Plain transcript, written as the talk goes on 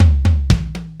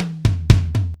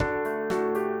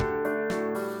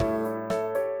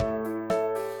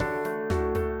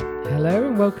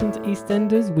and welcome to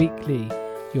EastEnders Weekly,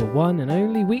 your one and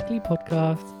only weekly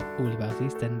podcast all about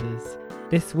EastEnders.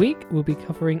 This week we'll be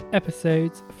covering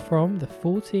episodes from the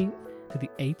 14th to the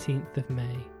 18th of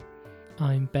May.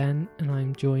 I'm Ben and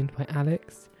I'm joined by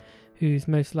Alex, who's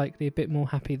most likely a bit more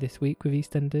happy this week with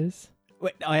EastEnders.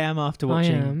 Wait, I am after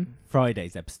watching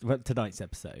Friday's episode, well, tonight's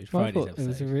episode. Well, Friday's I thought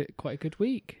episode. it was quite a good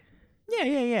week.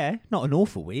 Yeah. Not an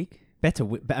awful week.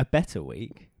 A better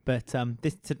week. But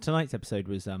tonight's episode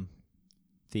was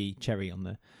the cherry on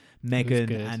the Meghan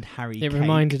and Harry It cake.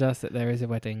 reminded us that there is a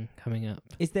wedding coming up.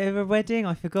 Is there a wedding?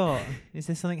 I forgot. Is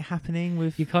there something happening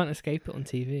with... You can't escape it on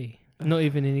TV. Not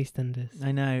even in EastEnders.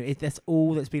 I know. That's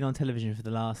all that's been on television for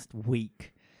the last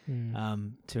week.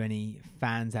 To any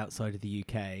fans outside of the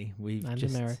UK. And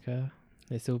America.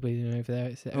 It's all been over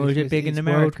there. Is it big in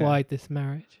America? Worldwide, this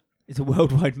marriage. It's a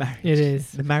worldwide marriage. It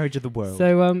is. The marriage of the world.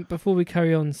 So before we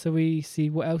carry on, so we see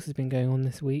what else has been going on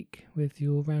this week with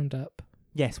your roundup.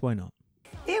 Yes, why not?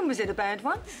 Ian was in a band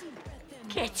once.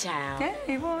 Get out. Yeah,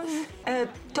 he was.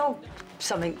 Dog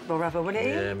something or other, wasn't it,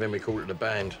 Ian? Yeah, then we called it the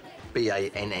band.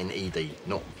 B-A-N-N-E-D,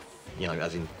 not,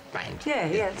 as in band. Yeah,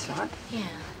 that's right.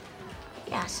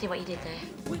 Yeah, I see what you did there.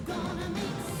 We're gonna make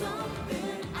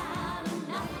something out of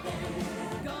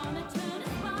nothing. Gonna turn a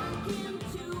spark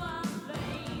into a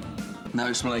flame. No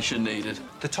explanation needed.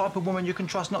 The type of woman you can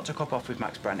trust not to cop off with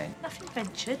Max Branning. Nothing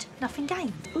ventured, nothing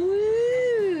gained.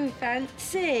 Ooh,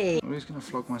 fancy. Who's going to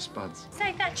flog my spuds?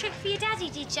 Save that trick for your daddy,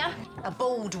 did ya? A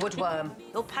bald woodworm.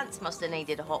 Your pants must have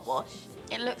needed a hot wash.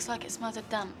 It looks like it smells of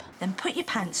damp. Then put your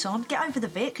pants on, get over the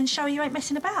Vic and show you ain't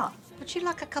messing about. Would you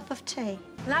like a cup of tea?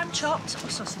 Lamb chops or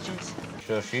sausages?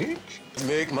 Sausage?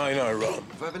 Big Mano rum.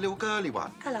 Have a little girly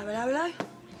one. Hello.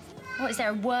 What, is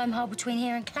there a wormhole between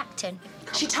here and Clapton?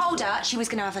 She told her she was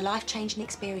going to have a life-changing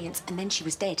experience and then she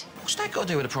was dead. What's that got to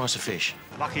do with the price of fish?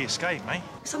 Lucky escape, mate.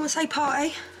 Someone say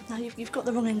party. No, you've got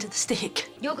the wrong end of the stick.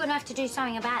 You're going to have to do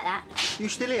something about that. You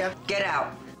still here? Get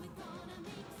out.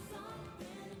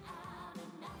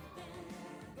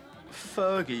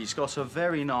 Fergie's got a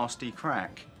very nasty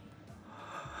crack.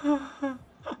 That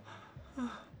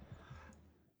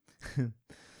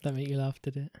make you laugh,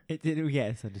 did it? It did.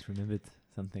 Yes, I just remembered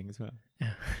something as well.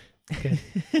 Good.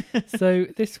 So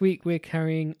this week we're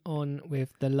carrying on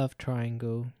with the love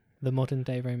triangle, the modern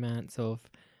day romance of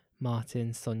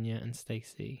Martin, Sonia and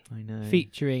Stacey. I know.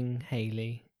 Featuring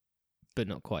Hayley, but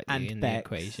not quite and in Bex, the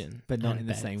equation. But not and in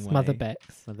Bex. the same way. Mother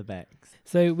Bex.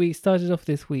 So we started off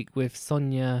this week with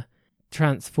Sonia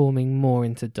transforming more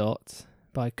into Dot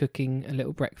by cooking a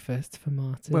little breakfast for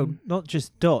Martin. Well, not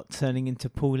just Dot, turning into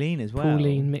Pauline as well.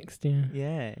 Pauline mixed, yeah.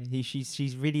 Yeah,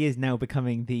 she's really is now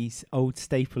becoming the old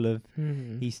staple of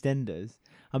EastEnders.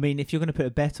 I mean, if you're going to put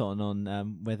a bet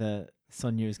on whether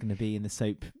Sonia is going to be in the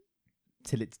soap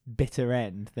till its bitter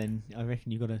end, then I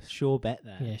reckon you've got a sure bet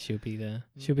there. Yeah, she'll be there.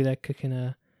 She'll be there cooking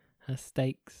her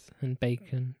steaks and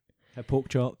bacon. Her pork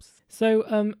chops.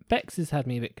 So Bex has had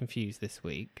me a bit confused this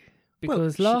week.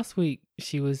 Because last week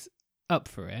she was up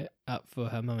for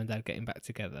her mum and dad getting back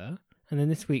together. And then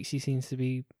this week she seems to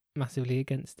be massively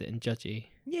against it and judgy.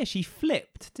 Yeah, she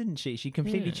flipped, didn't she? She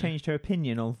completely changed her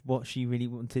opinion of what she really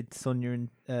wanted Sonia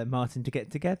and Martin to get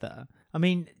together. I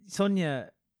mean,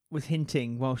 Sonia was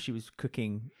hinting while she was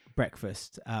cooking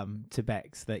breakfast to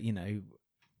Bex that,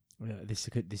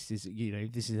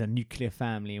 this is a nuclear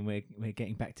family and we're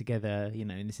getting back together,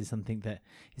 and this is something that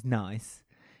is nice.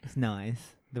 It's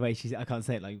nice. The way I can't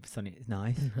say it like Sonia. It's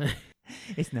nice.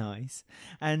 It's nice.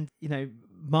 And,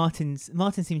 Martin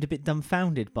seemed a bit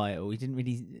dumbfounded by it all. He didn't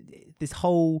really... This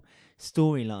whole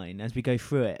storyline, as we go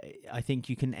through it, I think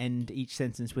you can end each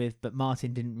sentence with, but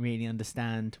Martin didn't really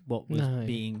understand what was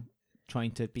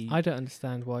trying to be... I don't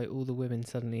understand why all the women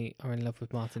suddenly are in love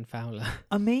with Martin Fowler.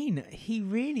 I mean, he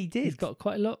really did. He's got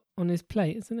quite a lot on his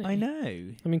plate, isn't he? I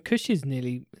know. I mean, Kush is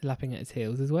nearly lapping at his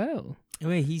heels as well.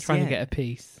 Well, he's trying to get a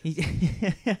piece.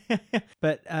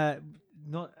 But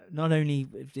not only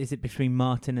is it between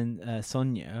Martin and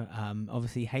Sonia,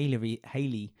 obviously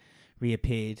Hayley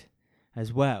reappeared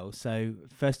as well. So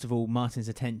first of all, Martin's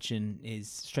attention is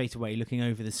straight away looking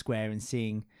over the square and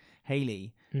seeing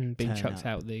Hayley being chucked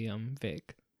out the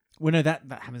Vic. Well, no, that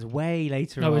happens way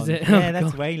later on. Oh, is it? Yeah,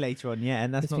 that's way later on. Yeah,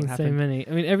 and that's There's not been happened. so many.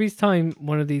 I mean, every time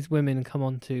one of these women come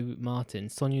on to Martin,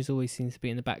 Sonia's always seems to be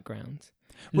in the background,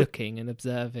 looking and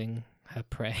observing her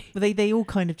prey. Well, they all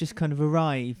kind of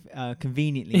arrive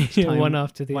conveniently each time. one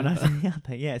after the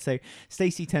other. Yeah, so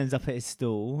Stacey turns up at his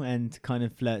stall and kind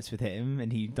of flirts with him,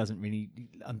 and he doesn't really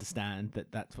understand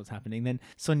that that's what's happening. Then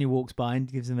Sonia walks by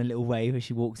and gives him a little wave as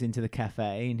she walks into the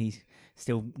cafe, and he's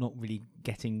still not really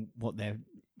getting what they're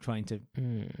trying to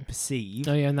perceive.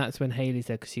 Oh yeah, and that's when Hayley's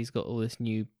there because she's got all this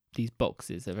new these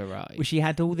boxes have arrived. Well, she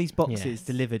had all these boxes Yes.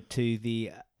 delivered to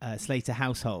the Slater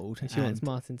household. And she wants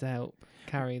Martin to help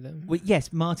carry them Well,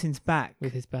 yes, Martin's back.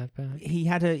 with his bad bag. He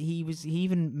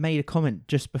even made a comment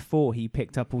just before he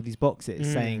picked up all these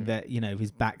boxes saying that,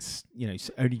 his back's,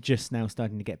 only just now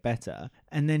starting to get better.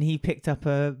 And then he picked up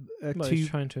Well, he was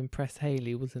trying to impress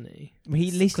Hayley, wasn't he?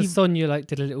 Because Sonia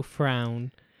did a little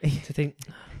frown to think,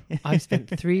 I've spent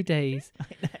 3 days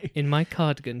in my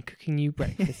cardigan cooking you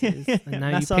breakfasts, and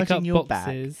now you pick up your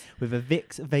boxes back with a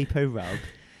Vicks Vapo Rub,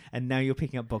 and now you're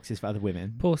picking up boxes for other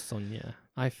women. Poor Sonia.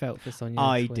 I felt for Sonia.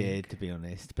 I this week. did, to be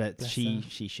honest, but Bless she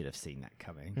her. should have seen that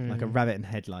coming, like a Mm. rabbit in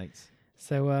headlights.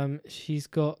 So she's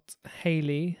got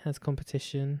Hayley as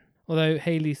competition, although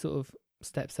Hayley sort of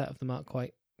steps out of the mark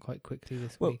quite quickly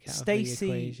this week out of the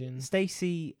equation.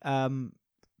 Stacey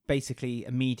basically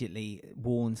immediately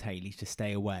warns Hayley to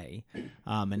stay away,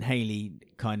 and Hayley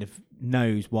kind of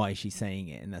knows why she's saying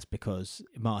it, and that's because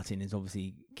Martin is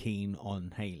obviously keen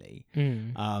on Hayley.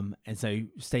 And so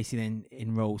Stacey then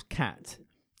enrolls Kat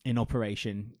in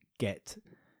Operation Get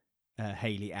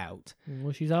Hayley Out.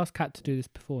 Well, she's asked Kat to do this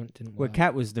before and it didn't Well, work.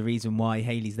 Kat was the reason why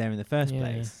Hayley's there in the first Yeah,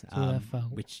 place. it's all her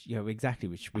fault. Which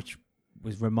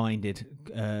was reminded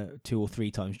 2 or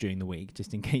 3 times during the week,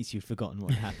 just in case you've forgotten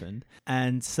what happened.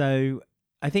 And so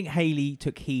I think Hayley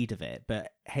took heed of it,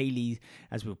 but Hayley,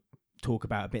 as we'll talk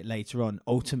about a bit later on,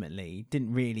 ultimately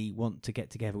didn't really want to get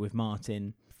together with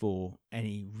Martin for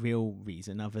any real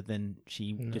reason other than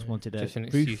she just wanted just an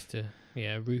roof, excuse to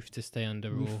roof to stay under,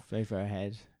 roof or over her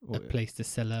head, or a place to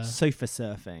sell her sofa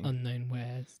surfing, unknown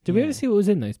wares. Did we ever see what was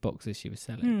in those boxes she was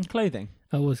selling? clothing.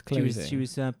 Oh, it was clothing. She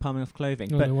was palming off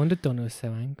clothing. Oh, But no wonder Donna was so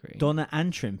angry. Donna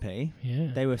and Shrimpy, Yeah.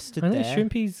 they were stood I know there.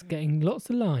 Shrimpy's getting lots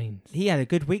of lines. He had a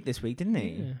good week this week, didn't he?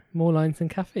 Yeah. More lines than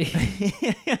Kathy.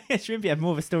 Shrimpy had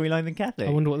more of a storyline than Kathy. I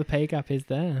wonder what the pay gap is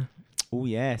there. Oh,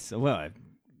 yes. Well,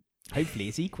 hopefully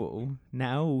it's equal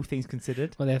now, all things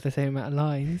considered. Well, they have the same amount of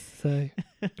lines, so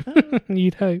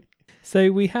you'd hope.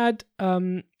 So we had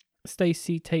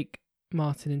Stacey take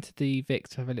Martin into the Vic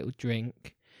to have a little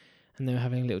drink, and they were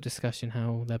having a little discussion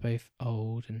how they're both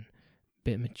old and a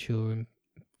bit mature and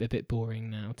a bit boring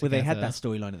now. Well, they had together. that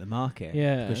storyline at the market.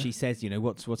 Yeah. Because she says,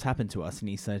 what's happened to us? And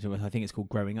he said, well, I think it's called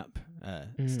growing up,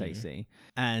 Stacey.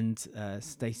 And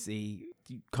Stacey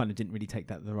kind of didn't really take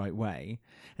that the right way.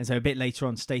 And so a bit later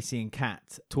on, Stacey and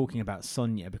Kat talking about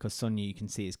Sonia, because Sonia, you can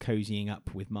see, is cozying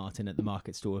up with Martin at the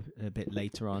market store a bit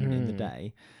later on in the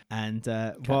day. And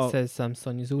Kat says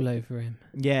Sonia's all over him.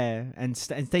 Yeah, and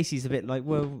Stacey's a bit like,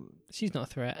 well, she's not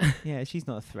a threat. Yeah, she's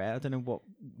not a threat. I don't know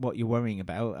what you're worrying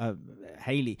about.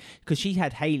 Hayley, because she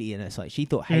had Hayley in her sight. She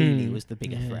thought Hayley was the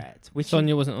bigger threat. Which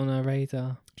Sonia wasn't on her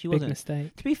radar. She Big wasn't.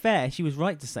 mistake. To be fair, she was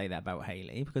right to say that about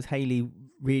Hayley, because Hayley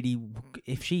really,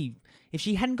 if she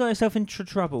hadn't got herself into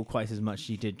trouble quite as much as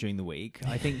she did during the week,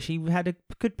 I think she had a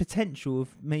good potential of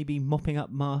maybe mopping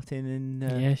up Martin and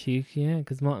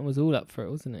because Martin was all up for it,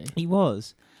 wasn't he? He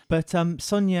was. But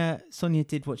Sonia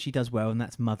did what she does well, and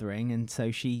that's mothering. And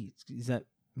so she is at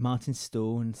Martin's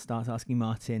stall and starts asking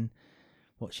Martin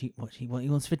what he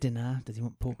wants for dinner. Does he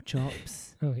want pork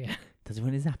chops? Oh yeah. Does he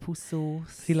want his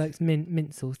applesauce? He likes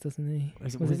mint sauce, doesn't he?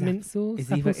 Was it mint sauce?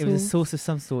 It was a sauce of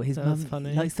some sort. His That's mum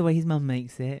funny. likes the way his mum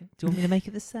makes it. Do you want me to make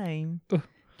it the same? Oh. Do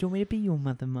you want me to be your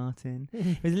mother, Martin?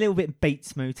 It was a little bit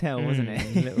Bates Motel, wasn't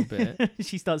it? A little bit.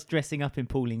 She starts dressing up in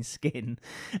Pauline's skin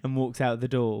and walks out the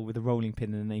door with a rolling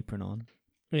pin and an apron on.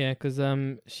 Yeah, because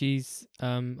she's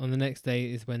on the next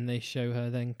day is when they show her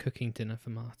then cooking dinner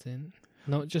for Martin.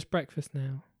 Not just breakfast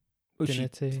now. Well, dinner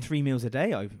too. 3 meals a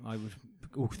day, I would,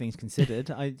 all things considered.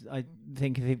 I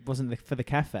think if it wasn't for the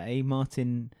cafe,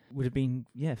 Martin would have been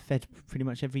fed pretty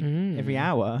much every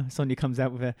hour. Sonia comes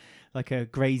out with a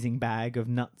grazing bag of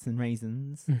nuts and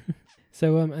raisins.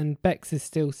 So and Bex is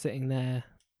still sitting there,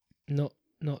 not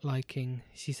liking.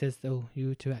 She says, "Oh,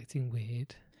 you two acting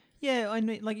weird." Yeah, I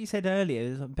mean, like you said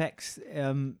earlier, Bex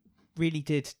really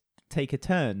did take a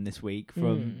turn this week.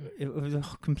 It was a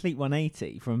complete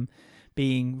 180 from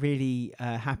being really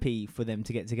happy for them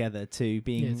to get together to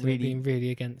being really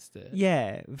against it.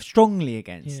 Yeah, strongly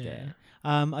against it.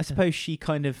 I suppose she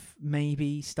kind of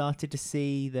maybe started to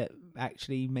see that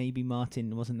actually maybe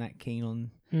Martin wasn't that keen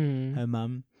on her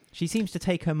mum. She seems to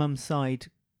take her mum's side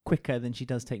quicker than she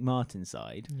does take Martin's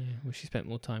side. Yeah, well, she spent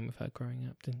more time with her growing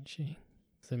up, didn't she?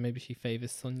 So maybe she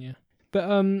favours Sonia. But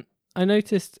I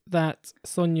noticed that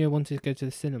Sonia wanted to go to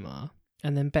the cinema,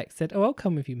 and then Bex said, "Oh, I'll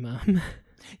come with you, Mum."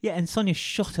 Yeah, and Sonia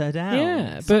shot her down.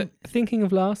 Yeah, but thinking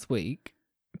of last week,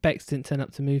 Bex didn't turn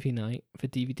up to movie night for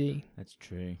DVD. That's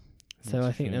true. So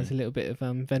I think there was a little bit of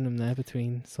venom there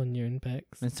between Sonia and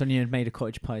Bex. And Sonia had made a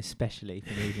cottage pie especially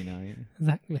for movie night.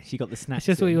 Exactly. She got the snacks. It's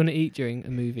just what in. you want to eat during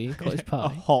a movie, cottage pie. A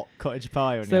hot cottage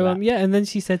pie on your So lap. yeah, and then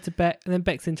she said to Bex, and then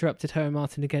Bex interrupted her and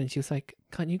Martin again, and she was like,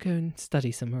 "Can't you go and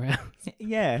study somewhere else?"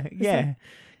 Yeah. like,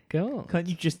 go on. Can't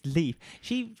you just leave?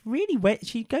 She really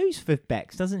she goes for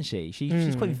Bex, doesn't she?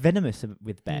 She's quite venomous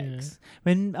with Bex. Yeah.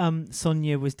 When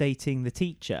Sonia was dating the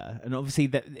teacher, and obviously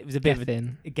that it was a bit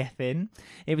Gethin. of a Gethin.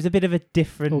 It was a bit of a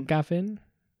different. Or Gavin,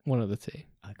 one of the two.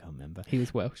 I can't remember. He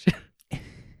was Welsh.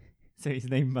 So his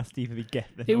name must either be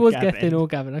Gethin. It or was Gavin. Gethin or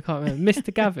Gavin. I can't remember.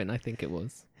 Mr. Gavin, I think it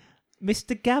was.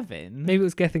 Mr. Gavin. Maybe it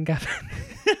was Gethin Gavin.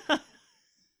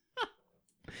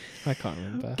 I can't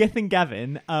remember. Gethin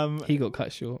Gavin. He got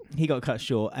cut short. He got cut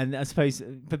short, and I suppose,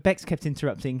 but Bex kept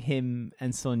interrupting him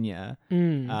and Sonia.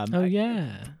 Oh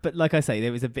yeah. But like I say,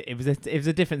 there was a bit. It was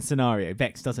a different scenario.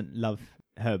 Bex doesn't love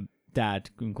her dad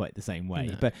in quite the same way,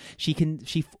 No. but she's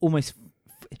almost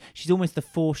the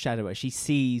foreshadower. She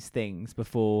sees things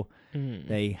before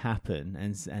they happen,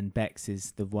 and Bex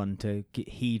is the one to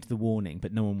heed the warning,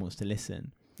 but no one wants to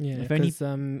listen. Yeah, If only-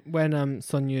 because when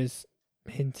Sonia's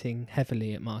hinting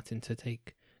heavily at Martin to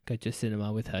go to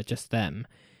cinema with her, just them,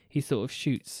 he sort of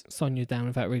shoots Sonia down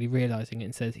without really realising it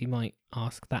and says he might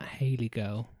ask that Hayley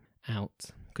girl out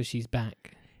because she's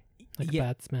back. Like Yeah. a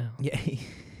bad smell. Yeah,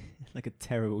 like a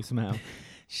terrible smell.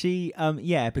 She,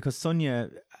 because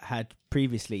Sonia had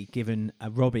previously given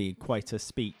Robbie quite a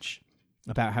speech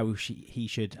about how he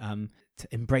should to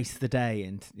embrace the day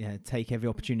and take every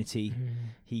opportunity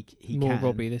he More can.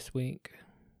 Robbie this week.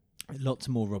 Lots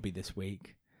more Robbie this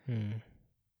week. We'll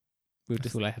That's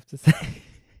just all I have to say.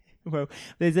 well,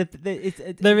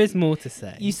 there is more to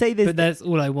say. You say there's but that's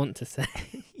all I want to say.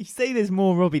 You say there's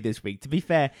more Robbie this week. To be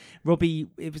fair, Robbie,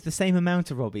 it was the same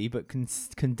amount of Robbie, but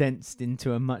condensed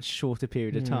into a much shorter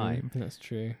period of time. That's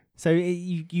true. So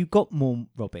you got more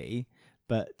Robbie,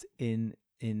 but in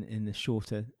the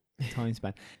shorter time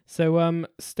span. So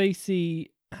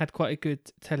Stacey had quite a good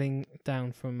telling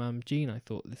down from Jean, I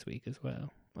thought, this week as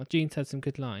well. Jean's had some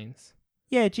good lines.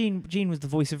 Yeah, Jean was the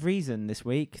voice of reason this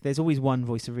week. There's always one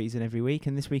voice of reason every week,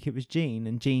 and this week it was Jean.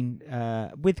 And Jean,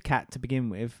 with Kat to begin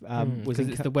with, was because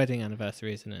it's the wedding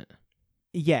anniversary, isn't it?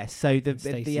 Yes. So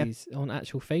Stacey's on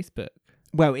actual Facebook.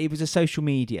 Well, it was a social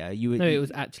media. It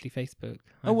was actually Facebook.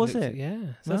 Oh, was it?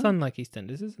 Yeah. So that's unlike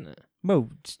EastEnders, isn't it? Well,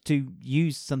 to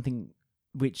use something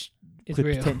which It's could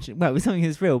real. potentially something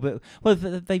that's real, but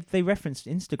they referenced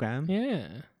Instagram. Yeah.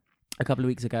 A couple of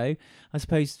weeks ago. I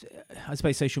suppose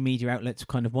social media outlets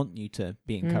kind of want you to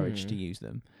be encouraged to use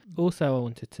them. Also, I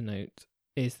wanted to note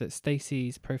is that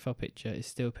Stacey's profile picture is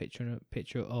still a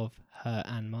picture of her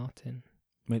and Martin.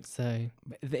 So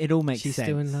it all makes she's sense.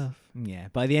 still in love. Yeah.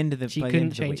 By the end of the she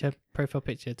couldn't change her profile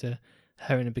picture to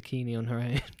her in a bikini on her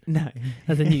own. No.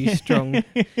 As a new strong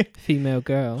female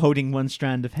girl. Holding one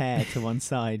strand of hair to one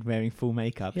side, wearing full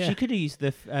makeup. Yeah. She could have used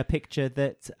the picture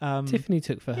that Tiffany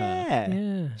took for her.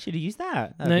 Yeah. Should have used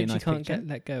that. That'd No, be a nice she can't picture.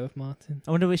 let go of Martin.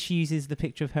 I wonder if she uses the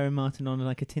picture of her and Martin on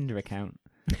like a Tinder account.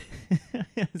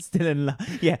 Still in love.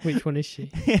 Yeah. Which one is she?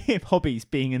 Hobbies,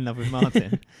 being in love with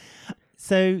Martin.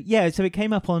 So it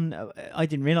came up on. I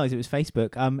didn't realise it was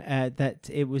Facebook. That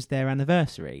it was their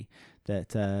anniversary.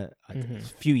 That a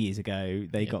few years ago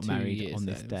they got married on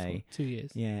this day. 2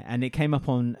 years. Yeah, and it came up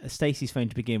on Stacey's phone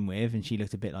to begin with, and she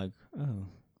looked a bit like, oh,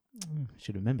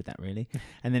 should have remembered that really.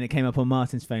 And then it came up on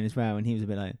Martin's phone as well, and he was a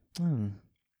bit like, oh,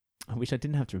 I wish I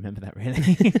didn't have to remember that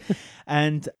really.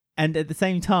 and at the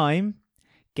same time,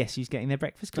 guess who's getting their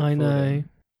breakfast cooked I for know. them?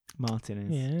 Martin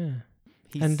is.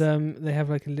 Yeah. And they have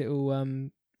like a little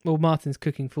well, Martin's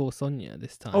cooking for Sonia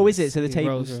this time. Oh, is it? So the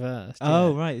roles table's reversed.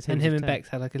 Oh, yeah. right. And him and Bex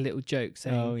had like a little joke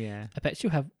saying, "Oh yeah, I bet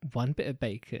she'll have one bit of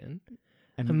bacon."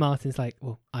 And Martin's like,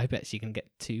 "Well, I bet she can get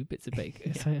 2 bits of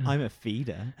bacon." Yeah, So, I'm a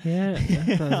feeder. Yeah,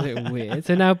 that sounds a little weird.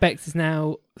 So now Bex is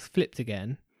now flipped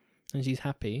again, and she's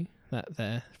happy that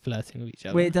they're flirting with each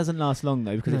other. Well, it doesn't last long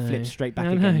though because it flips straight back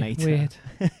I again know, later. Weird.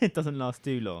 It doesn't last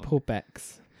too long. Poor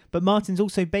Bex. But Martin's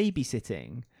also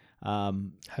babysitting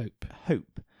Hope.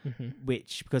 Mm-hmm.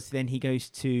 Which, because then he goes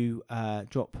to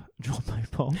drop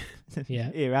Hope off.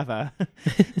 Yeah. Here, have her.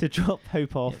 To drop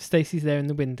Hope off. Yeah, Stacey's there in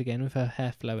the wind again with her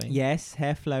hair flowing. Yes,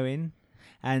 hair flowing.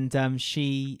 And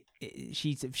she's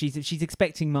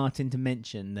expecting Martin to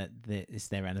mention that it's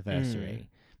their anniversary.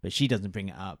 But she doesn't bring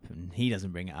it up, and he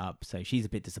doesn't bring it up. So she's a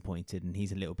bit disappointed, and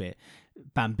he's a little bit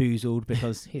bamboozled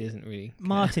because he doesn't really care.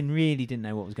 Martin really didn't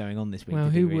know what was going on this week. Well,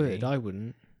 did he who really? would? I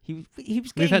wouldn't. He was.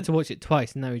 We've had to watch it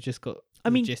twice, and now we've just got I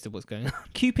mean, the gist of what's going on.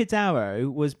 Cupid's arrow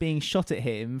was being shot at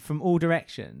him from all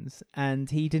directions, and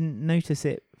he didn't notice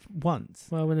it once.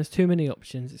 Well, when there's too many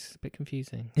options, it's a bit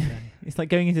confusing. So. It's like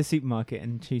going into a supermarket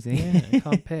and choosing. Yeah,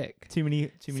 can't pick. too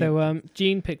many. So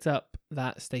Jean picked up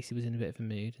that Stacey was in a bit of a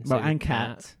mood. And, Well, so and did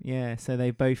Kat. Yeah, so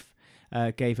they both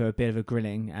gave her a bit of a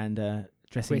grilling and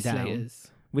dressing down. Whistlaters.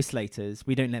 Whistlaters.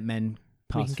 We don't let men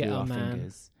We pass can get through our our man.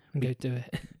 fingers. And go do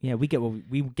it. Yeah, we get what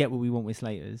we want with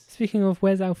Slaters. Speaking of,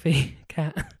 where's Alfie?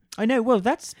 Kat. I know. Well,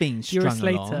 that's being You're a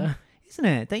strung Slater. along, isn't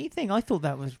it? Don't you think? I thought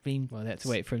that was being. Well, they had to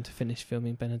wait for him to finish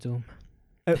filming Benidorm.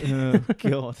 Oh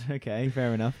God. Okay,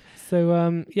 fair enough.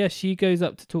 So yeah, she goes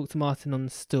up to talk to Martin on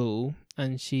the stool,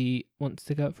 and she wants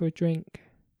to go out for a drink.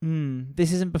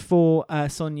 This isn't before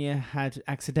Sonia had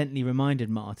accidentally reminded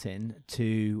Martin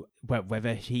to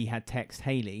whether he had texted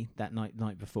Hayley that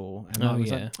night before, and I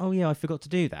was like, "Oh yeah, I forgot to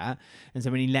do that." And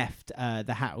so when he left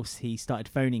the house, he started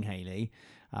phoning Hayley,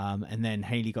 and then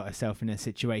Hayley got herself in a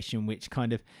situation which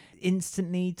kind of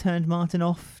instantly turned Martin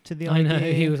off to the idea. I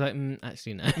know, he was like,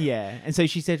 actually no. Yeah, and so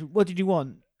she said, "What did you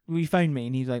want? Will you phone me?"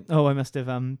 And he's like, "Oh, I must have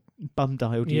bum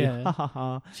dialed you." Yeah. Ha ha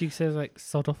ha. She says like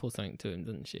sod off or something to him,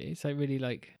 doesn't she? It's like really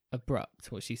like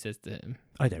abrupt what she says to him.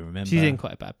 I don't remember. She's in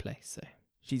quite a bad place, so.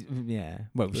 She's Well,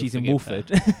 We'll she's in forgive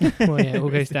Wolford. Well, yeah, it all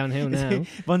goes downhill now.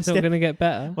 One It's not going to get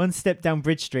better. One step down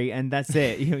Bridge Street, and that's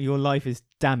it. Your life is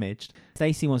damaged.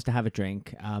 Stacey wants to have a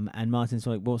drink, and Martin's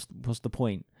like, "What's the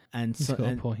point?" And He's got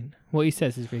a point. What he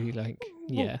says is really like,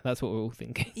 yeah, that's what we're all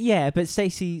thinking. Yeah, but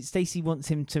Stacey wants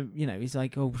him to, he's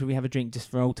like, "Oh, should we have a drink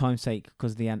just for old time's sake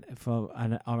because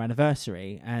our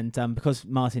anniversary?" And because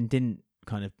Martin didn't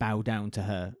kind of bow down to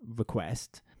her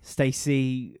request,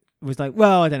 Stacey was like,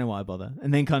 "Well, I don't know why I bother,"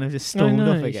 and then kind of just stormed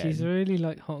off again. She's really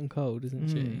like hot and cold, isn't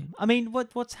she? I mean,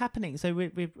 what's happening? So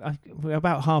we're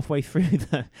about halfway through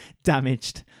the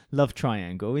damaged love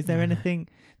triangle. Is there anything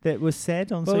that was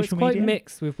said on social media? Well, it's quite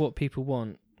mixed with what people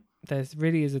want. There's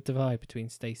really is a divide between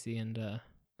Stacey and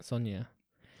Sonia.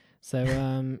 So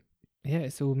yeah,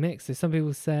 it's all mixed. So some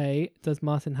people say, does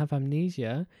Martin have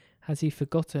amnesia? Has he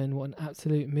forgotten what an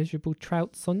absolute miserable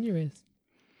trout Sonia is?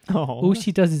 Oh. All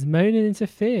she does is moan and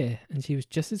interfere, and she was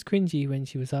just as cringy when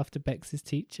she was after Bex's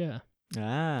teacher.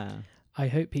 Ah. I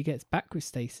hope he gets back with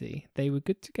Stacey. They were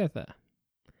good together.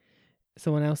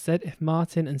 Someone else said, if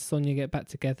Martin and Sonia get back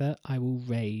together, I will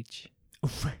rage.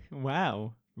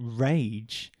 Wow.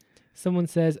 Rage. Someone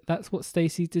says, that's what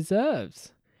Stacey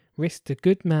deserves. Risked a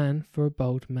good man for a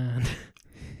bold man.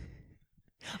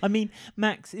 I mean,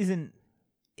 Max is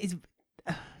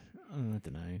I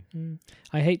don't know.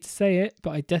 I hate to say it, but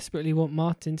I desperately want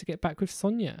Martin to get back with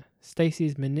Sonia. Stacey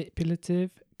is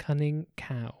manipulative, cunning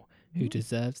cow who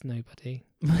deserves nobody.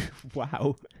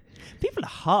 Wow. People are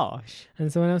harsh.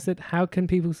 And someone else said, how can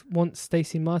people want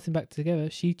Stacey and Martin back together?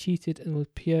 She cheated and was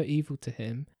pure evil to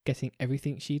him, getting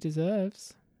everything she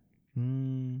deserves. I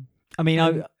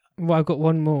mean, well, I've got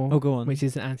one more. Oh, go on. Which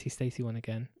is an anti-Stacey one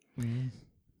again.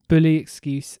 Bully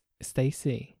excuse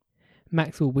Stacey.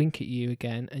 Max will wink at you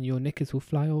again and your knickers will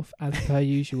fly off as per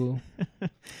usual.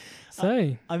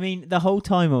 So, I mean, the whole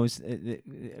time I was,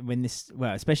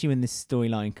 especially when this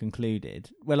storyline concluded,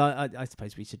 well, I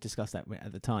suppose we should discuss that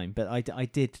at the time, but I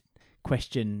did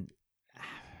question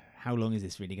how long is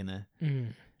this really going to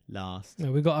last?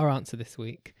 No, we got our answer this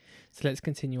week. So let's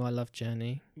continue our love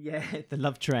journey. Yeah, the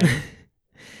love train.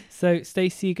 So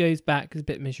Stacey goes back, is a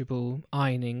bit miserable,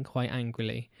 ironing quite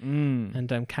angrily.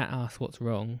 And Kat asks what's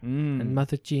wrong. And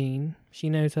Mother Jean, she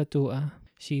knows her daughter.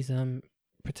 She's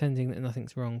pretending that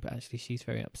nothing's wrong, but actually she's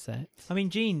very upset. I mean,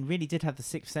 Jean really did have the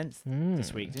sixth sense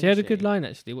this week, didn't She had a good line,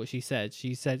 actually, what she said.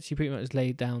 She pretty much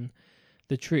laid down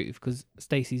the truth, because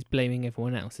Stacey's blaming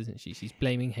everyone else, isn't she? She's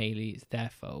blaming Hayley, it's their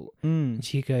fault. And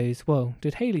she goes, well,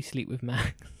 did Hayley sleep with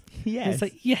Max? Yes. It's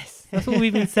like, yes, that's what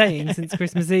we've been saying since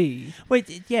Christmas Eve.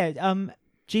 Wait, yeah,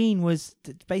 Jean was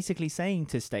basically saying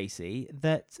to Stacey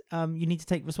that you need to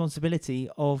take responsibility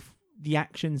of the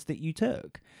actions that you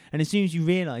took. And as soon as you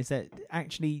realise that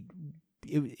actually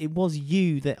it was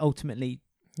you that ultimately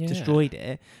destroyed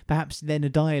it, perhaps then a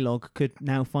dialogue could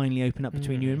now finally open up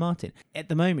between you and Martin. At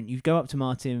the moment, you go up to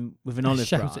Martin with an olive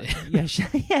Shout branch.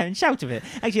 And shout at it.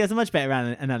 Actually, that's a much better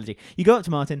analogy. You go up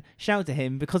to Martin, shout at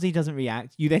him, because he doesn't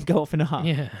react, you then go off in a huff.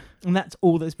 Yeah. And that's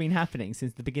all that's been happening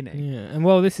since the beginning. Yeah, and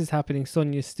while this is happening,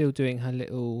 Sonia's still doing her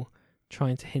little,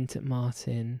 trying to hint at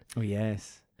Martin. Oh,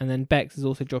 yes. And then Bex is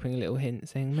also dropping a little hint,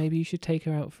 saying maybe you should take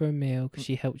her out for a meal because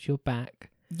she helped your back.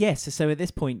 Yes, so at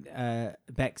this point,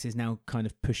 Bex is now kind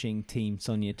of pushing Team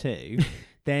Sonia too.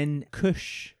 Then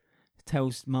Kush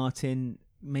tells Martin,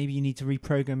 maybe you need to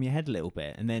reprogram your head a little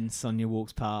bit. And then Sonia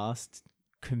walks past,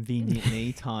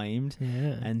 conveniently timed.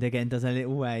 Yeah. And again does a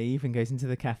little wave and goes into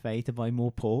the cafe to buy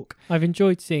more pork. I've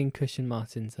enjoyed seeing Kush and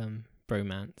Martin's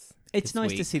bromance. It's this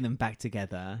nice to week. see them back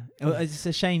together. It's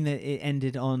a shame that it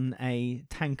ended on a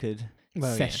tankard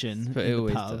session. Yes, but in it the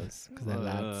always pub. does because they're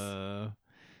lads.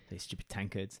 Those stupid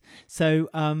tankards. So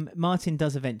Martin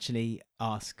does eventually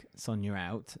ask Sonia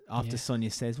out after Yeah.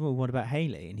 Sonia says, well, what about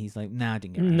Hayley? And he's like, nah, I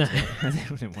didn't get No. around to it.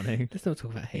 I didn't want to. Let's not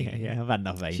talk about Hayley. Yeah, I've had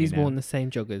enough of Hayley She's now. worn the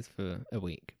same joggers for a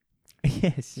week.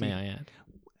 Yes. May I add?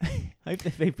 I hope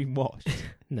that they've been washed.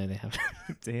 No, they haven't.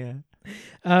 Dear.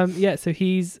 Yeah, so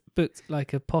he's booked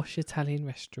like a posh Italian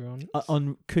restaurant.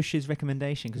 On Kush's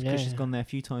recommendation, because Kush has Yeah. gone there a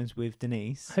few times with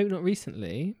Denise. I hope not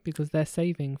recently because they're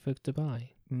saving for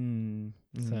Dubai.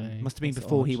 So Must have been that's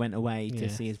before he odd. went away to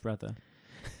Yes. see his brother.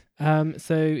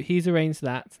 So he's arranged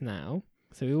that now.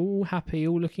 So we're all happy,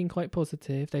 all looking quite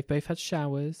positive. They've both had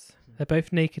showers. They're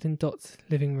both naked in Dot's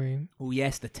living room. Oh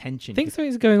yes, the tension. I think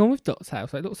something's going on with Dot's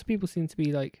house. Like lots of people seem to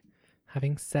be like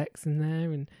having sex in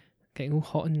there and getting all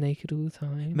hot and naked all the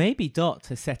time. Maybe Dot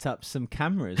has set up some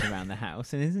cameras around the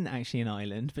house and isn't actually an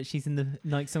island, but she's in the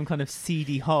like some kind of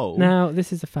seedy hole. Now,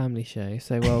 this is a family show,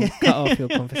 so we'll cut off your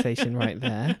conversation right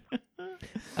there.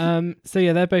 So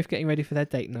yeah, they're both getting ready for their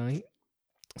date night.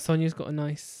 Sonia's got a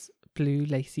nice blue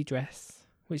lacy dress,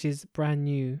 which is brand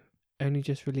new, only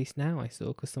just released now, I saw,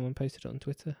 because someone posted it on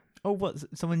Twitter. Oh, what?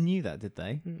 Someone knew that, did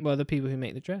they? Well, the people who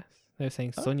make the dress. They were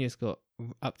saying Sonia's got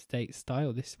up-to-date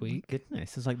style this week.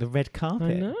 Goodness, it's like the red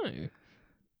carpet. I know.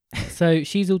 So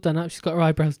she's all done up. She's got her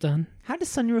eyebrows done. How does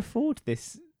Sonia afford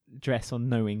this dress on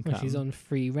no income? Well, she's on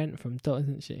free rent from Dot,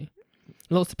 isn't she?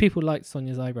 Lots of people liked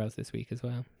Sonia's eyebrows this week as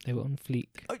well. They were on fleek,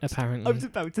 apparently. I was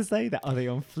about to say that. Are they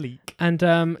on fleek? And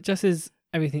just as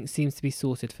everything seems to be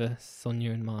sorted for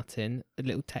Sonia and Martin, a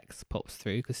little text pops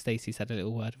through because Stacey's had a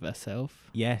little word of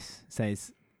herself. Yes,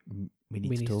 says we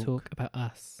need to talk about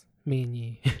us, me and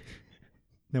you.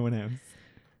 No one else.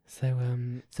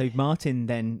 So Martin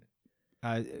then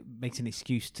makes an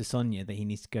excuse to Sonia that he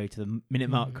needs to go to the minute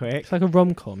mark quick. It's like a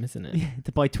rom-com, isn't it? Yeah,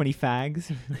 to buy 20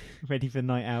 fags, ready for the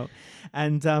night out.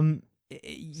 And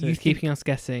So he's keeping us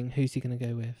guessing who's he going to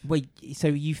go with. Well, so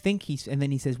you think and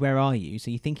then he says, "Where are you?"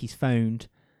 So you think he's phoned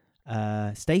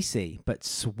Stacey, but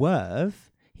swerve.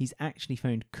 He's actually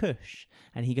phoned Kush,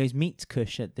 and he goes meets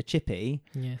Kush at the Chippy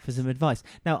for some advice.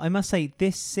 Now, I must say,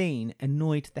 this scene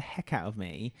annoyed the heck out of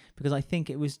me because I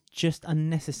think it was just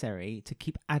unnecessary to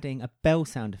keep adding a bell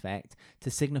sound effect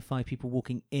to signify people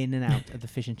walking in and out of the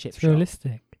fish and chip shop.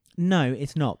 Realistic. No,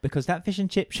 it's not, because that fish and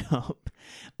chip shop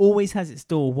always has its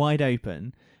door wide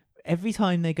open. Every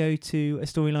time they go to a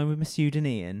storyline with Masood and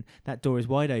Ian, that door is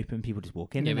wide open. People just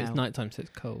walk in Yeah, and but out. it's nighttime, so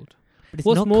it's cold. But it's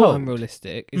What's not more cold.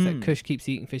 unrealistic is that Kush keeps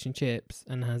eating fish and chips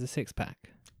and has a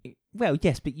six-pack. Well,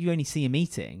 yes, but you only see him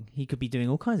eating. He could be doing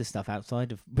all kinds of stuff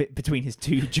outside of between his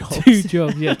two jobs.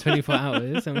 24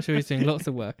 hours. I'm sure he's doing lots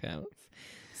of workouts.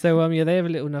 So yeah, they have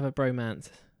another bromance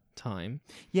time.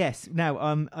 Yes.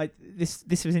 Now, this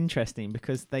was interesting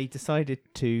because they decided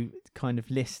to kind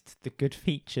of list the good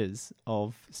features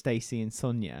of Stacey and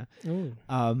Sonia. Ooh.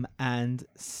 And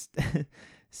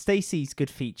Stacey's good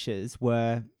features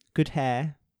were good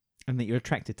hair and that you're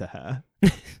attracted to her.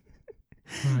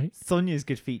 Right. Sonia's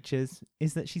good features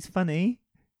is that she's funny,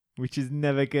 which is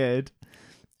never good,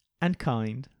 and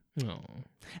kind. Oh.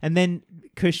 And then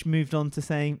Kush moved on to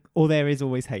saying, "Or there is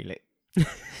always Hayley." With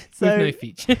no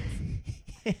features.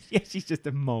 Yeah, she's just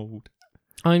a mould.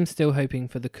 I'm still hoping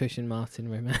for the Kush and Martin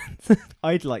romance.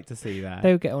 I'd like to see that.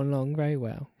 They'll get along very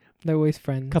well. They're always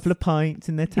friends. Couple of pints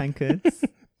in their tankards.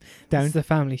 This is a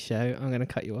family show. I'm going to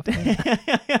cut you off.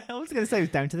 I was going to say it was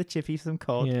down to the Chippy for some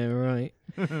cod. Yeah, right.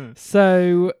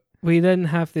 So we then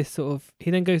have this sort of...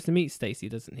 He then goes to meet Stacey,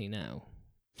 doesn't he, now?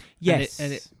 Yes.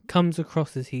 And it comes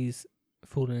across as he's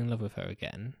fallen in love with her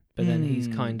again, but then he's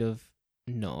kind of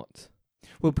not.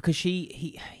 Well, because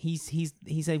he's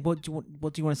like, what do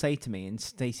you want to say to me? And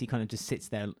Stacey kind of just sits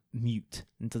there mute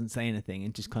and doesn't say anything,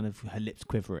 and just kind of her lips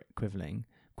quivering,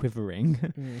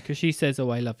 Because she says, "Oh,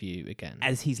 I love you" again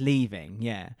as he's leaving.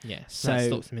 Yeah. So that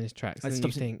stops him in his tracks. And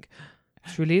you think,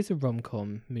 this really is a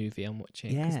rom-com movie I'm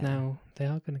watching. Because now they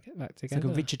are going to get back together. It's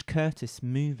like a Richard Curtis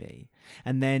movie.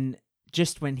 And then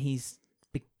just when he's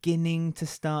beginning to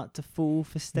start to fall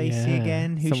for Stacey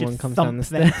again, who someone should comes thump down the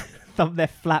stairs. thump their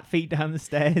flat feet down the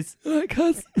stairs.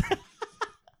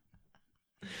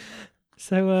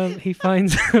 So he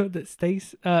finds out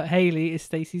that Hayley is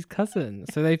Stacey's cousin.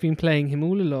 So they've been playing him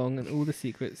all along, and all the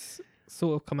secrets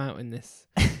sort of come out in this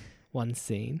one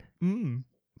scene.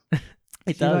 It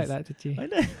Did you does. like that, did you? I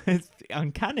know. It's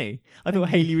uncanny. I thought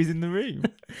Hayley was in the room.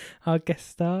 Our guest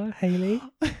star, Hayley.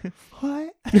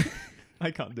 What?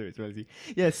 I can't do it as well as you.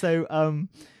 Yeah, so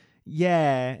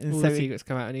yeah, and All so the secrets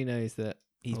come out, and he knows that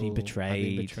he's been I've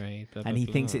betrayed. been betrayed, blah, And blah, he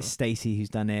thinks blah. it's Stacey who's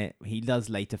done it. He does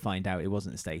later find out it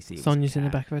wasn't Stacey. it was Sonia's in the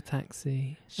Kat. back of a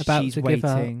taxi, about She's to waiting.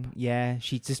 give up. Yeah,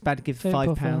 she's just about to give Don't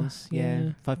bother. £5. Yeah,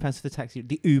 Yeah. £5 for the taxi,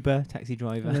 the Uber taxi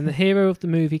driver. And then the hero of the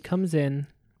movie comes in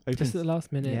Opens- just at the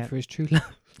last minute yeah. for his true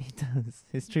love. He does.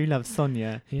 His true love,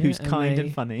 Sonia, Yeah, who's and kind they-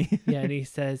 and funny. Yeah, and he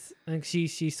says, and she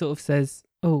sort of says,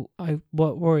 "Oh,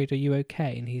 worried. Are you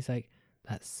okay?" And he's like,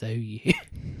 "That's so you.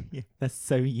 Yeah, that's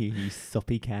so you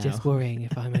soppy cow. Just worrying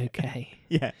if I'm okay."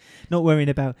 Yeah, not worrying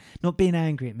about, not being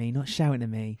angry at me, not shouting at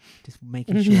me, just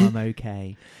making sure I'm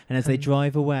okay. And as they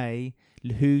drive away,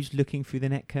 who's looking through the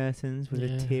net curtains with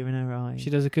Yeah. a tear in her eye? She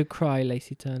does a good cry,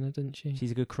 Lacey Turner, doesn't she?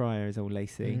 She's a good crier, is old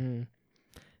Lacey. Mm.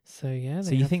 So yeah.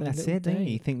 So they you have think their that's little it, don't you?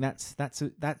 date. You think that's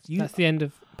you? That's the end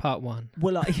of part 1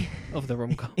 Well, of the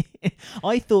rom-com.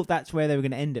 I thought that's where they were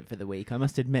going to end it for the week. I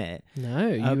must admit. No,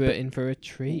 you were but- in for a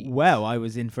treat. Well, I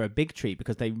was in for a big treat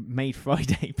because they made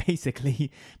Friday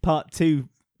basically part 2,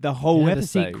 the whole Yeah,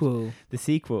 episode. the sequel. The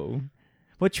sequel.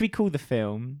 What should we call the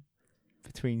film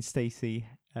between Stacey,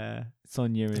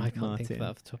 Sonia, and I can't Martin? think of that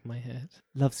off the top of my head.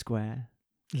 Love Square.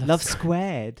 Love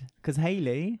Squared. Because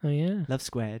Hayley. Oh yeah, Love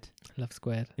Squared. Love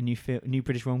Squared. A new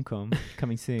British rom-com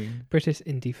coming soon. British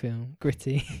indie film,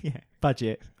 gritty. Yeah.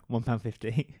 Budget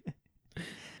 £1.50.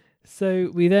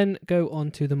 So we then go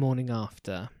on to the morning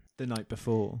after. The night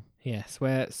before. Yes,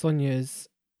 where Sonia's,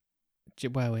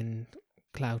 in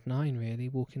cloud 9 really,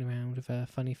 walking around with a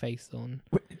funny face on,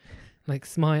 like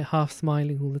half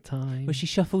smiling all the time. Well, she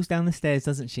shuffles down the stairs,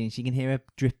 doesn't she? And she can hear a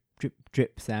drip, drip,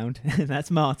 drip sound.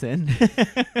 That's Martin.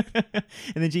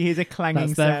 And then she hears a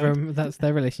clanging sound. That's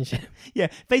their relationship. Yeah,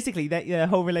 basically, their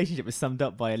whole relationship was summed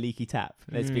up by a leaky tap,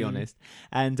 let's be honest.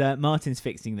 And Martin's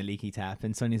fixing the leaky tap,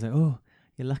 and Sonia's like, "Oh,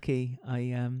 you're lucky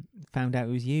I found out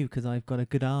it was you because I've got a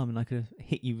good arm and I could have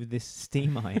hit you with this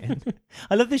steam iron."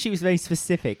 I love that she was very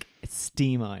specific. It's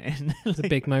steam iron. It's a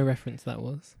Big Mo reference, that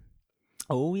was.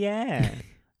 Oh, yeah.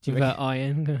 Do you With that reckon-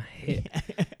 iron gonna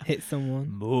hit someone.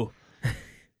 More.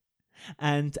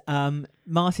 And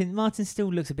Martin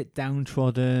still looks a bit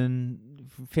downtrodden,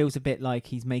 feels a bit like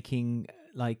he's making,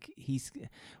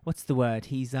 what's the word?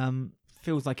 He's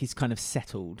feels like he's kind of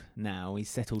settled now. He's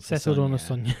settled on a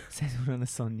Sonia. Settled on a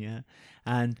Sonia.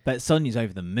 But Sonia's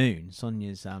over the moon.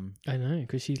 Sonia's I know,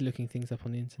 because she's looking things up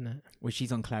on the internet. well,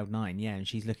 she's on cloud 9, yeah, and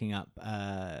she's looking up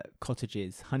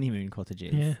cottages, honeymoon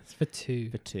cottages. Yeah, it's for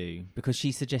 2. For 2, because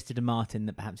she suggested to Martin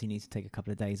that perhaps he needs to take a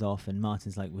couple of days off, and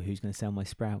Martin's like, "Well, who's going to sell my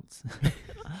sprouts?"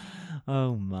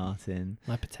 Oh, Martin.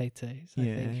 My potatoes, I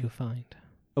Yeah. think you'll find.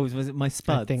 Oh, was it my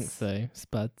spuds? I think so.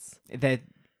 Spuds. They're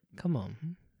Come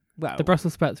on. well. The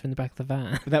Brussels sprouts are in the back of the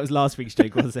van. But that was last week's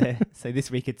joke, was it? So this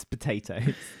week it's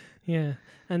potatoes. Yeah.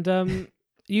 And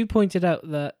you pointed out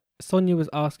that Sonia was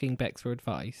asking Bex for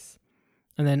advice,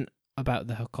 and then about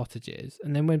her cottages,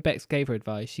 and then when Bex gave her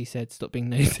advice, she said, "Stop being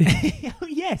nosy." Oh,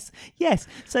 yes.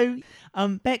 So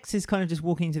Bex is kind of just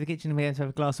walking into the kitchen and we have to have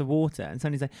a glass of water, and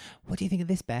Sonny's like, "What do you think of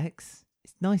this, Bex?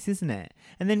 It's nice, isn't it?"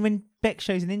 And then when Bex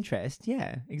shows an interest,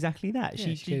 yeah, exactly that.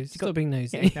 Yeah, she goes, "Stop got, being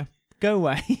nosy." yeah, no, go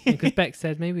away. Because Bex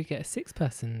said maybe we get a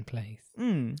 6-person place.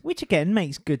 Which again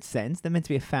makes good sense. They're meant to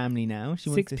be a family now. She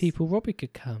 6 wants this- people. Robbie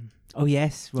could come. Oh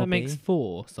yes, So Robbie. that makes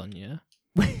 4, Sonia.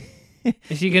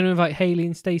 Is she going to invite Hayley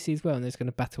and Stacey as well, and they're just going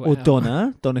to battle it Or out?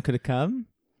 Donna. Donna could have come.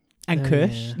 And Oh, Kush.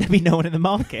 yeah. There'd be no one in the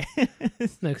market. No,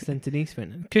 because then Denise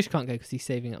went. Kush can't go because he's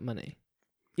saving up money.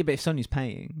 Yeah, but if Sonia's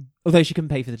paying, although she can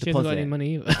pay for the She hasn't deposit, got any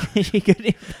money either. she could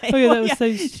pay. Oh yeah, Well, that was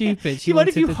so stupid. Do She you mind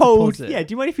if wanted you the hold? deposit. Yeah.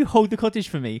 Do you mind if you hold the cottage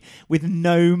for me with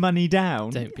no money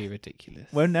down? Don't be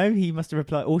ridiculous. Well, no. He must have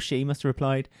replied, or she must have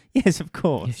replied, "Yes, of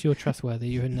course." Yes, you're trustworthy.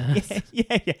 You're a nurse.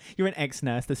 Yeah. You're an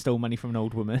ex-nurse that stole money from an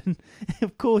old woman.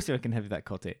 Of course, I can have that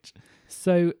cottage.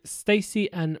 So Stacey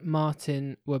and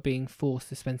Martin were being forced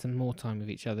to spend some more time with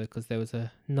each other because there was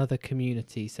another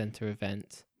community centre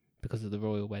event because of the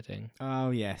royal wedding.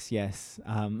 Oh yes.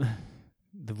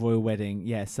 The royal wedding.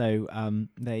 Yeah. So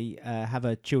they have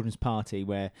a children's party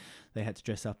where they had to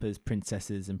dress up as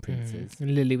princesses and princes.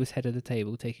 And Lily was head of the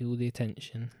table, taking all the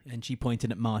attention. And she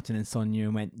pointed at Martin and Sonia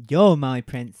and went, "You're my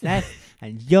princess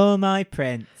and you're my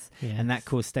prince." Yes. And that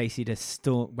caused Stacey to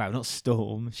storm. Well, not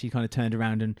storm. She kind of turned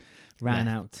around and ran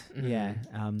out. Yeah.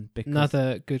 Because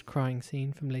Another good crying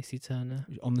scene from Lacey Turner.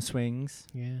 on the swings.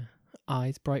 Yeah.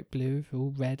 Eyes bright blue,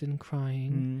 all red and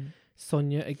crying. Mm.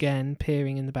 Sonia again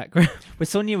peering in the background. But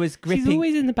Sonia was gripping. She's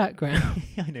always in the background.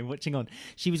 I know, watching on.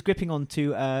 She was gripping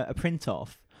onto a print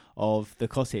off of the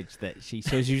cottage that she.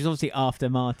 So she was obviously after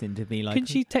Martin to be like. Couldn't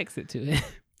she text it to him?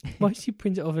 Why did she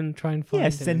print it off and try and find Yeah,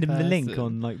 him send in him the link person?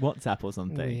 on like WhatsApp or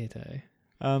something. Weirdo.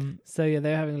 So yeah,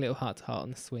 they were having a little heart to heart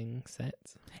on the swing set.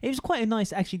 It was quite a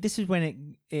nice. Actually, this is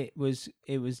when it was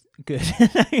good.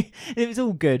 It was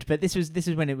all good, but this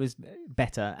is when it was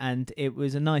better, and it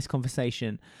was a nice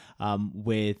conversation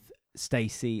with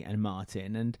Stacey and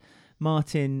Martin. And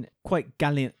Martin quite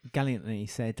gallantly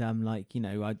said, like, you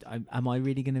know, am I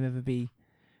really going to ever be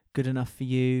good enough for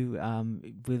you?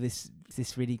 Is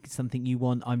this really something you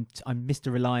want? I'm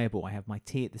Mr. Reliable. I have my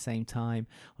tea at the same time.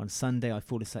 On Sunday, I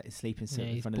fall asleep and sit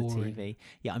in front of the TV.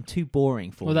 Yeah, I'm too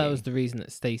boring for you. Well, that was the reason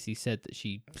that Stacey said that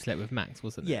she slept with Max,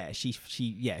 wasn't it? Yeah,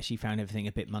 she found everything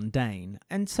a bit mundane,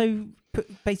 and so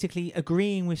basically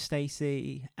agreeing with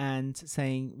Stacey and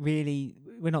saying, really,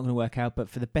 we're not going to work out, but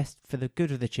for the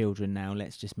good of the children now,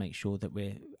 let's just make sure that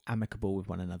we're amicable with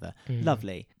one another.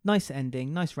 Lovely, nice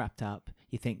ending, nice wrapped up.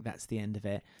 You think that's the end of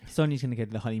it. Sonia's going to go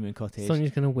to the honeymoon cottage.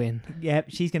 Sonia's going to win. Yep,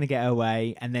 she's going to get her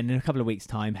way, and then in a couple of weeks'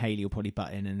 time, Hayley will probably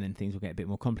butt in, and then things will get a bit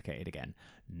more complicated again.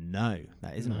 No,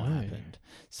 that isn't what happened.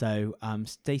 So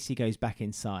Stacey goes back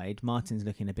inside. Martin's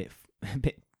looking a bit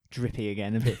drippy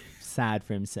again, a bit sad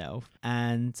for himself,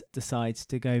 and decides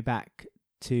to go back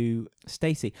to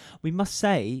Stacey. We must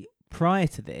say, prior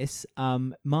to this,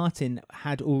 Martin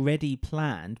had already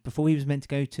planned, before he was meant to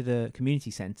go to the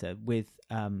community centre with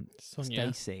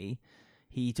Stacey,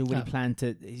 he'd already planned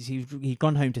to. He'd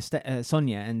gone home to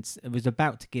Sonia and was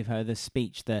about to give her the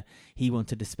speech that he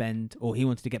wanted to spend, or he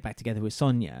wanted to get back together with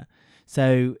Sonia.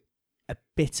 So a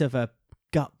bit of a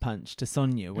gut punch to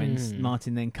Sonia when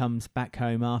Martin then comes back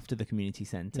home after the community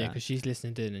centre. Yeah, because she's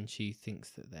listened in and she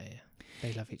thinks that they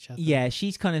love each other. Yeah,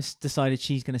 she's kind of decided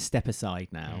she's going to step aside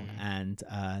now, and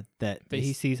that. But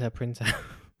he sees her printout.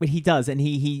 Well, he does, and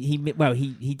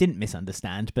he didn't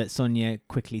misunderstand, but Sonia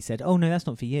quickly said, "Oh no, that's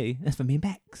not for you. That's for me and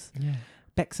Bex. Yeah,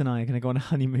 Bex and I are going to go on a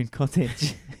honeymoon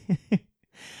cottage."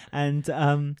 And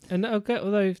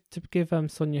although to give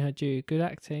Sonia her due, good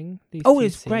acting.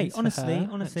 It's great. Honestly,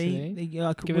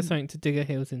 I could give her something to dig her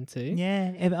heels into.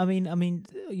 Yeah, I mean,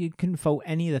 you couldn't fault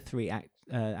any of the three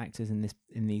actors in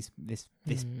this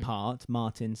part.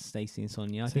 Martin, Stacey, and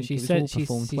Sonia. I think it was all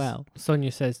performed well.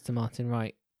 Sonia says to Martin,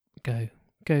 "Right, go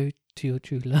to your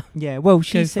true love." Yeah, well,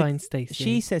 she said, find Stacey.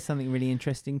 She says something really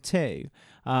interesting too,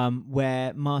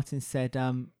 where Martin said,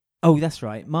 "Oh, that's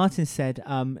right." Martin said,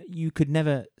 "You could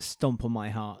never stomp on my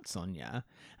heart, Sonia."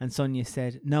 And Sonia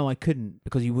said, "No, I couldn't,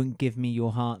 because you wouldn't give me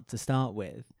your heart to start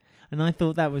with." And I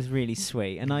thought that was really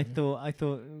sweet. And I thought,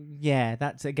 yeah,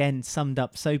 that's again summed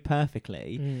up so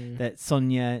perfectly that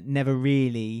Sonia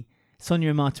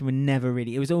and Martin were never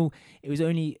really. It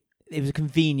was a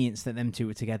convenience that them two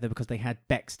were together because they had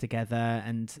Bex together,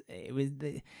 and it was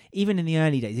even in the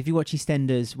early days. If you watch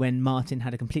EastEnders, when Martin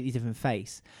had a completely different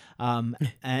face, her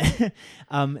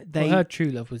true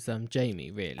love was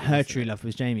Jamie. Really, her true love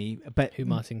was Jamie, but who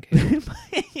Martin killed.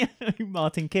 Who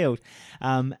Martin killed,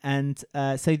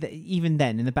 so even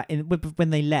then when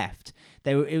they left,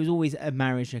 it was always a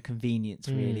marriage of convenience,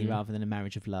 really, rather than a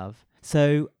marriage of love.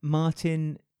 So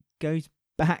Martin goes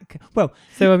back. Well,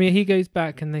 so he goes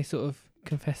back and they sort of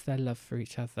confess their love for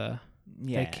each other.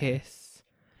 Yeah. They kiss.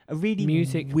 A really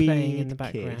music weird playing in the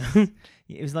background.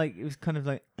 It was kind of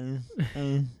like.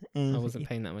 I wasn't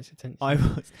paying that much attention. I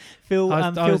was. Phil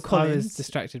Collins. I was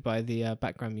distracted by the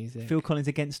background music. Phil Collins,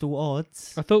 Against All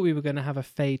Odds. I thought we were going to have a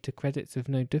fade to credits of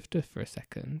no duff duff for a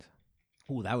second.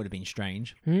 Oh, that would have been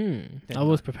strange. I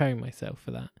was preparing myself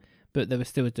for that, but there was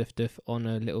still a duff duff on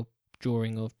a little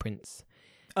drawing of Prince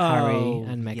Harry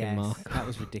and Meghan Markle. That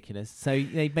was ridiculous. So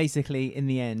they basically, in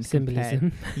the end,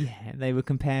 symbolism. They were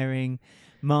comparing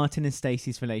Martin and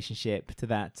Stacey's relationship to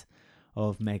that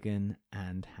of Meghan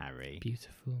and Harry.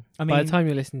 Beautiful. By the time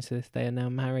you're listening to this, they are now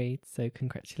married. So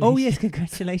congratulations. Oh yes,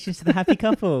 congratulations to the happy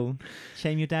couple.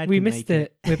 Shame your dad. We missed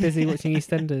it. We're busy watching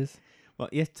EastEnders. Well,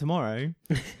 yes, tomorrow.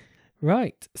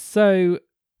 Right. So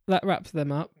that wraps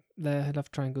them up. Their love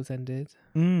triangle's ended.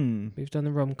 We've done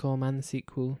the rom-com and the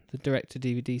sequel, the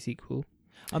direct-to-DVD sequel.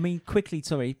 I mean, quickly,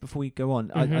 sorry, before we go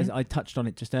on, I touched on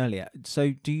it just earlier.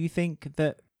 So do you think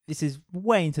that this is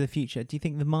way into the future? Do you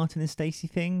think the Martin and Stacey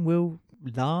thing will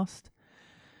last?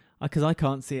 Because I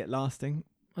can't see it lasting.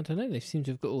 I don't know. They seem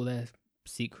to have got all their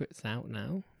secrets out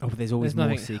now. Oh, but there's always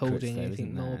more secrets, holding though,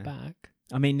 anything isn't more there? back.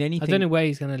 I mean, anything. I don't know where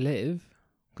he's going to live.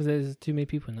 Because there's too many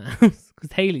people in that house.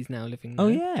 Because Hayley's now living there. Oh,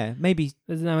 yeah. Maybe.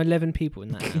 There's now 11 people in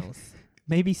that house.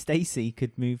 Maybe Stacey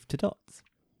could move to Dots.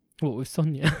 What, with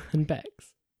Sonia and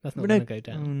Bex? That's not going to go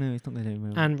down. Oh, no, it's not going to do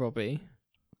well. And Robbie.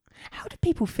 How do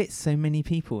people fit so many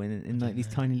people in like these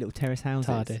tiny little terrace houses?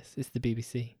 TARDIS. It's the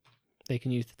BBC. They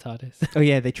can use the TARDIS. Oh,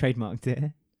 yeah, they trademarked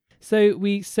it. So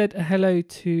we said a hello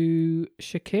to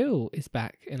Shaquille is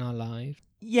back in our live.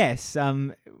 Yes,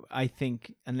 I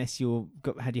think unless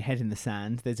had your head in the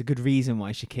sand, there's a good reason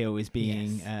why Shaquille is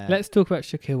being. Yes. Let's talk about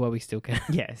Shaquille while we still can.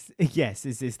 Yes,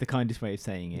 is the kindest way of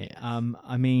saying it. Yeah.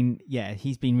 I mean, yeah,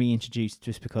 he's been reintroduced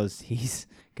just because he's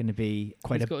going to be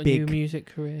He's got a new music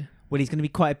career. Well, he's going to be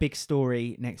quite a big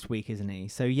story next week, isn't he?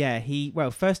 So yeah,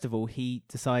 first of all, he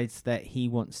decides that he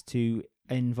wants to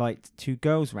invite 2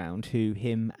 girls round who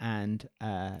him and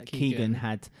Keegan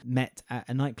had met at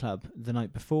a nightclub the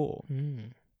night before.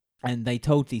 And they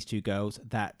told these 2 girls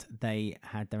that they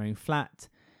had their own flat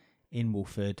in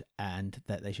Wolford and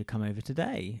that they should come over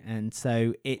today. And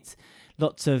so it's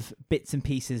lots of bits and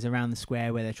pieces around the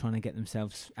square where they're trying to get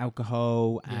themselves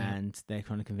alcohol and they're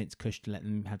trying to convince Kush to let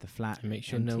them have the flat. And make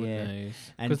sure no one knows.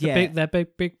 And because they're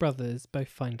both big brothers, both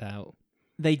find out.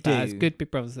 They do. As good big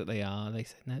brothers that they are, they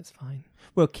say, no, it's fine.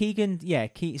 Well, Keegan,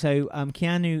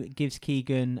 Keanu gives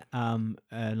Keegan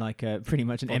like a pretty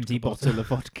much an empty bottle of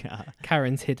vodka.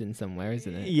 Karen's hidden somewhere,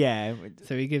 isn't it? Yeah.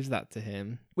 So he gives that to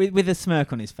him. With a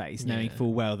smirk on his face, knowing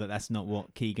full well that that's not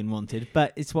what Keegan wanted,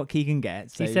 but it's what Keegan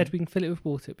gets. So. He said we can fill it with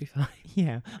water, it'll be fine.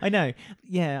 Yeah, I know.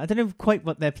 Yeah, I don't know quite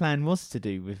what their plan was to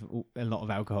do with a lot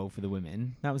of alcohol for the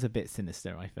women. That was a bit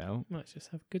sinister, I felt. Let's just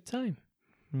have a good time.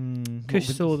 Kush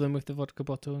saw them with the vodka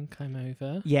bottle and came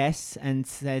over. Yes, and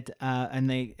said, and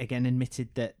they again admitted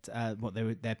that what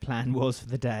their plan was for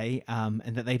the day, and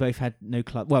that they both had no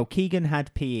club. Well, Keegan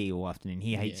had PE all afternoon.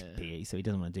 He hates PE, so he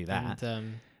doesn't want to do that.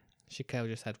 And Shaquille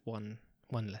just had one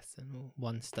lesson or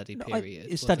one study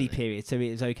period. Study period, so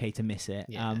it was okay to miss it.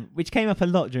 Yeah. Which came up a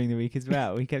lot during the week as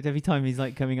well. He kept every time he's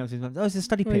like coming up to his mum, it's a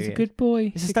study period. He's a good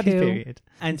boy. It's a study period.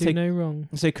 And do no wrong.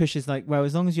 So Kush is like, well,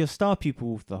 as long as you're star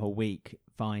pupil for the whole week,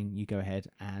 fine, you go ahead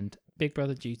and big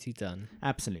brother duty done.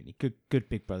 Absolutely. Good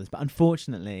big brothers. But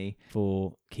unfortunately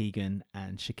for Keegan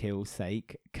and Shaquille's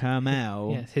sake,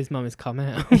 Carmel... Yes, his mum is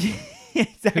Carmel.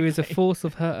 Exactly. Who is a force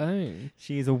of her own.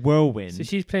 She is a whirlwind. So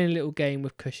she's playing a little game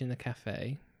with Kush in the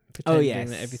cafe. Pretending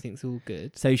that everything's all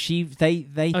good. So they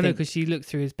think... no, because she looked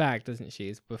through his bag, doesn't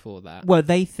she, before that? Well,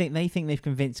 they think they've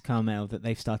convinced Carmel that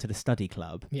they've started a study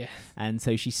club. Yeah. And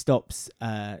so she stops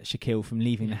Shaquille from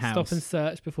leaving the house. Stop and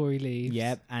search before he leaves.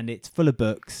 Yep, and it's full of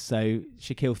books. So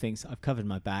Shaquille thinks, I've covered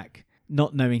my back,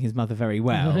 not knowing his mother very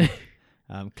well.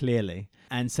 Clearly.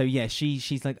 And so, yeah,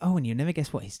 she's like, oh, and you'll never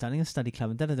guess what, he's starting a study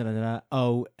club and da-da-da-da-da.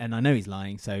 Oh, and I know he's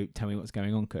lying, so tell me what's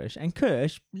going on, Kush. And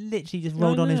Kush literally just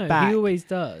rolled on his back. He always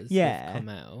does. Yeah. With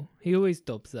Carmel. He always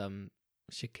dobs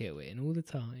Shaquille in all the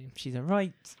time. She's a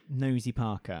right nosy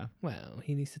Parker. Well,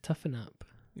 he needs to toughen up.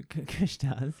 Kush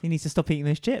does. He needs to stop eating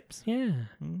those chips. Yeah.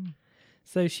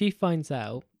 So she finds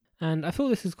out, and I thought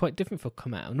this was quite different for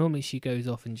Carmel. Normally she goes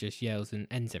off and just yells and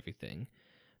ends everything.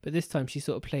 But this time she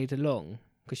sort of played along.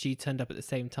 Because she turned up at the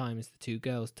same time as the 2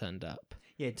 girls turned up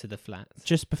to the flats.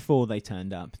 Just before they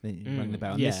turned up, they rang the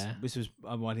bell. And yeah. This was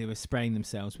while they were spraying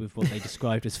themselves with what they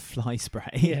described as fly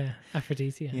spray. Yeah,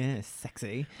 aphrodisiac. Yeah,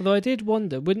 sexy. Although I did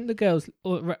wonder, wouldn't the girls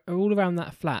all around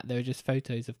that flat, there were just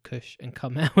photos of Kush and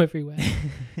Carmel everywhere.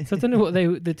 So I don't know what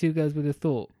the 2 girls would have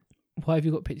thought. Why have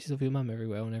you got pictures of your mum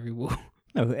everywhere on every wall?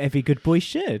 Oh, every good boy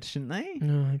should, shouldn't they?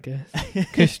 No, I guess.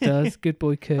 Kush does. Good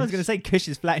boy Kush. I was going to say Kush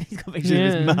is flat and he's got pictures of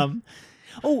his mum.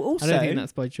 Oh, also... I don't think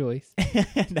that's by choice.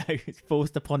 No, it's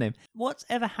forced upon him. What's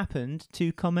ever happened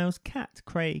to Carmel's cat,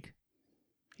 Craig?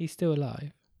 He's still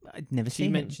alive. I'd never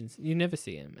seen him. You never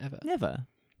see him, ever. Never?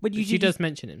 But she does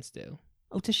mention him still.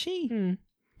 Oh, does she?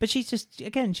 But she's just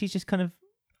kind of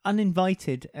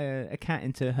uninvited a cat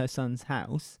into her son's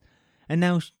house. And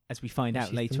now, as we find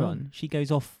out later on, she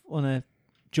goes off on a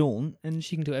jaunt and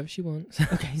she can do whatever she wants.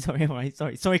 Okay, sorry, all right,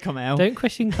 sorry, Carmel. Don't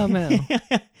question Carmel.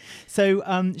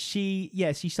 So she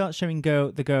starts showing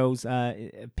the girls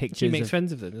pictures. She makes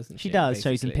friends with them, doesn't she? She does,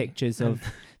 shows them pictures of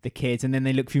the kids, and then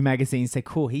they look through magazines, say,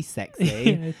 "Cool, he's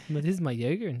sexy." This is my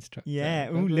yoga instructor. Yeah,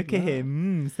 oh, look at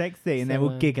him, sexy, and they're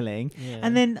all giggling. Yeah.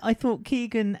 And then I thought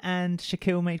Keegan and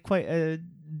Shaquille made quite a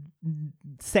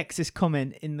sexist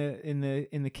comment in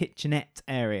the kitchenette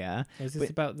area. Was this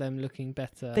about them looking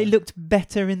better? They looked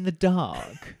better in the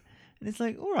dark. And it's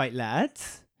like, all right,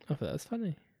 lads. I thought that was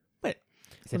funny. But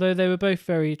although they were both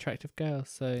very attractive girls,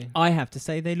 so I have to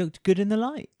say they looked good in the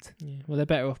light. Yeah. Well, they're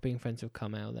better off being friends with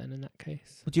Carmel then in that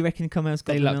case. Well, do you reckon Carmel's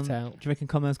got they them lucked out? Do you reckon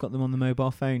Carmel's got them on the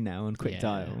mobile phone now on quick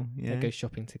dial? Yeah. They go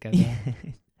shopping together.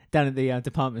 Down at the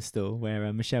department store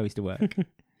where Michelle used to work.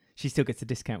 She still gets a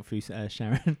discount through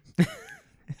Sharon.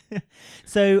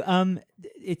 So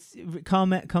it's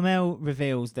Carmel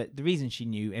reveals that the reason she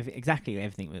knew exactly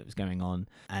everything that was going on,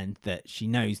 and that she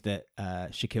knows that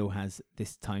Shaquille has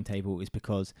this timetable, is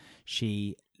because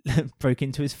she broke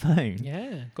into his phone.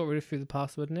 Yeah, got rid of the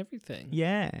password and everything.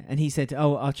 Yeah, and he said,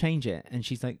 "Oh, I'll change it," and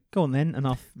she's like, "Go on then, and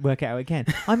I'll work it out again."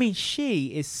 I mean, she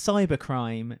is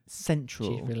cybercrime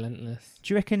central. She's relentless.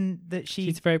 Do you reckon that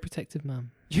She's a very protective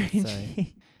mum. Do you reckon So-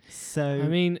 So I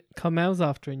mean, Carmel's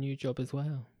after a new job as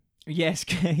well. yes,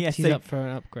 yes. She's up for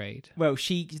an upgrade. Well,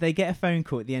 they get a phone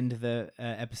call at the end of the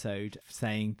episode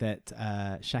saying that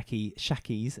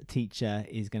Shaki's teacher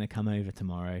is going to come over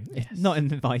tomorrow. Yes. Not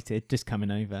invited, just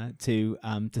coming over to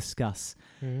discuss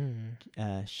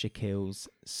Shaquille's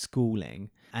schooling.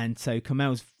 And so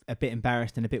Carmel's a bit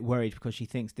embarrassed and a bit worried because she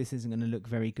thinks this isn't going to look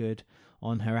very good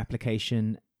on her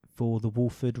application for the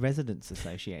Wolford Residents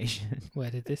Association. Where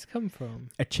did this come from?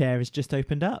 A chair has just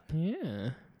opened up.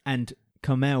 Yeah. And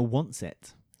Carmel wants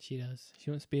it. She does. She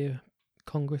wants to be a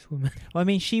congresswoman. Well, I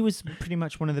mean, she was pretty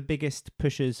much one of the biggest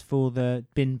pushers for the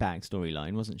bin bag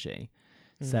storyline, wasn't she?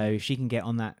 So if she can get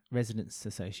on that Residents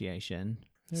Association,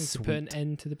 To put an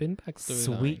end to the bin bag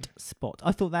storyline. sweet spot.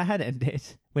 I thought that had ended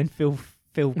when Phil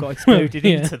got exploded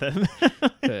Yeah. into them.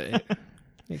 But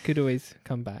it could always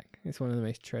come back. It's one of the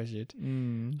most treasured,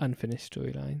 unfinished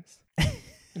storylines.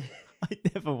 I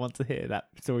never want to hear that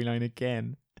storyline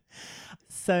again.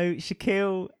 So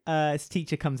Shaquille's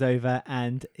teacher comes over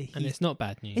and it's not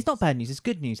bad news. It's not bad news. It's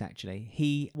good news, actually.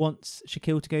 He wants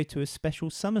Shaquille to go to a special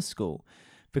summer school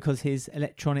because his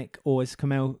electronic, or as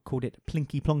Kamel called it,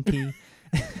 plinky plonky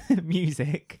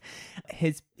music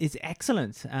is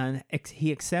excellent, and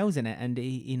he excels in it. And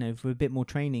he, for a bit more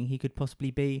training, he could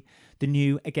possibly be the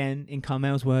new, again in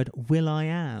Carmel's word,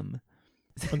 Will.i.am.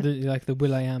 Like the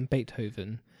Will.i.am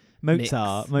Beethoven.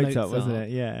 Mozart, wasn't it?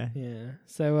 Yeah. Yeah.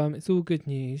 So it's all good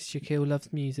news. Shaquille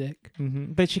loves music.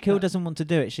 Mm-hmm. But Shaquille doesn't want to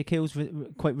do it. Shaquille's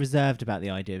quite reserved about the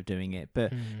idea of doing it.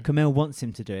 But Camille wants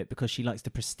him to do it because she likes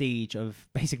the prestige of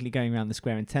basically going around the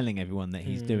square and telling everyone that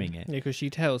he's doing it. Yeah, because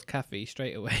she tells Kathy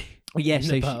straight away. Yeah, in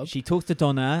so the pub. she talks to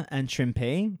Donna and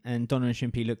Shrimpy, and Donna and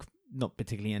Shrimpy look not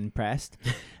particularly impressed.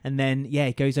 And then,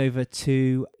 it goes over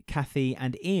to Kathy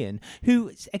and Ian,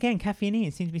 who, again, Kathy and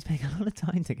Ian seem to be spending a lot of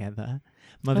time together.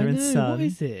 Mother and son. What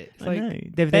is it? It's I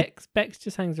know. Bex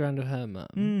just hangs around with her mum.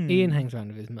 Ian hangs around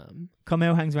with his mum.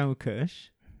 Carmel hangs around with Kush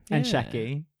and Yeah.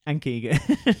 Shaki and Keegan.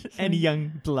 Any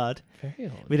young blood. Very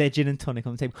odd. With their gin and tonic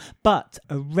on the table. But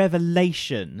a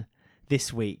revelation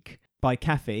this week by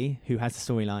Kathy, who has a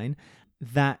storyline,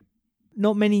 that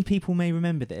not many people may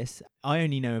remember this. I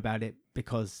only know about it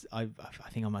because I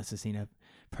think I must have seen a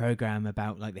program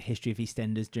about like the history of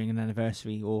EastEnders during an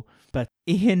anniversary. But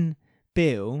Ian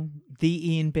Bill,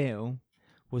 the Ian Bill,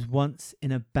 was once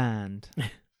in a band.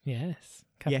 Yes.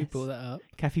 Kathy brought that up.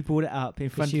 Kathy brought it up in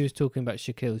front. She was talking about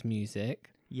Shaquille's music.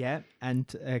 Yeah, and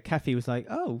Kathy was like,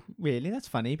 "Oh, really? That's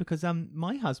funny because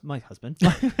my husband,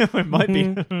 it might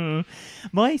be,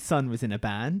 my son was in a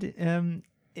band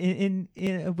in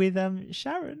with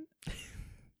Sharon.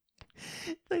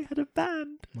 They had a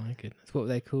band. My goodness, what were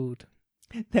they called?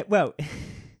 Well,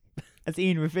 as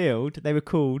Ian revealed, they were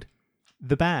called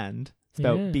The Band,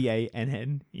 spelled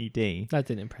Banned. That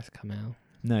didn't impress Kamel.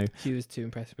 No, she was too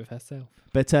impressed with herself.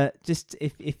 But just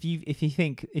if you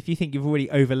think you've already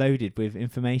overloaded with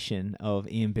information of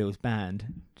Ian Bill's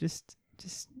band, just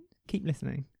keep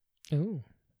listening. Oh,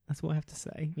 that's what I have to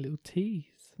say. A little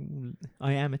tease.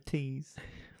 I am a tease.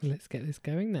 Let's get this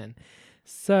going then.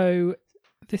 So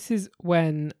this is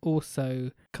when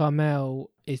also Carmel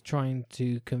is trying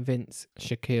to convince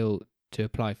Shaquille to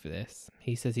apply for this.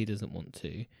 He says he doesn't want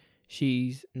to.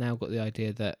 She's now got the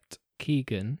idea that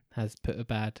Keegan has put a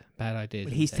bad idea.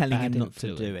 Well, he's telling him not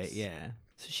to do it, yeah.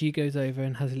 So she goes over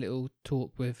and has a little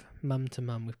talk with mum to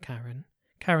mum with Karen.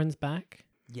 Karen's back.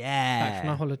 Yeah. Back from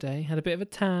her holiday. Had a bit of a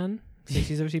tan. So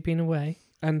she's obviously been away.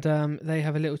 And they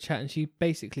have a little chat and she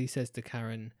basically says to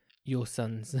Karen, your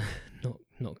son's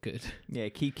not good. Yeah,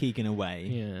 keep Keegan away.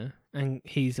 Yeah. And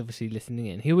he's obviously listening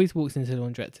in. He always walks into the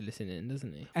laundrette to listen in,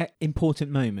 doesn't he? At important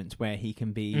moments where he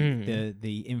can be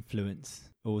the influence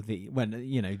or the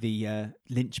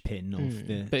linchpin of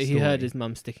the But he story. heard his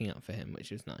mum sticking up for him, which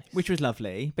was nice. Which was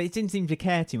lovely. But it didn't seem to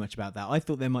care too much about that. I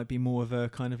thought there might be more of a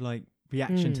kind of like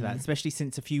reaction to that, especially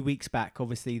since a few weeks back,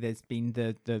 obviously, there's been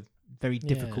the very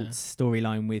difficult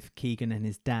storyline with Keegan and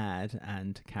his dad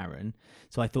and Karen.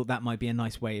 So I thought that might be a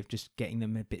nice way of just getting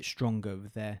them a bit stronger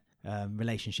with their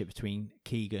relationship between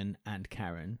Keegan and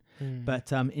Karen.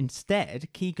 But instead,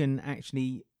 Keegan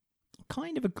actually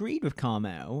kind of agreed with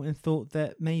Carmel and thought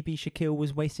that maybe Shaquille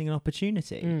was wasting an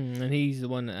opportunity. And he's the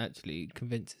one that actually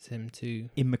convinces him to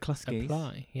in McCluskey's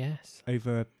apply. Yes,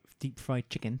 over a deep fried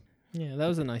chicken. Yeah, that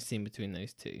was a nice scene between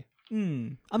those two.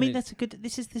 I mean, that's a good.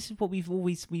 This is what we've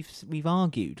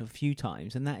argued a few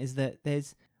times, and that is that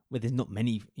well, there's not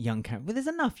many young characters. Well,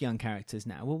 there's enough young characters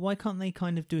now. Well, why can't they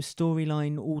kind of do a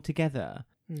storyline all together?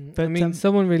 But I mean,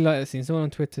 someone really liked that scene. Someone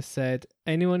on Twitter said,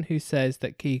 anyone who says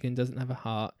that Keegan doesn't have a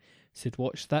heart should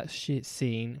watch that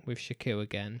scene with Shaquille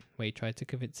again, where he tried to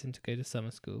convince him to go to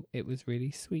summer school. It was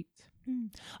really sweet.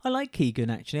 I like Keegan,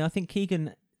 actually. I think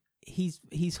Keegan, he's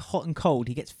hot and cold.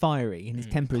 He gets fiery and his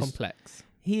temper's complex.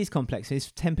 He is complex. So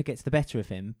his temper gets the better of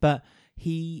him, but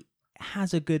he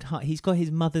has a good heart. He's got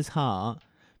his mother's heart,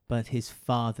 but his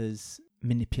father's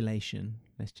manipulation,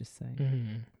 let's just say.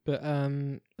 But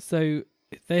so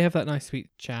they have that nice sweet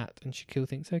chat, and Shaquille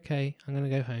thinks, okay, I'm going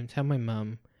to go home, tell my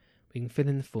mum, we can fill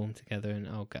in the form together, and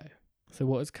I'll go. So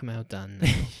what has Kamel done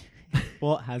now?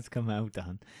 What has Kamel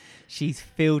done? She's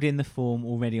filled in the form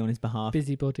already on his behalf.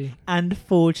 Busybody. And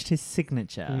forged his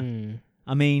signature.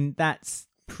 I mean, that's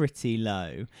pretty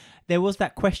low. There was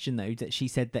that question, though, that she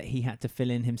said that he had to fill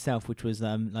in himself, which was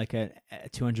like a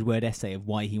 200-word essay of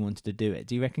why he wanted to do it.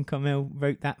 Do you reckon Kamel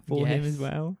wrote that for him as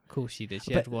well? Of course she did.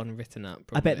 She had one written up.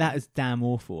 Probably. I bet that is damn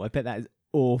awful. I bet that is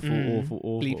awful.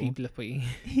 Bleepy bloppy.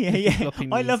 Yeah.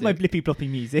 I love my blippy bloppy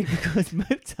music because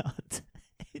Mozart.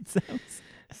 It sounds...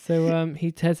 So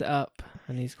he tears it up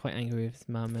and he's quite angry with his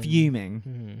mum.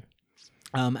 Fuming.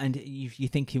 And you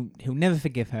think he'll never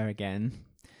forgive her again.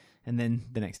 And then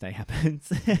the next day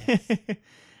happens.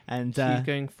 And she's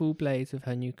going full blaze with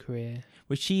her new career.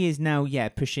 Which she is now,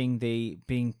 pushing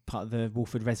being part of the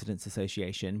Wolford Residents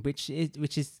Association, which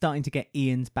is starting to get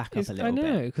Ian's back up a little bit. I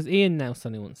know, because Ian now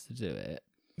suddenly wants to do it.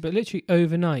 But literally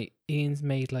overnight, Ian's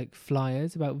made like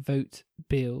flyers about Vote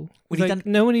Bill.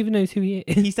 No one even knows who he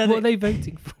is. He's done what are they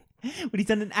voting for? Well, he's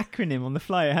done an acronym on the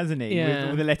flyer, hasn't he? Yeah. With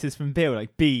all the letters from Bill,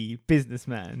 like B,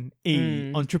 businessman,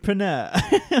 E, entrepreneur.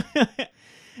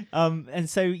 And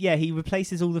so, he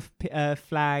replaces all the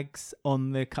flags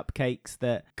on the cupcakes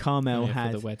that Kamel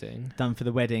had done for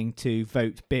the wedding to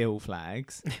Vote Bill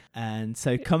flags. And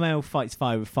so Kamel fights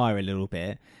fire with fire a little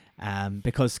bit.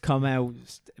 Because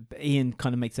Ian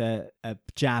kind of makes a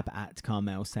jab at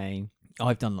Kamel saying,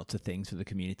 I've done lots of things for the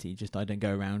community, just I don't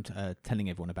go around telling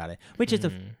everyone about it, which is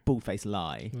a bald-faced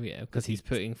lie. Well, yeah, because he's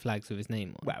putting flags with his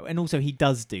name on. Well, and also he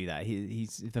does do that.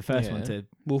 He's the first one to...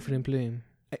 Wolford and Bloom,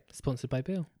 sponsored by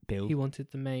Bill. He wanted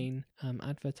the main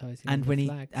advertising. And when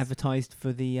flags. He advertised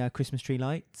for the Christmas tree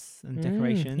lights and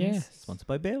decorations, sponsored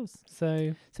by Bill's.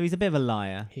 So he's a bit of a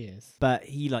liar. He is. But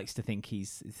he likes to think he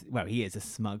is a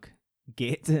smug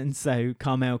git, and so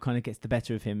Kamel kind of gets the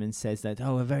better of him and says that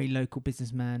a very local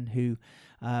businessman who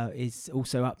is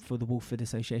also up for the Wolford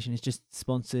Association has just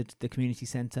sponsored the community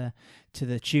centre to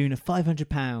the tune of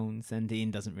 £500, and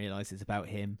Ian doesn't realise it's about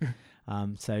him.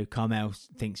 So Kamel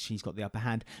thinks she's got the upper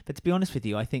hand, but to be honest with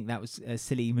you, I think that was a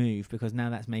silly move because now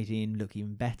that's made Ian look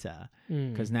even better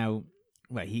because now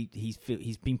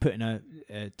he's been put in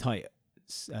a tight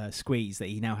squeeze that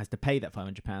he now has to pay that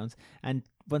 £500, and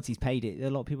once he's paid it, a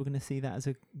lot of people are going to see that as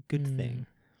a good thing.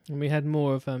 And we had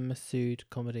more of a Masood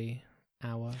comedy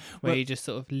hour where he just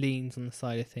sort of leans on the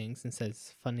side of things and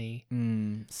says funny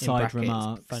side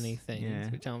remarks, funny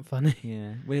things which aren't funny.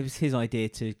 Yeah, well, it was his idea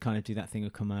to kind of do that thing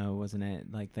with Kamel, wasn't it?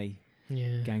 Like they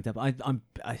ganged up. I don't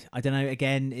know.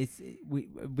 Again,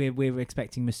 we're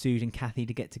expecting Masood and Kathy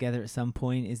to get together at some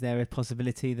point. Is there a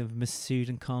possibility of Masood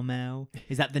and Kamel?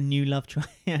 Is that the new love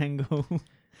triangle?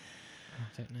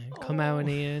 I don't know. Kamel and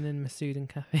Ian and Masood and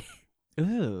Kathy.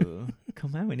 Ooh,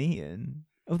 Kamel and Ian.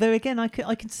 Although again, I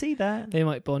can see that they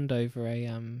might bond over a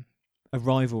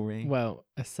rivalry. Well,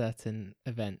 a certain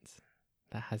event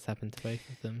that has happened to both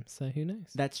of them. So who knows?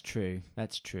 That's true. But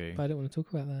I don't want to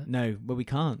talk about that. No, well we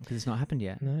can't because it's not happened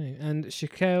yet. No, and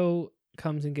Shaquille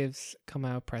comes and gives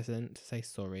Kamel a present to say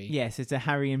sorry. Yes, it's a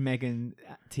Harry and Meghan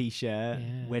t-shirt,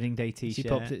 wedding day t-shirt. She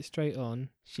pops it straight on.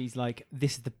 She's like,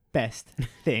 "This is the best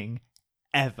thing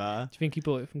ever." Do you think he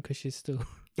bought it from Cush's store?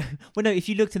 Well, no, if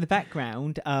you looked in the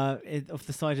background off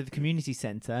the side of the community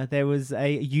centre, there was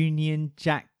a Union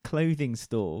Jack clothing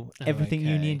store. Everything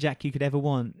Union Jack you could ever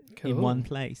want in one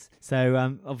place.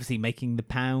 So obviously making the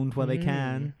pound while they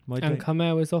can. And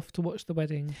Kamel is off to watch the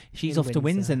wedding. She's off to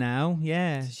Windsor now,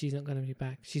 yeah. So she's not going to be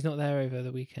back. She's not there over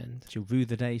the weekend. She'll rue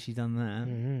the day she's done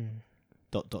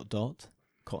that. ...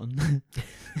 Cotton.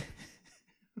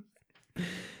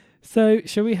 So,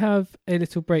 shall we have a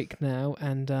little break now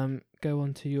and go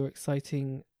on to your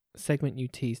exciting segment you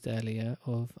teased earlier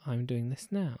of I'm Doing This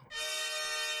Now?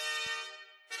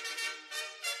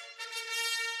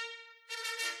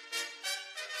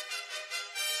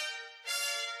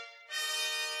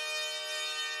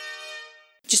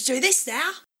 Just do this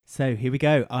now. So here we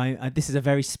go. This is a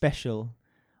very special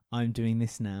I'm Doing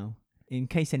This Now. in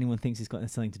case anyone thinks it's got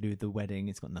something to do with the wedding,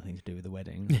 it's got nothing to do with the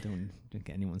wedding. Don't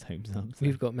get anyone's hopes up. So.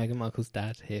 We've got Meghan Markle's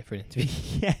dad here for an interview.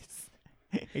 Yes.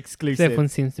 Exclusive. So everyone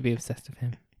seems to be obsessed with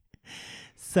him.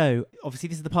 So, obviously,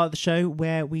 this is the part of the show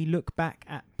where we look back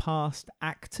at past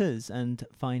actors and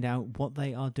find out what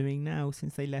they are doing now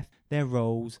since they left their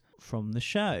roles from the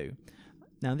show.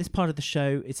 Now, this part of the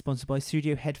show is sponsored by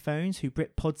Studio Headphones, who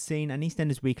Brit Podscene and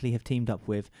EastEnders Weekly have teamed up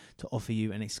with to offer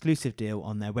you an exclusive deal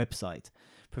on their website.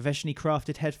 Professionally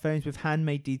crafted headphones with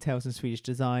handmade details and Swedish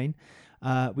design.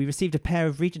 We received a pair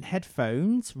of Regent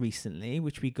headphones recently,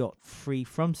 which we got free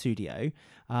from Studio,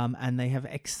 and they have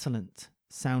excellent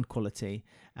sound quality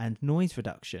and noise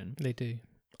reduction. They do.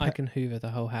 I can hoover the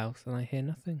whole house and I hear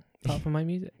nothing apart from my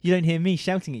music. You don't hear me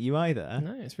shouting at you either.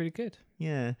 No, it's really good.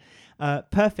 Yeah.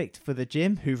 Perfect for the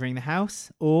gym, hoovering the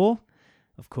house, or,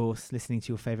 of course, listening to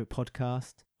your favourite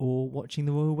podcast, or watching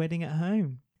the royal wedding at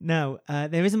home. Now,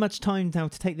 there isn't much time now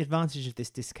to take the advantage of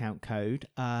this discount code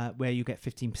where you get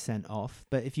 15% off.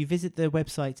 But if you visit the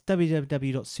website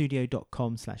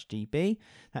www.studio.com/db,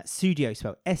 that's Studio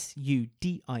spelled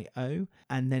SUDIO,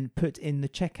 and then put in the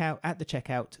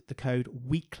checkout the code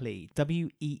WEEKLY,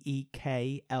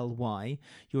 WEEKLY,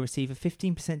 you'll receive a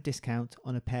 15% discount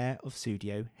on a pair of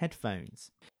Studio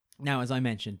headphones. Now, as I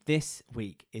mentioned, this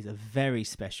week is a very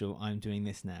special I'm doing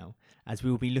this now, as we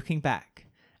will be looking back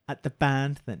at the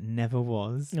band that never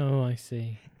was. Oh, I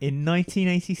see. In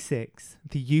 1986,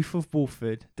 the youth of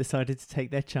Walford decided to take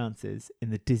their chances in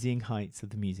the dizzying heights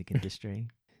of the music industry.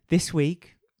 This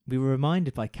week, we were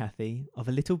reminded by Kathy of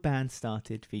a little band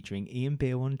started featuring Ian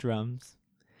Beale on drums,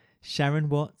 Sharon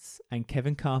Watts and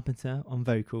Kevin Carpenter on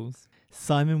vocals,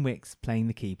 Simon Wicks playing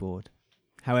the keyboard.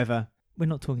 However, we're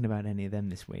not talking about any of them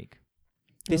this week.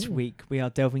 This week, we are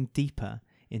delving deeper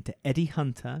into Eddie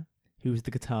Hunter, who was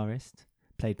the guitarist,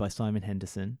 played by Simon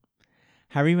Henderson,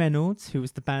 Harry Reynolds, who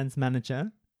was the band's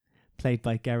manager, played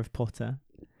by Gareth Potter,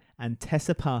 and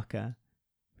Tessa Parker,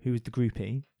 who was the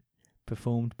groupie,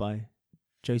 performed by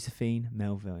Josephine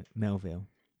Melville.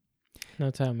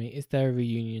 Now tell me, is there a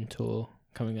reunion tour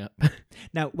coming up?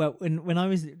 Now, well, when I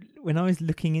was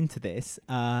looking into this,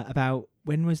 about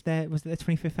when was their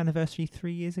 25th anniversary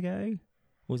 3 years ago?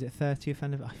 Or was it 30th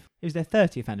anniversary? It was their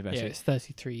 30th anniversary. Yeah, it's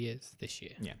 33 years this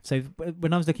year. Yeah. So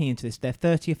when I was looking into this, their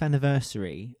 30th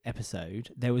anniversary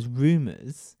episode, there was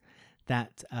rumours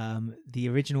that the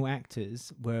original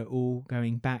actors were all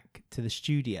going back to the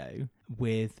studio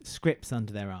with scripts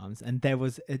under their arms, and there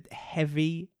was a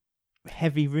heavy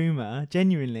rumour,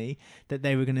 genuinely, that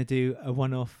they were going to do a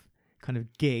one-off kind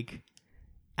of gig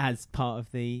as part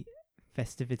of the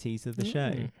festivities of the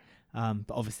show.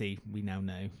 But obviously, we now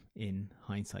know in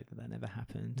hindsight that never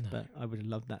happened. No. But I would have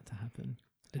loved that to happen.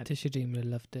 Letitia Dean would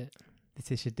have loved it.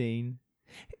 Letitia Dean.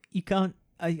 You can't...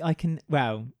 I can...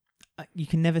 Well, you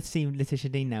can never see Letitia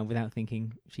Dean now without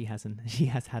thinking she has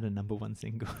had a number one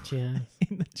single. She has.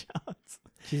 In the charts.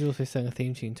 She's also sang a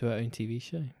theme tune to her own TV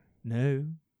show. No.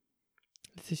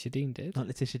 Letitia Dean did. Not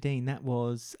Letitia Dean. That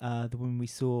was the one we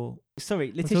saw.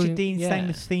 Sorry, Letitia Dean sang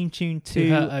the theme tune to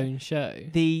her own show.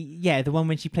 The one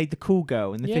when she played the cool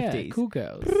girl in the 50s. Cool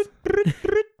Girls.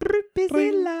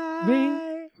 Busy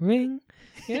life. Ring.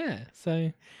 Yeah.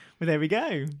 So. Well, there we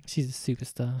go. She's a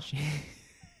superstar.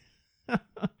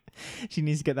 She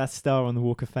needs to get that star on the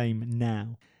Walk of Fame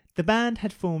now. The band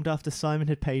had formed after Simon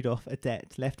had paid off a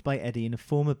debt left by Eddie in a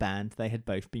former band they had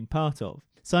both been part of.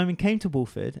 Simon came to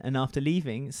Walford, and after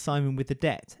leaving Simon with the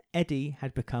debt, Eddie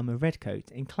had become a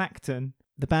redcoat in Clacton.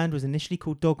 The band was initially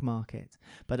called Dog Market,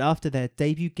 but after their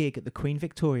debut gig at the Queen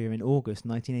Victoria in August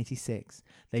 1986,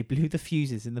 they blew the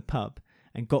fuses in the pub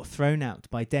and got thrown out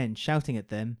by Den shouting at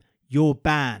them, "Your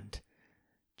band!"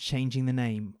 changing the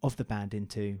name of the band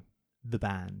into The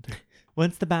Band.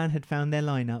 Once the band had found their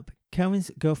lineup,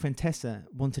 Cohen's girlfriend Tessa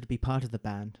wanted to be part of the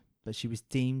band, but she was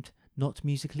deemed not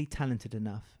musically talented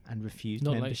enough and refused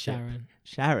membership. Not like Sharon.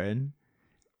 Sharon?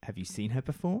 Have you seen her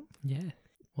perform? Yeah,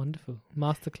 wonderful.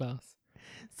 Masterclass.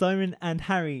 Simon and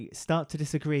Harry start to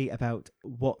disagree about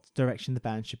what direction the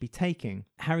band should be taking.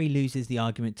 Harry loses the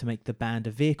argument to make the band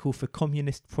a vehicle for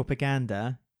communist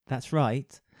propaganda, that's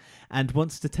right, and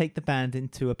wants to take the band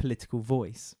into a political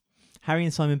voice. Harry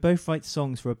and Simon both write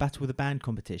songs for a Battle of the Band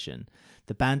competition.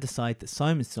 The band decide that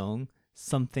Simon's song,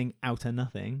 Something Outer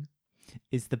Nothing,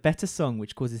 is the better song,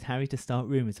 which causes Harry to start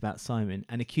rumours about Simon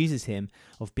and accuses him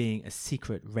of being a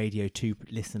secret Radio 2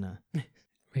 listener.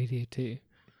 Radio 2.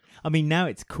 I mean, now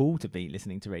it's cool to be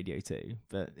listening to Radio 2,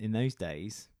 but in those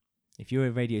days, if you were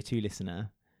a Radio 2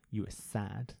 listener, you were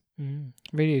sad.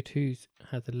 Radio 2's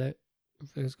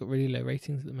it's got really low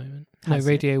ratings at the moment. Has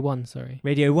Radio 1, sorry.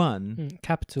 Radio 1?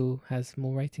 Capital has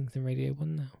more ratings than Radio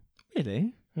 1 now.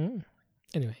 Really?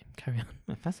 Anyway, carry on.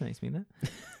 That fascinates me, that.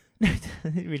 No,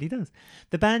 it really does.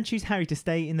 The band choose Harry to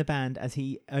stay in the band as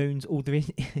he owns all the...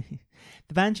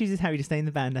 The band chooses Harry to stay in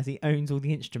the band as he owns all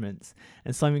the instruments,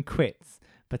 and Simon quits,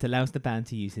 but allows the band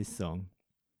to use his song.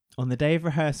 On the day of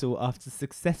rehearsal, after a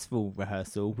successful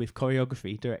rehearsal with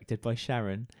choreography directed by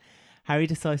Sharon, Harry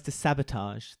decides to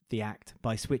sabotage the act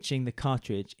by switching the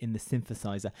cartridge in the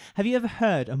synthesizer. Have you ever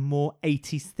heard a more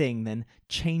 80s thing than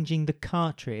changing the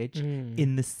cartridge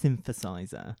in the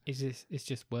synthesizer? It's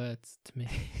just words to me.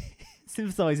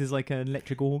 Synthesizer is like an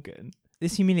electric organ.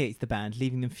 This humiliates the band,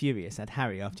 leaving them furious at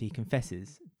Harry after he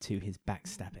confesses to his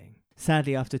backstabbing.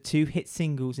 Sadly, after 2 hit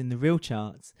singles in the real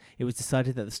charts, it was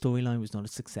decided that the storyline was not a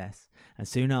success, and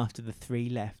soon after the 3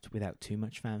 left without too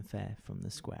much fanfare from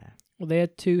the square. Well, they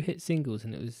had 2 hit singles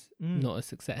and it was not a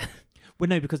success. Well,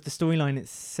 no, because the storyline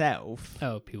itself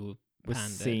People was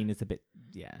panned seen it. as a bit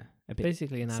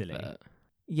Basically an silly. advert.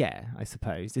 Yeah, I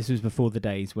suppose. This was before the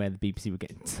days where the BBC would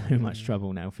get in so much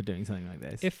trouble now for doing something like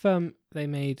this. If they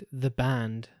made the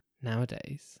band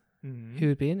nowadays, who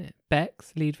would be in it?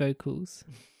 Bex, lead vocals.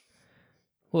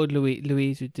 What would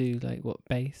Louise would do? Like what,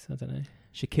 bass? I don't know.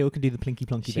 Shaquille can do the plinky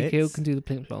plonky bits. Shaquille can do the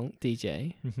plink plonk,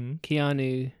 DJ. Mm-hmm.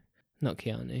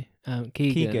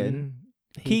 Keegan.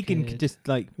 Keegan could just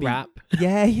like rap.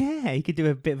 Yeah, he could do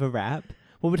a bit of a rap.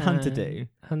 What would Hunter do?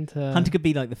 Hunter could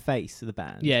be like the face of the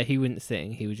band. Yeah, he wouldn't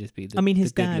sing. He would just be the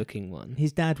his dad, good-looking one.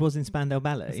 His dad was in Spandau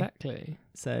Ballet. Exactly.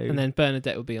 So and then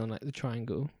Bernadette would be on like the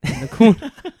triangle in the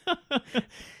corner.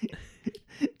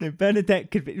 No,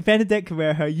 Bernadette could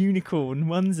wear her unicorn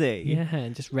onesie. Yeah,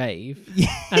 and just rave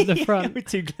at the front with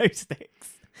 2 glow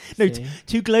sticks. No,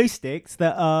 2 glow sticks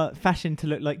that are fashioned to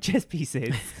look like chess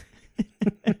pieces.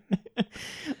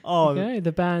 Okay,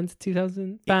 the band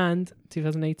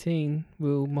 2018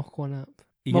 will mock one up.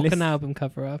 An album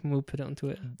cover up and we'll put it on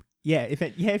Twitter. Yeah,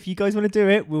 if you guys want to do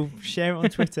it, we'll share it on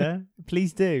Twitter.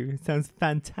 Please do. It sounds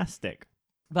fantastic.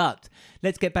 But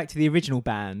let's get back to the original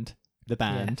band,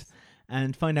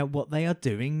 and find out what they are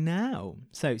doing now.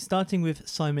 So, starting with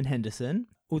Simon Henderson.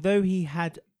 Although he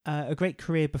had a great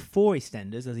career before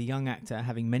EastEnders as a young actor,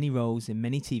 having many roles in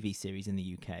many TV series in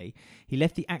the UK, he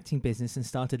left the acting business and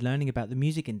started learning about the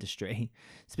music industry,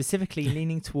 specifically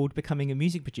leaning toward becoming a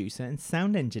music producer and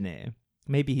sound engineer.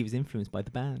 Maybe he was influenced by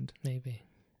the band. Maybe.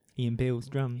 Ian Beale's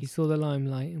drums. He saw the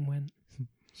limelight and went.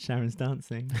 Sharon's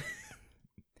dancing.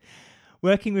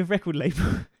 Working with record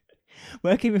labels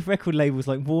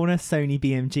like Warner, Sony,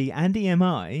 BMG and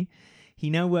EMI, he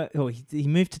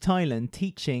moved to Thailand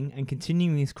teaching and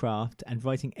continuing his craft and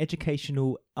writing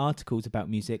educational articles about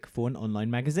music for an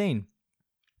online magazine.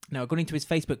 Now, according to his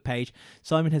Facebook page,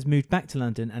 Simon has moved back to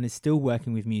London and is still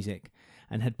working with music,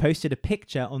 and had posted a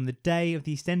picture on the day of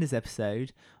the EastEnders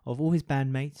episode of all his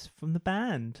bandmates from the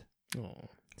band.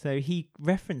 Oh. So he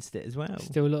referenced it as well.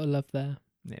 Still a lot of love there.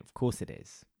 Yeah, of course it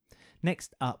is.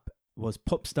 Next up was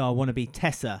pop star wannabe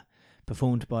Tessa,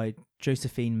 performed by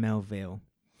Josephine Melville.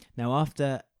 Now,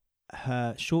 after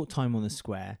her short time on the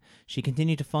square, she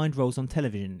continued to find roles on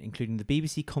television, including the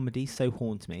BBC comedy So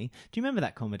Haunt Me. Do you remember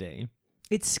that comedy?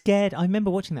 I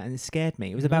remember watching that and it scared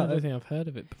me. It was about... I don't think I've heard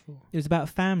of it before. It was about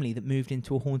a family that moved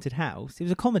into a haunted house. It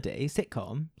was a comedy,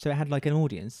 sitcom, so it had like an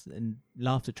audience and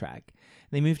laughter track.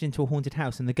 They moved into a haunted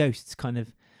house and the ghosts kind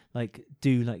of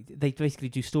they basically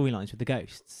do storylines with the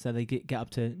ghosts, so they get up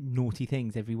to naughty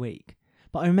things every week.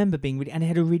 But I remember being really... And it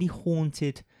had a really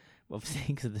haunted... Obviously,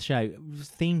 because of the show, it was a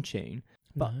theme tune.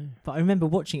 But I remember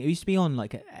watching it. It used to be on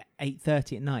like at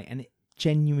 8:30 at night, and it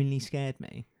genuinely scared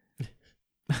me.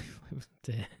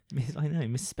 I know,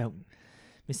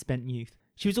 misspent youth.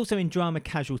 She was also in Drama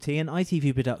Casualty and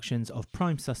ITV productions of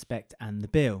Prime Suspect and The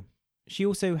Bill. She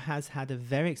also has had a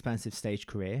very expansive stage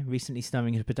career, recently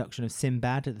starring in a production of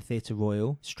Sinbad at the Theatre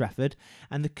Royal, Stratford,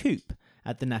 and The Coop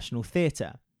at the National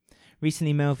Theatre.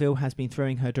 Recently, Melville has been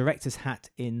throwing her director's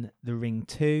hat in The Ring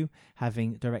 2,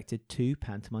 having directed 2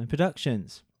 pantomime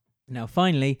productions. Now,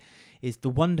 finally, is the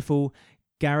wonderful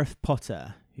Gareth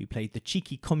Potter, who played the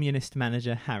cheeky communist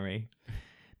manager Harry.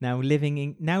 Now living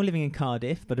in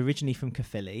Cardiff, but originally from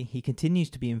Caerphilly, he continues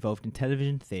to be involved in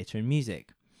television, theatre and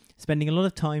music, spending a lot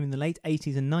of time in the late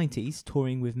 80s and 90s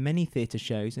touring with many theatre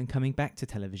shows and coming back to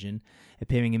television,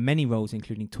 appearing in many roles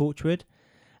including Torchwood,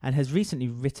 and has recently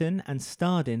written and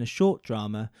starred in a short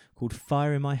drama called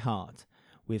Fire in My Heart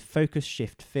with Focus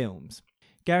Shift Films.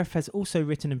 Gareth has also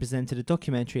written and presented a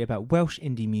documentary about Welsh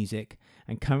indie music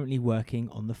and currently working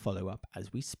on the follow-up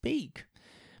as we speak.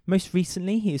 Most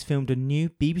recently, he has filmed a new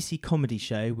BBC comedy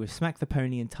show with Smack the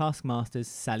Pony and Taskmaster's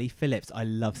Sally Phillips. I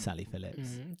love Sally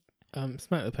Phillips.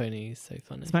 Smack the Pony is so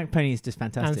funny. Smack the Pony is just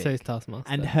fantastic. And so is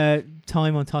Taskmaster. And her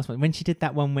time on Taskmaster, when she did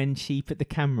that one when she put the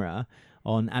camera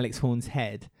on Alex Horne's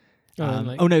head.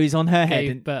 Like no, he's on her head,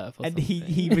 gave birth or and something.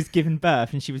 he was given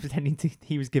birth, and she was pretending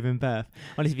he was given birth.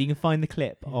 Honestly, if you can find the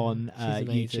clip on she's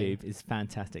amazing. YouTube, it's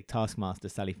fantastic. Taskmaster,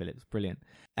 Sally Phillips, brilliant,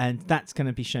 and that's going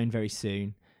to be shown very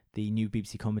soon. The new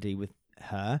BBC comedy with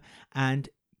her, and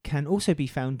can also be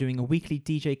found doing a weekly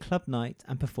DJ club night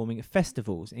and performing at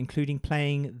festivals, including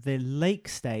playing the Lake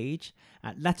Stage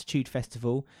at Latitude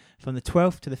Festival from the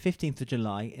 12th to the 15th of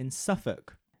July in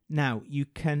Suffolk. Now, you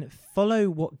can follow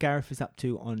what Gareth is up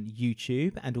to on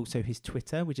YouTube and also his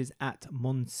Twitter, which is at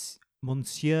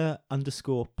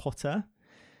Monsieur_Potter.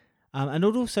 And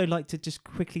I'd also like to just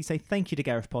quickly say thank you to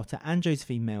Gareth Potter and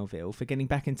Josephine Melville for getting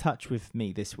back in touch with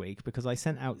me this week, because I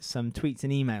sent out some tweets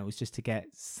and emails just to get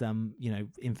some,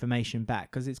 information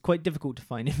back, because it's quite difficult to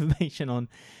find information on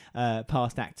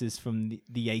past actors from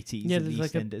the 80s and the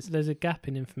EastEnders. There's a gap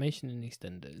in information in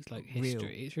EastEnders, like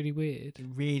history. It's really weird.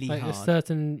 Really like hard. At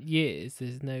certain years,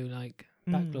 there's no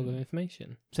backlog of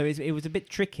information. So it was a bit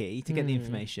tricky to get the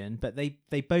information, but they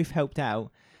both helped out.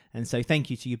 And so thank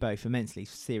you to you both immensely.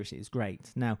 Seriously, it's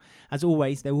great. Now, as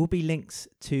always, there will be links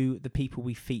to the people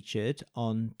we featured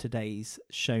on today's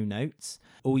show notes.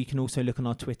 Or you can also look on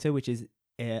our Twitter, which is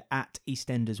at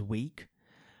EastEnders Week.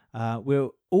 We're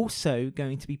also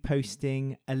going to be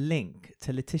posting a link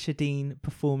to Letitia Dean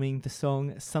performing the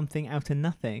song Something Out of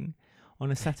Nothing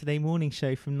on a Saturday morning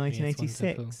show from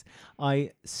 1986.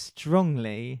 I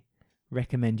strongly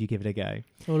recommend you give it a go.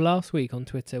 Well, last week on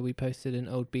Twitter, we posted an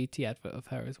old BT advert of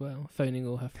her as well, phoning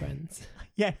all her friends.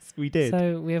 Yes, we did.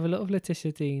 So we have a lot of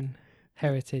Letitia Dean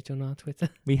heritage on our Twitter.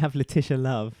 We have Letitia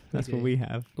love. That's what we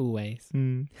have. Always.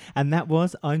 And that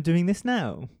was I'm Doing This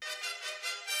Now.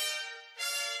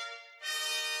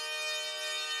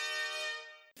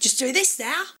 Just do this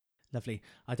now. Lovely.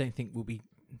 I don't think we'll be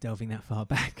delving that far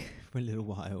back for a little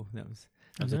while. That was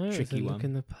a tricky one. Look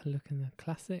in the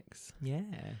classics. Yeah.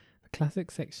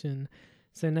 Classic section.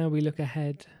 So now we look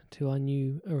ahead to our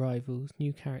new arrivals,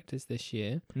 new characters this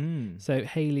year. So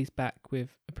Hayley's back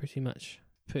with pretty much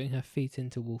putting her feet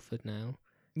into Wolford now.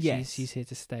 Yes. She's here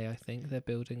to stay, I think. They're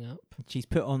building up. She's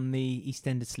put on the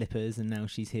EastEnders slippers and now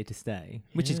she's here to stay,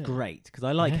 which is great because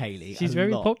I like Hayley. She's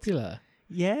very popular.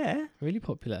 Yeah. Really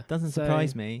popular. Doesn't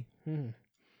surprise me.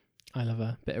 I love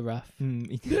her. Bit of rough.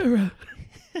 Bit of rough.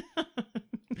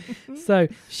 So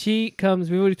she comes,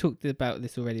 we've already talked about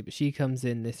this already, but she comes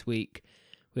in this week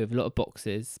with a lot of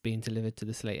boxes being delivered to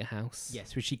the Slater house.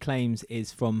 Yes, which she claims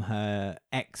is from her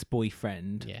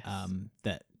ex-boyfriend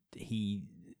that he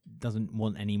doesn't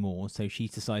want anymore. So she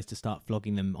decides to start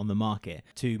flogging them on the market,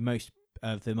 to most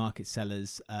of the market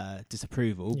sellers'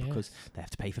 disapproval, because they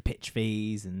have to pay for pitch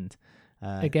fees and...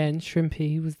 Again,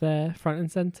 Shrimpy was there, front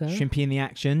and centre. Shrimpy in the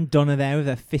action. Donna there with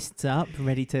her fists up,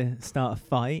 ready to start a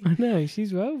fight. I know,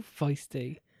 she's well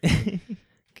feisty.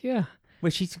 Yeah.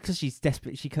 Well, because she's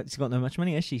desperate. She's got no much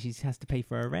money, has she? She has to pay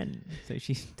for her rent, so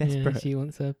she's desperate. Yeah, she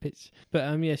wants her pitch.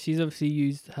 But she's obviously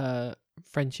used her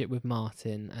friendship with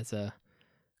Martin as a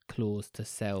clause to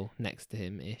sell next to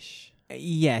him-ish.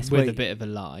 Yes, with a bit of a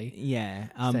lie. Yeah,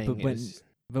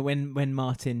 but when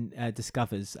Martin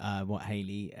discovers what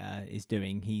Hayley is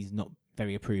doing, he's not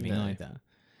very approving either.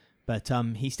 But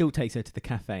he still takes her to the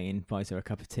cafe and buys her a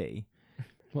cup of tea.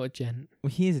 What a gent.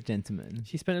 Well, he is a gentleman.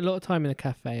 She spent a lot of time in the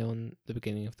cafe on the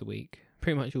beginning of the week.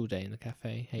 Pretty much all day in the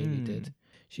cafe, Hayley did.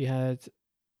 She had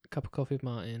a cup of coffee with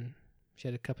Martin. She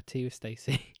had a cup of tea with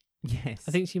Stacey. Yes.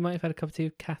 I think she might have had a cup of tea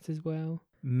with Kat as well.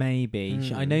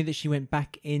 Maybe. I know that she went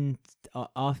back in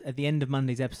at the end of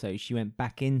Monday's episode. She went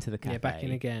back into the cafe. Yeah, back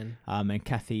in again. And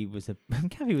Kathy was a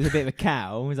bit of a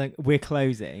cow. It was like, we're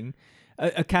closing.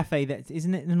 A cafe that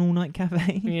isn't it an all-night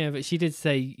cafe? Yeah, but she did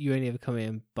say you only ever come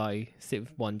in and sit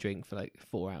with one drink for like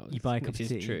 4 hours. You buy a cup which of is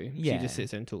tea. true. Yeah. She just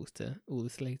sits there and talks to all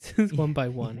the Slaters one by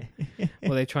one.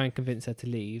 Well, they try and convince her to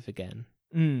leave again.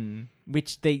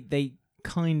 Which they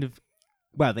kind of.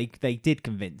 Well, they did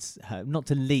convince her not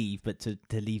to leave, but to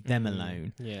leave them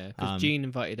alone. Yeah, because Jean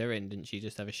invited her in, didn't she?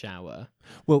 Just have a shower.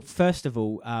 Well, first of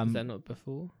all... was that not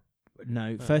before?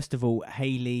 No, first of all,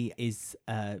 Hayley is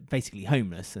basically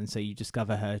homeless, and so you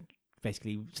discover her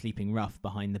basically sleeping rough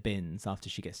behind the bins after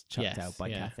she gets chucked out by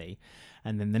Kathy.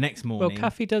 And then the next morning... Well,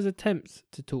 Kathy does attempt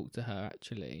to talk to her,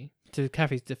 actually. To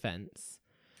Kathy's defence.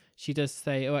 She does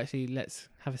say, actually, let's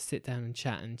have a sit down and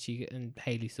chat, and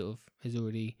Hayley sort of has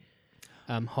already...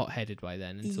 hot-headed by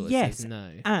then and sort of says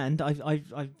no. And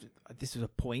I've this was a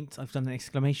point. I've done an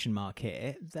exclamation mark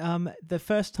here. The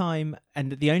first time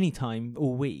and the only time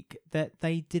all week that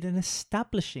they did an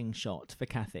establishing shot for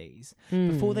Kathy's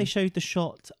before they showed the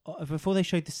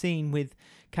scene with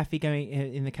Kathy going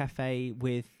in the cafe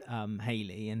with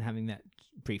Hayley and having that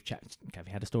brief chat.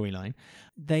 Kathy had a storyline.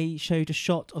 They showed a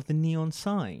shot of the neon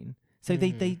sign. So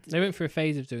they went through a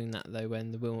phase of doing that though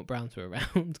when the Wilmot Browns were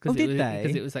around. Oh, did they?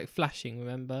 Because it was like flashing,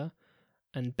 remember?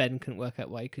 And Ben couldn't work out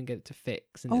why he couldn't get it to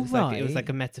fix. And Oh, it was right. like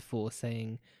a metaphor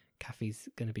saying Kathy's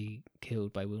going to be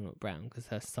killed by Wilmot Brown because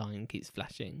her sign keeps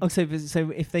flashing. Oh, so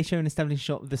if they show an establishing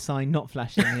shot of the sign not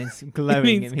flashing and it's it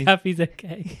glowing, means Kathy's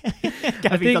okay.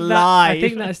 Kathy's alive. I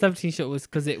think that establishing shot was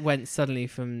because it went suddenly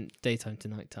from daytime to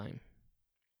nighttime.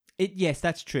 Yes,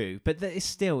 that's true, but it's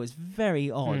still very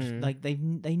odd. Hmm. Like they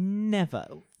never,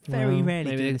 very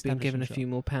rarely. Maybe do an they've been given a establishing few shot.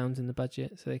 more pounds in the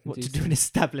budget so they can What to do an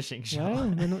establishing shot? Well,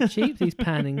 they're not cheap, these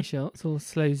panning shots or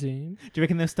slow zoom. Do you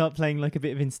reckon they'll start playing like a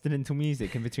bit of incidental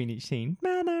music in between each scene?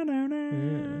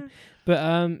 Yeah.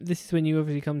 But this is when you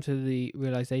obviously come to the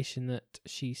realization that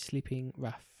she's sleeping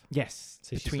rough. Yes,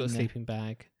 So she's got a sleeping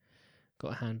bag,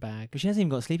 got a handbag. But she hasn't even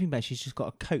got a sleeping bag. She's just got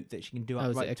a coat that she can do up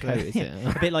is right it a to coat? her. Is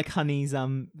it? A bit like Honey's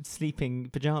sleeping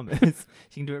pajamas.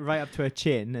 She can do it right up to her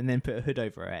chin and then put a hood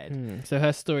over her head. So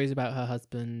her stories about her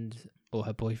husband or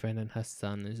her boyfriend and her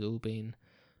son has all been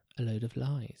a load of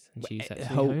lies, and she's actually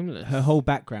homeless. Her whole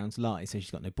background's lies. So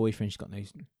she's got no boyfriend, she's got no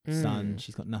son,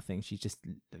 she's got nothing. She's just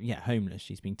homeless.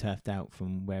 She's been turfed out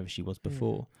from wherever she was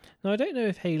before. Now I don't know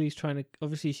if Hayley's trying to.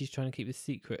 Obviously, she's trying to keep this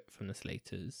secret from the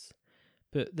Slaters.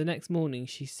 But the next morning,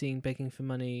 she's seen begging for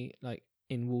money, like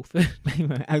in Walford,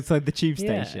 outside the tube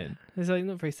station. It's like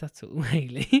not very subtle,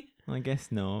 Hayley. I guess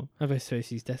not. I suppose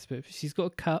she's desperate. She's got a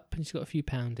cup and she's got a few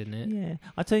pound in it. Yeah,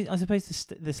 I suppose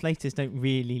the Slaters don't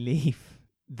really leave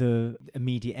the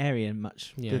immediate area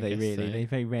much, Yeah, do I they? guess Really, so. they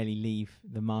very rarely leave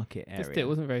the market area. But still, it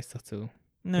wasn't very subtle.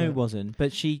 No, Yeah. it wasn't.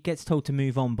 But she gets told to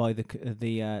move on by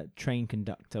the train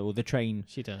conductor or the train.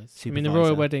 She does. Supervisor. I mean, the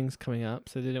royal wedding's coming up,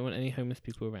 so they don't want any homeless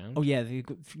people around. Oh yeah, they've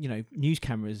got, news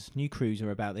cameras, new crews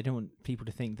are about. They don't want people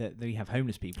to think that we have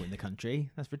homeless people in the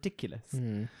country. That's ridiculous.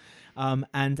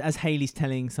 And as Hayley's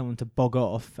telling someone to bog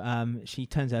off, she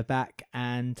turns her back,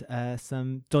 and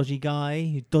some dodgy guy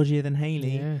who's dodgier than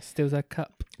Hayley, Yeah, steals her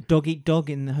cup. dog eat dog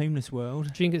in the homeless world. Do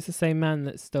you think it's the same man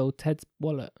that stole Ted's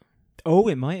wallet? Oh,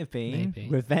 it might have been Maybe.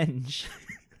 revenge.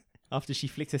 After she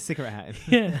flicked a cigarette at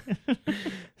him. Yeah.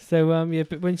 So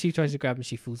but when she tries to grab him,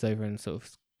 she falls over and sort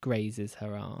of grazes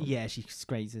her arm. Yeah, she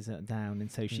grazes her down,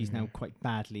 and so she's now quite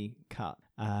badly cut.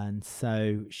 And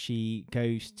so she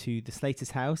goes to the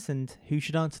Slater's house, and who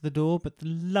should answer the door but the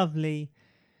lovely,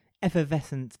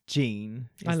 effervescent Jean?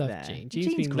 I love there. Jean.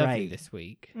 Jean's been great. lovely this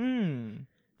week.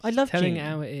 I love telling Jean. it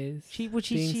how it is. She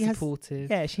being has supportive.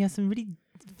 Yeah, she has some really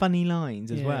funny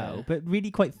lines as well, but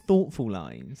really quite thoughtful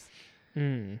lines.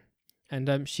 And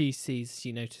she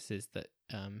notices that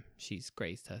she's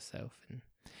grazed herself. And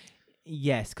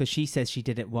yes, because she says she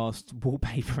did it whilst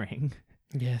wallpapering.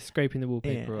 Yeah, scraping the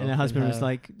wallpaper off. And her husband was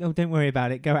like, "Oh, don't worry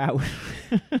about it. Go out,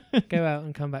 go out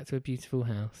and come back to a beautiful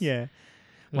house." Yeah, Land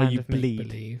while you of make bleed.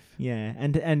 believe. Yeah,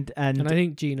 and I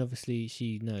think Jean obviously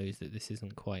she knows that this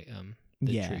isn't quite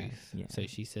the Yeah, truth. yeah. So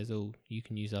she says, "Oh, you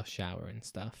can use our shower and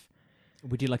stuff."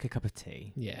 would you like a cup of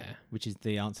tea? Yeah. Which is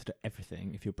the answer to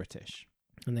everything if you're British.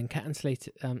 And then Kat and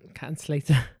Stacey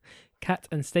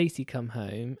come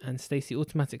home, and Stacey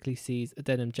automatically sees a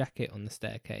denim jacket on the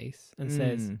staircase and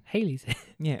says, "Hayley's here."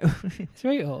 Yeah, it's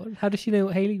very odd. How does she know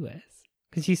what Hayley wears?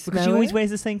 Because she always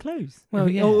wears the same clothes. Well,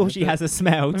 yeah, or she but- has a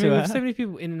smell I to mean, her. with so many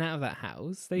people in and out of that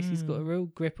house, Stacey's got a real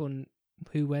grip on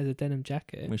who wears a denim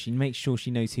jacket. Well, she makes sure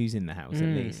she knows who's in the house at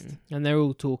least. And they're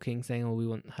all talking, saying, "Oh, we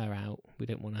want her out. We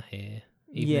don't want her here."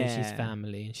 Even though she's Yeah.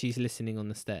 family, and she's listening on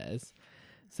the stairs.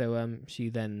 So she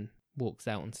then walks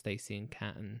out on Stacey and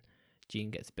Kat, and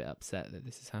Jean gets a bit upset that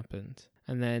this has happened.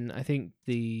 And then I think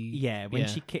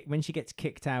when she gets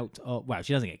kicked out,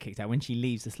 she doesn't get kicked out. When she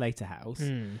leaves the Slater house,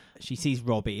 she sees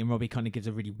Robbie, and Robbie kind of gives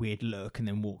a really weird look and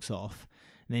then walks off.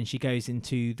 And then she goes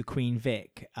into the Queen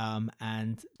Vic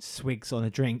and swigs on a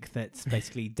drink that's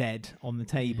basically dead on the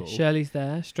table. Shirley's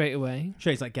there straight away.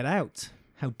 Shirley's like, "Get out.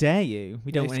 How dare you?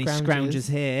 We don't want any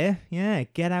scroungers here. Yeah,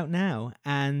 get out now."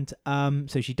 And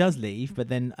so she does leave, but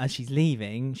then as she's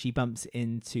leaving, she bumps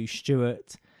into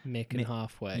Stuart, Mick and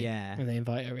Halfway. Yeah. And they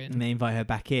invite her in. And they invite her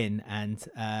back in, and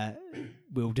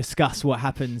we'll discuss what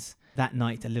happens that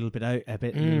night a little bit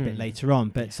later on.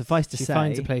 But suffice to say, she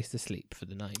finds a place to sleep for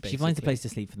the night. Basically. She finds a place to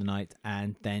sleep for the night,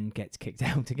 and then gets kicked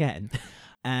out again.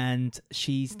 And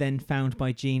she's then found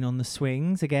by Jean on the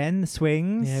swings again. The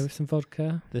swings, Yeah, with some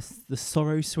vodka. the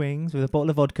sorrow swings with a bottle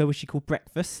of vodka, which she called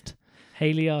breakfast.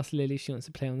 Hayley asks Lily if she wants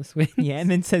to play on the swings. Yeah, and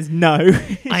then says no.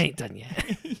 I ain't done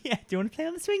yet. Yeah, do you want to play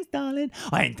on the swings, darling?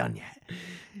 I ain't done yet.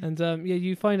 And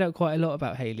you find out quite a lot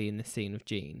about Hayley in this scene of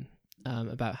Jean,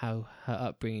 about how her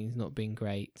upbringing's not been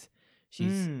great.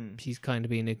 she's kind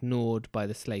of being ignored by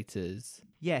the Slaters.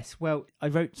 Yes, well, I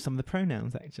wrote some of the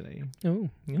pronouns, actually. Oh,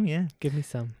 yeah. give me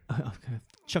some. I'm going to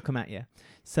chuck them at you.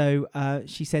 So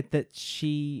she said that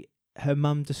her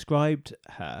mum described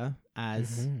her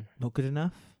as not good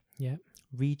enough. Yeah.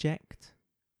 Reject.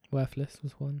 Worthless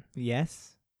was one.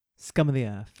 Yes. Scum of the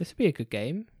earth. This would be a good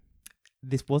game.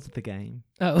 This was the game.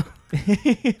 Oh.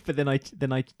 But then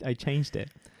I changed it.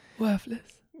 Worthless.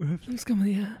 Scum of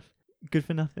the earth. Good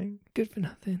for nothing. Good for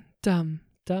nothing. Dumb.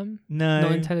 No.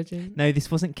 Not intelligent. No, this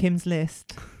wasn't Kim's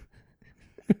list.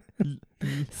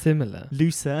 Similar.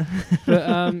 Looser. But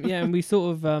yeah, and we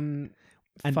sort of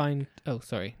find. Oh,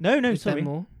 sorry. No, Is there sorry.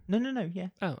 more? No, yeah.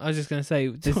 Oh, I was just going to say,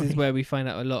 this Sorry. is where we find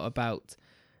out a lot about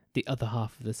the other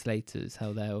half of the Slaters,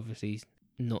 how they're obviously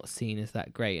not seen as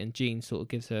that great. And Jean sort of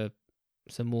gives her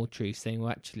some more truth, saying, well,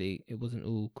 actually, it wasn't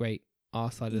all great our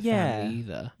side of the family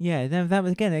either. Yeah, that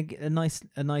was, again, a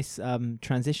nice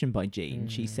transition by Jean.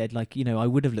 She said, like, I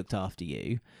would have looked after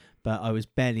you, but I was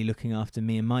barely looking after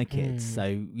me and my kids.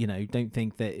 So, don't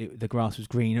think that the grass was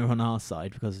greener on our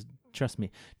side, because trust me,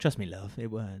 love,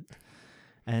 it weren't.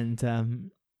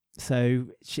 And so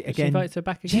she invites her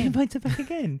back again. She invites her back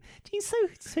again. She's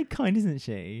so kind, isn't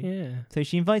she? Yeah. So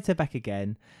she invites her back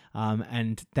again,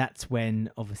 and that's when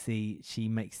obviously she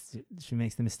makes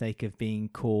the mistake of being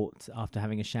caught after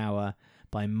having a shower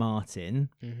by Martin.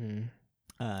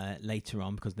 Later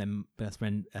on, because then that's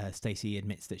when Stacey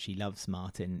admits that she loves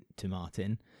Martin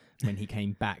when he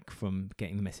came back from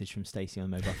getting the message from Stacey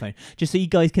on the mobile phone. Just so you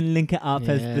guys can link it up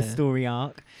as the story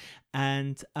arc.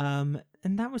 And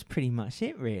that was pretty much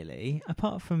it, really.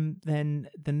 Apart from then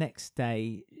the next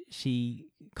day, she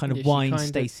kind of winds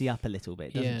Stacey up a little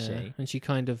bit, doesn't she? And she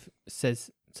kind of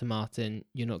says to Martin,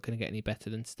 "You're not going to get any better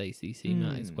than Stacey, so you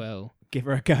might as well give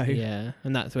her a go." Yeah,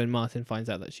 and that's when Martin finds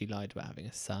out that she lied about having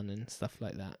a son and stuff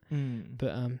like that.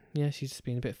 But yeah, she's just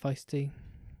being a bit feisty.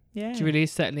 Yeah, she really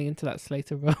is settling into that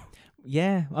Slater role.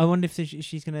 Yeah, I wonder if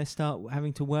she's going to start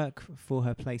having to work for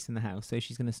her place in the house. So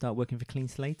she's going to start working for Clean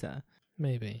Slater.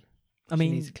 Maybe. I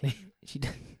mean, needs to clean.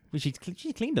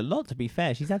 She's cleaned a lot, to be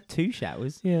fair. She's had 2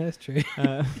 showers. Yeah, that's true.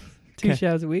 2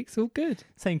 showers a week, it's all good.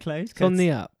 Same clothes. It's on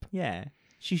the up. Yeah.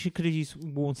 She could have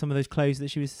worn some of those clothes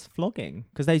that she was flogging,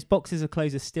 because those boxes of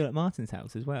clothes are still at Martin's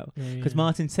house as well. Because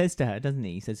Martin says to her, doesn't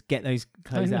he? He says, "Get those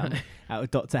clothes out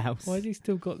of Dot's house." Why has he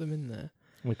still got them in there?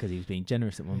 Well, because he was being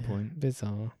generous at one point.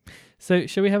 Bizarre. So,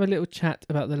 shall we have a little chat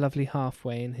about the lovely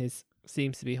Halfway and his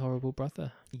seems to be horrible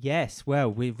brother? Yes.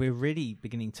 Well, we're really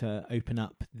beginning to open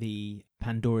up the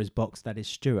Pandora's box that is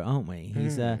Stuart, aren't we?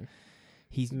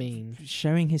 He's mean,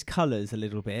 showing his colours a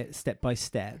little bit, step by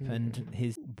step, and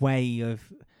his way of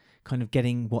kind of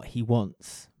getting what he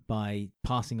wants by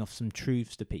passing off some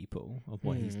truths to people of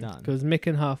what he's done. Because Mick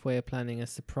and Halfway are planning a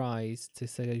surprise to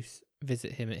go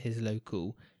visit him at his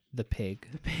local, The Pig.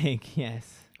 The Pig,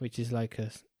 yes. Which is like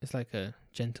a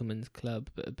gentleman's club,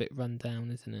 but a bit run down,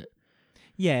 isn't it?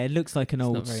 Yeah, it looks like an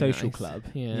old social nice. club.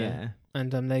 Yeah.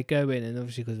 And they go in, and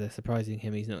obviously because they're surprising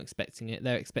him, he's not expecting it.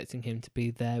 They're expecting him to be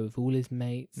there with all his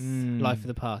mates, life of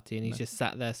the party, and he's just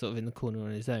sat there sort of in the corner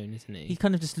on his own, isn't he? He's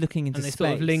kind of just looking into space. And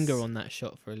they sort of linger on that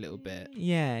shot for a little bit.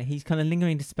 Yeah, he's kind of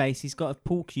lingering into space. He's got a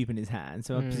pool cube in his hand,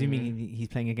 so I'm presuming he's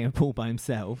playing a game of pool by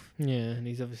himself. Yeah, and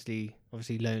he's obviously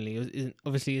lonely.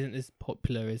 Isn't as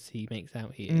popular as he makes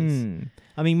out he is.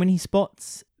 I mean, when he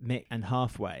spots Mick and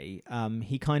Halfway,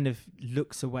 he kind of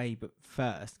looks away, but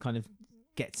first kind of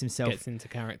gets into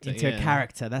character. A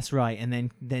character, that's right, and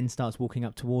then starts walking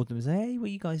up toward them and say, "Hey, what are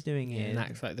you guys doing here?" And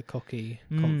acts like the cocky,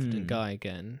 confident guy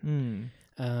again.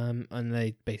 And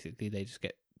they just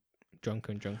get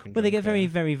drunker and drunker. Well, they get very,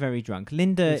 very, very drunk.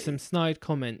 Linda, with some snide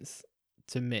comments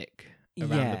to Mick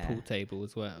around the pool table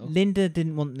as well. Linda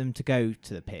didn't want them to go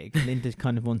to the Pig. Linda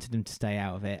kind of wanted them to stay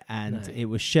out of it, and it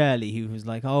was Shirley who was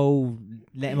like, "Oh,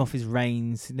 let him off his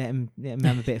reins, let him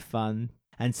have a bit of fun."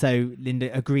 And so Linda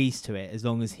agrees to it as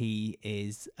long as he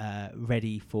is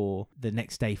ready for the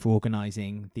next day for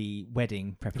organising the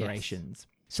wedding preparations.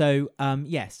 Yes. So,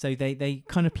 so they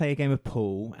kind of play a game of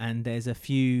pool, and there's a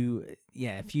few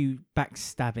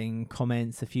backstabbing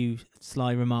comments, a few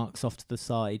sly remarks off to the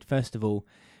side. First of all,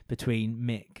 between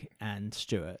Mick and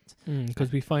Stuart.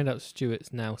 Because we find out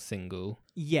Stuart's now single.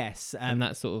 Yes. And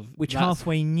that sort of... Which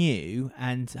Halfway knew,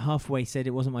 and Halfway said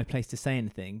it wasn't my place to say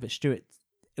anything, but Stuart,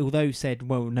 although said,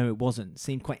 well, no, it wasn't,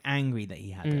 seemed quite angry that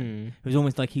he hadn't. It was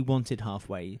almost like he wanted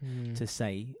Halfway to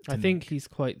say to I think Mick. he's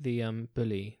quite the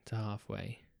bully to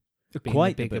Halfway. Being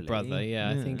Quite the bigger the bully. brother, yeah.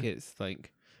 I think it's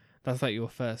like... That's like your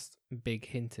first big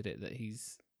hint at it, that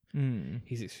he's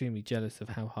He's extremely jealous of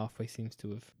how Halfway seems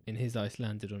to have, in his eyes,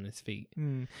 landed on his feet.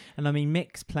 And I mean,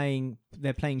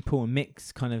 they're playing pool, and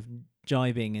Mick's kind of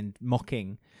jibing and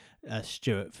mocking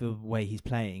Stuart for the way he's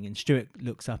playing. And Stuart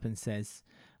looks up and says,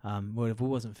 well, if it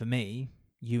wasn't for me,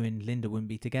 you and Linda wouldn't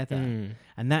be together.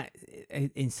 And that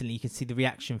instantly, you can see the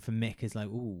reaction from Mick is like,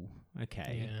 ooh,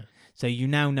 okay. Yeah. So you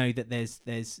now know that there's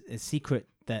a secret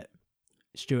that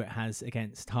Stuart has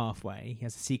against Halfway. He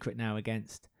has a secret now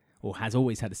against, or has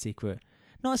always had a secret.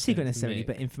 Not a secret necessarily, Mick.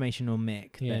 but information on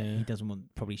Mick that Yeah. he doesn't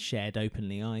want probably shared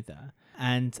openly either.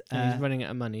 And he's running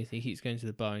out of money, so he keeps going to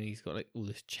the bar and he's got like all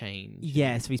this change.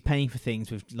 yeah, so he's paying for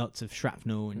things with lots of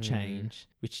shrapnel and change,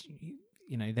 which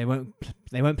they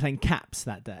weren't playing caps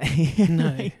that day.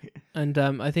 No. And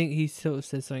I think he sort of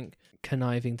says something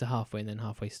conniving to Halfway, and then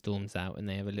Halfway storms out, and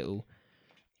they have a little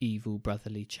evil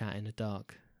brotherly chat in a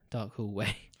dark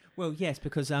hallway. Well, yes,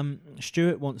 because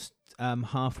Stuart wants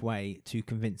Halfway to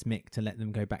convince Mick to let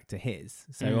them go back to his.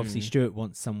 So obviously Stuart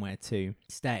wants somewhere to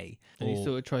stay. And he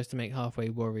sort of tries to make Halfway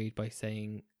worried by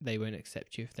saying they won't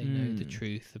accept you if they know the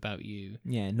truth about you.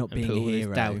 Yeah, not and being put a all hero.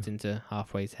 this doubt into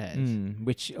Halfway's head.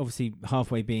 Which obviously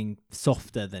Halfway, being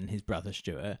softer than his brother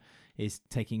Stuart, is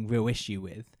taking real issue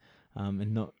with,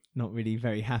 and not really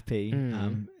very happy.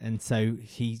 And so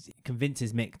he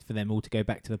convinces Mick for them all to go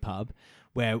back to the pub,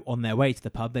 where on their way to the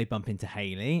pub they bump into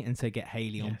Hayley, and so get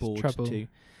Hayley on board trouble.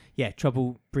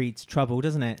 Trouble breeds trouble,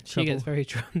 doesn't it? She gets very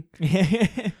drunk.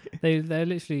 Yeah. They're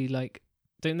literally like,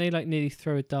 don't they like nearly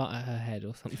throw a dart at her head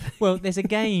or something? Well, there's a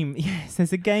game. Yes,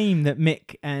 there's a game that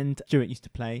Mick and Stuart used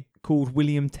to play called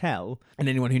William Tell. And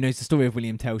anyone who knows the story of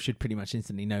William Tell should pretty much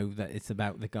instantly know that it's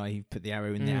about the guy who put the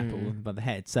arrow in the apple above the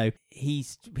head. So he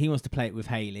wants to play it with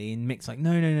Hayley, and Mick's like,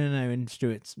 no. And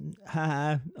Stuart's,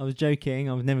 I was joking.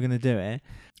 I was never going to do it.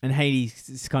 And Hayley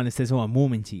kind of says, oh, I'm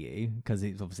warming to you, because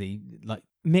it's obviously like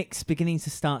Mick's beginning to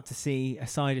start to see a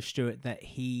side of Stuart that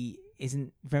he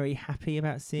isn't very happy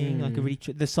about seeing, like a really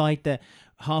the side that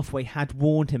Halfway had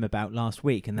warned him about last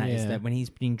week, and that is that when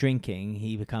he's been drinking,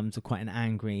 he becomes quite an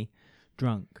angry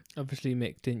drunk. Obviously,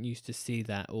 Mick didn't used to see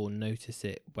that or notice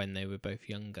it when they were both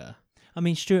younger. I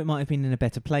mean, Stuart might have been in a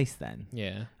better place then.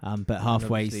 Yeah. But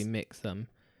Halfway's... Obviously, Mick's an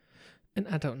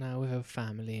adult now with a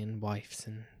family and wives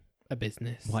and a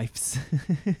business. Wives.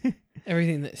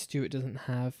 Everything that Stuart doesn't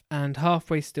have. And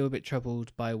Halfway's still a bit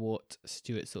troubled by what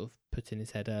Stuart sort of put in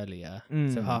his head earlier.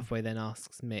 So Halfway then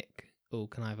asks Mick, oh,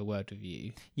 can I have a word with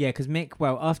you? Yeah, because Mick,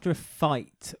 well, after a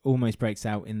fight almost breaks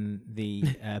out in the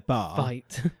bar.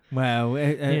 Fight. Well,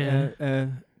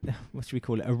 what should we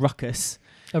call it? A ruckus.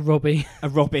 A Robbie. A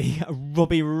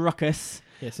Robbie ruckus.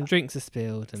 Yeah, some drinks are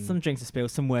spilled. And some drinks are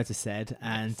spilled, some words are said,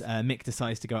 and Mick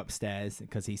decides to go upstairs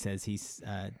because he says he's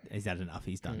had enough,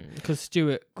 he's done. Because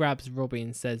Stuart grabs Robbie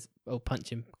and says, oh,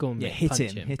 punch him, go on, Mick, hit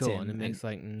punch him. Go on, and Mick's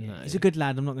like, no. He's a good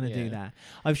lad, I'm not going to do that.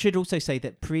 I should also say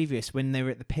that previous, when they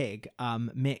were at the Pig,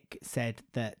 Mick said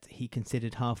that he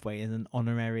considered Halfway as an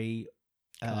honorary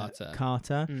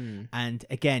Carter. And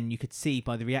again, you could see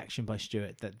by the reaction by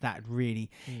Stuart that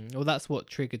really... Well, that's what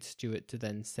triggered Stuart to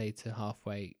then say to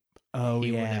Halfway, he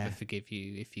will never forgive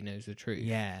you if he knows the truth.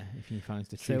 Yeah, if he finds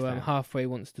the truth. So Halfway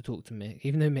wants to talk to Mick,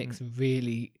 even though Mick's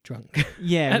really drunk.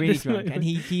 Yeah, really drunk. And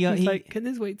he's like, can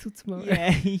this wait till tomorrow?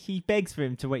 Yeah, he begs for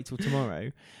him to wait till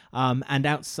tomorrow. And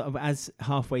outside, as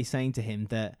Halfway saying to him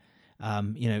that,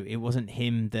 it wasn't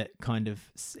him that kind of,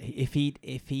 if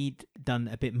he'd done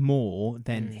a bit more,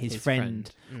 then his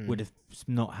friend would have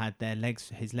not had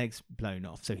his legs blown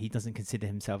off. So he doesn't consider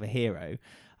himself a hero.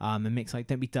 And Mick's like,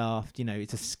 don't be daft.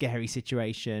 It's a scary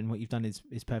situation. What you've done is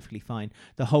perfectly fine.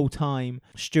 The whole time,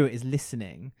 Stuart is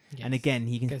listening. Yes. And again,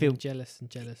 he can feel jealous.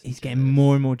 He's getting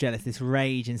more and more jealous. This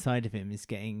rage inside of him is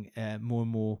getting more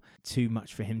and more too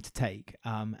much for him to take.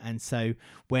 And so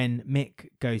when Mick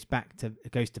goes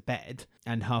to bed,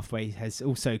 and Halfway has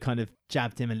also kind of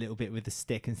jabbed him a little bit with a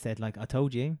stick and said, like, I've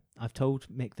told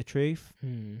Mick the truth.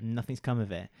 Nothing's come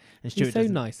of it. And Stuart he's so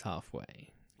nice, Halfway.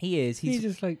 He is. He's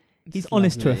just like... He's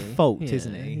honest to a fault,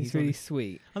 isn't he? He's really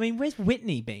sweet. I mean, where's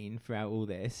Whitney been throughout all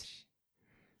this?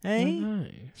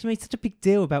 Hey? She made such a big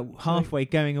deal about Halfway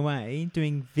going away,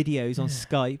 doing videos on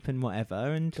Skype and whatever,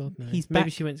 and he's back. Maybe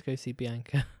she went to go see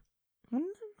Bianca.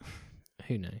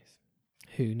 Who knows?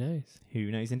 Who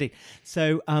knows indeed.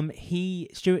 So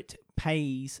Stuart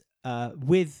pays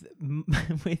with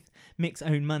Mick's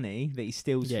own money that he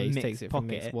steals from Mick's takes it pocket.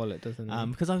 from Mick's wallet, doesn't he?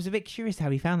 Because I was a bit curious how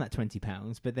he found that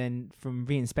 £20, but then from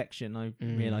reinspection I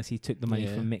realised he took the money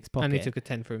from Mick's pocket. And he took a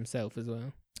 10 for himself as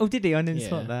well. Oh, did he? I didn't Yeah.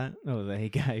 spot that. Oh, there you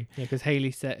go. Yeah, because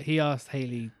he asked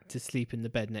Hayley to sleep in the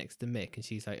bed next to Mick, and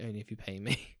she's like, only if you pay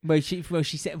me. Well,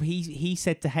 she said he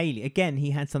said to Hayley again.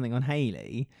 He had something on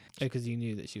Hayley. Because he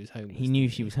knew that she was homeless. He knew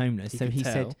she was homeless, so could he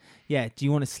tell. said, "Yeah, do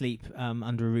you want to sleep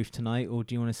under a roof tonight, or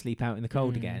do you want to sleep out in the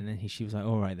cold Mm. again?" And she was like,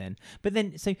 "All right then." But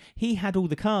then, so he had all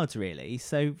the cards really.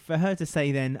 So for her to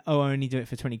say then, "Oh, I only do it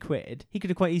for 20 quid," he could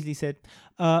have quite easily said,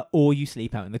 "Or you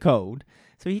sleep out in the cold."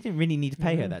 So he didn't really need to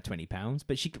pay her No. that £20.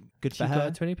 But good She for her. got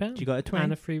a £20. She got a 20.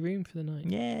 And a free room for the night.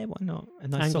 Yeah, why not? A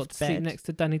nice and got soft to sleep bed. next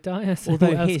to Danny Dyer. So Although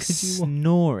what else his could you want?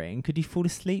 snoring, could you fall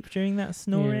asleep during that Yeah,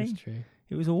 snoring? it's true.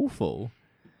 It was awful.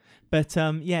 But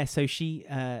yeah, so she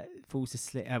falls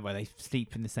asleep. Well, they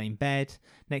sleep in the same bed.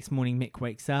 Next morning, Mick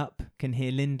wakes up, can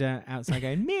hear Linda outside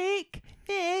going, Mick,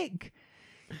 Mick.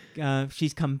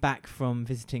 She's come back from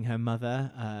visiting her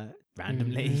mother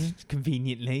randomly, Mhm.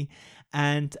 conveniently,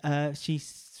 and she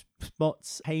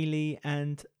spots Hayley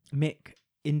and Mick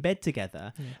in bed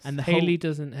together. Yes. And the Hayley whole-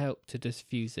 doesn't help to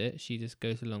diffuse it. She just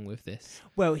goes along with this.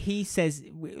 Well, he says,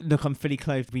 "Look, I'm fully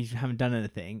clothed. We haven't done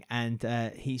anything." And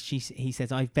he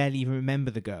says, "I barely even remember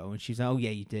the girl." And she's like, "Oh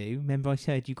yeah, you do. Remember I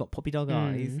said you got poppy dog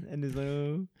eyes?" And it's like,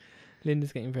 "Oh."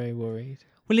 Linda's getting very worried.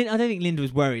 Well, I don't think Linda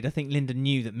was worried. I think Linda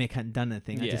knew that Mick hadn't done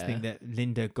anything. I just Yeah. think that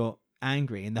Linda got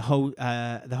angry, and the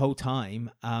whole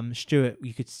time, Stuart,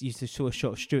 you saw a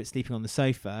shot of Stuart sleeping on the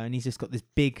sofa, and he's just got this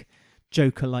big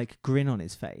Joker-like grin on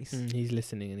his face. He's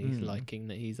listening and he's Mm. liking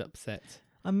that he's upset.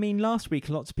 I mean, last week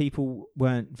lots of people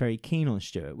weren't very keen on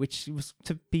Stuart, which was,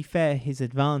 to be fair, his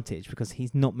advantage because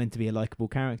he's not meant to be a likable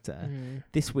character. Mm.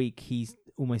 This week he's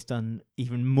almost done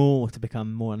even more to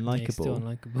become more Yeah, he's still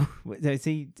unlikable.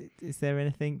 unlikable. Is there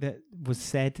anything that was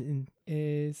said in?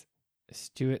 Is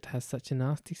Stuart has such a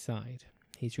nasty side.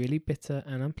 He's really bitter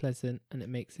and unpleasant, and it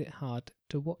makes it hard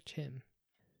to watch him.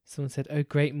 Someone said, "Oh,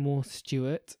 great, more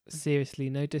Stuart. Seriously,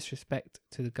 no disrespect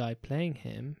to the guy playing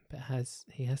him, but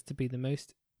he has to be the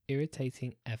most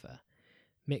irritating ever.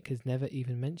 Mick has never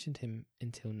even mentioned him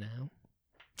until now."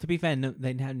 To be fair, no,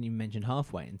 they hadn't even mentioned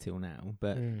halfway until now,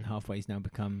 but Mm. halfway's now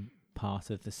become part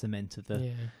of the cement of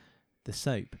the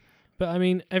soap. But I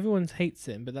mean, everyone hates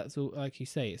him, but that's all, like you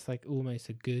say, it's like almost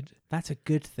a good That's a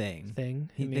good thing.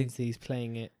 thing. It means he's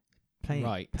playing it Playing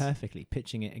right. it perfectly,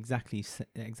 pitching it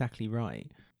exactly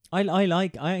right.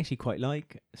 I actually quite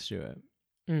like Stuart.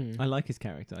 Mm. I like his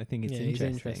character. I think it's He's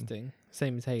interesting. interesting.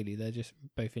 Same as Hayley. They're just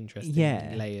both interesting,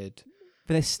 Yeah. layered.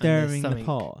 But they're stirring the something-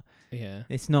 pot. Yeah.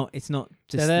 It's not just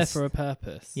They're there this- for a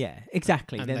purpose. Yeah,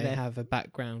 exactly. And They're they there- have a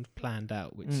background planned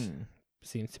out, which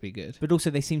seems to be good. But also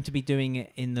they seem to be doing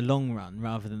it in the long run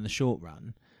rather than the short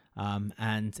run.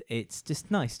 And it's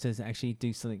just nice to actually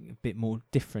do something a bit more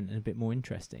different and a bit more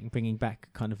interesting, bringing back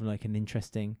kind of like an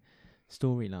interesting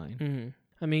storyline. Mm.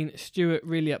 I mean, Stuart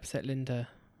really upset Linda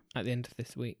at the end of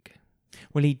this week.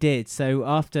 Well, he did. So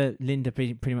after Linda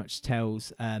pretty much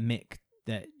tells Mick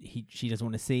that she doesn't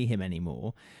want to see him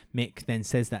anymore, Mick then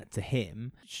says that to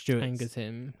him. Stuart Angers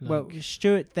him. Well,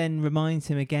 Stuart then reminds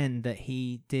him again that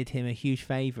he did him a huge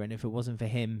favour, and if it wasn't for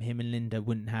him and Linda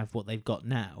wouldn't have what they've got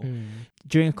now. Mm.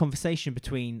 During a conversation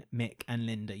between Mick and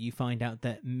Linda, you find out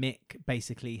that Mick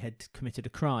basically had committed a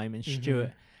crime, and Mhm.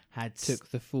 Stuart had took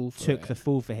the fall for took it. the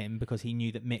fall for him because he knew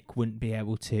that Mick wouldn't be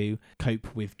able to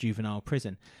cope with juvenile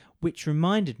prison. Which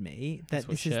reminded me that That's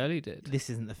what Shirley did. This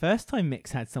isn't the first time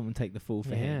Mick's had someone take the fall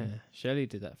for him. Yeah, Shirley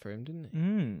did that for him, didn't he?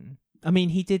 Mm. I mean,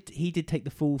 he did take the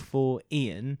fall for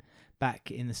Ian back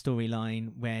in the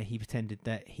storyline where he pretended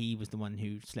that he was the one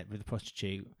who slept with the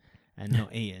prostitute and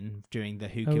not Ian during the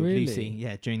Who Oh, Killed really? Lucy.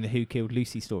 Yeah, during the Who Killed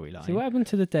Lucy storyline. So what happened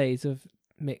to the days of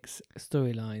Mick's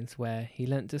storylines where he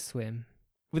learnt to swim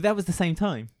Well, that was the same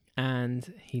time.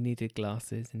 and he needed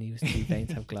glasses and he was too vain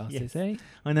to have glasses, Yes. eh?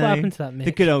 I know. What happened to that Mick?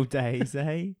 The good old days,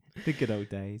 eh? The good old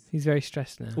days. He's very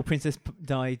stressed now. Or Princess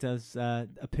Di does a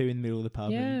poo in the middle of the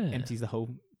pub and Yeah. empties the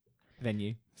whole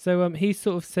venue. So he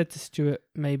sort of said to Stuart,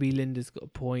 maybe Linda's got a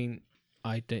point.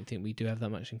 I don't think we do have that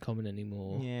much in common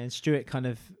anymore. Yeah, and Stuart kind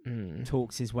of Mm.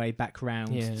 talks his way back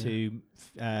round Yeah. to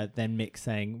then Mick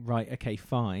saying, right, okay,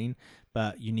 fine,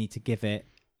 but you need to give it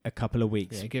a couple of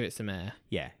weeks. Yeah, give it some air.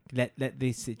 Yeah, let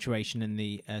the situation and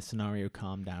the scenario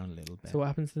calm down a little bit. So what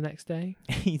happens the next day?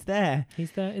 He's there.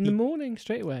 He's there in the morning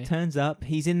straight away. Turns up,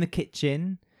 he's in the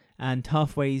kitchen, and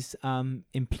halfway's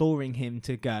imploring him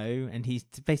to go, and he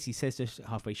basically says to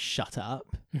halfway, "Shut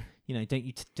up." You know, don't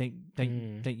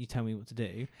you tell me what to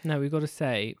do. No, we've got to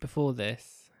say, before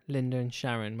this, Linda and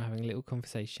Sharon were having a little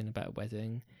conversation about a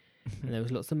wedding, and there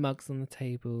was lots of mugs on the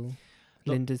table.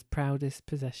 Linda's proudest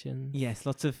possessions. Yes,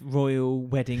 lots of royal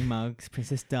wedding mugs,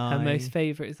 Princess Di. Her most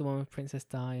favourite is the one with Princess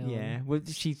Di on. Yeah, well,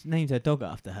 she's named her dog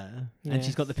after her, and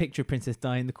she's got the picture of Princess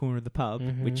Di in the corner of the pub,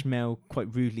 which Mel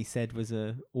quite rudely said was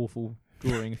a awful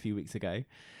drawing a few weeks ago.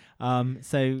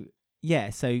 So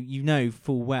you know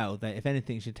full well that if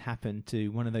anything should happen to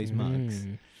one of those mugs,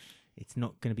 it's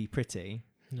not going to be pretty.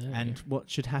 No. And what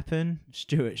should happen?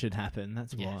 Stuart should happen.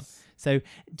 That's what. Yes. So,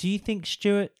 do you think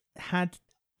Stuart had,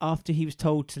 after he was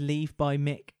told to leave by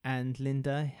Mick and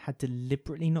Linda, had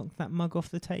deliberately knocked that mug off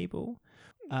the table?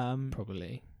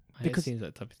 Probably. Because it seems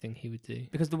like the type of thing he would do.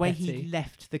 Because the way he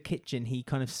left the kitchen, he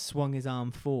kind of swung his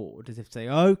arm forward as if to say,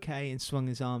 okay, and swung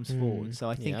his arms forward. So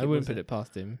I think I wouldn't put it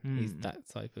past him. He's that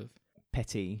type of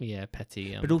petty. Yeah,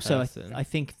 petty. But also, person. I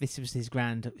think this was his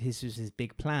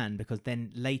big plan, because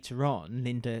then later on,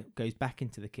 Linda goes back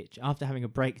into the kitchen after having a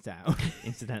breakdown,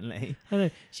 incidentally. I know.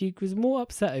 She was more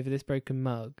upset over this broken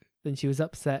mug than she was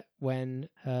upset when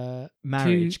her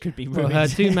marriage could be ruined. Her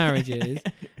two marriages,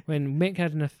 when Mick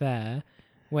had an affair,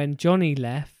 when Johnny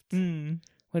left, when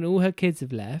all her kids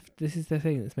have left. This is the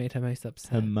thing that's made her most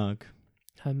upset. Her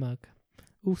mug.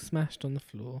 All smashed on the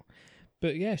floor.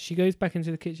 But yeah, she goes back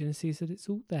into the kitchen and sees that it's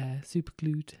all there, super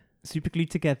glued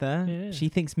together. Yeah. She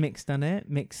thinks Mick's done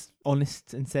it. Mick's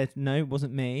honest and said, no, it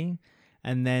wasn't me.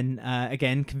 And then,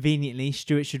 again, conveniently,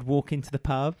 Stuart should walk into the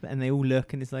pub and they all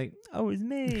look and it's like, oh, it's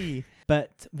me.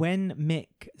 But when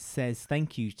Mick says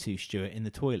thank you to Stuart in the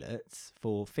toilets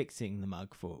for fixing the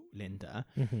mug for Linda,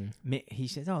 he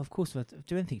says, oh, of course, I'll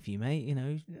do anything for you, mate. You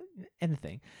know,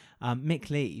 anything. Mick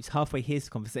leaves, halfway hears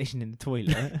the conversation in the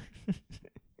toilet.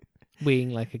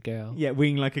 Weeing like a girl. Yeah,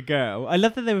 weeing like a girl. I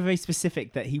love that they were very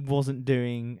specific that he wasn't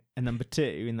doing a number 2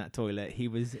 in that toilet. He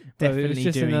was definitely it was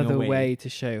just doing another a wee. way to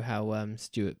show how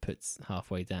Stuart puts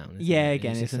halfway down. Yeah, it?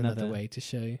 again, it's another way to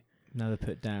show. Another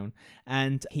put down.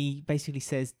 And he basically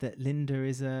says that Linda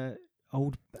is a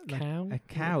cow,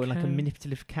 like a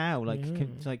manipulative cow,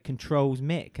 like controls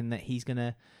Mick, and that he's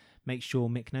gonna make sure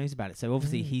Mick knows about it. So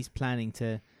obviously he's planning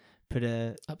to put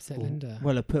Linda.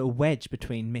 Well, put a wedge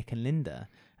between Mick and Linda.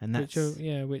 And that's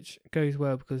which goes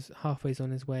well because halfway's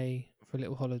on his way for a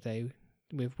little holiday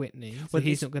with Whitney. So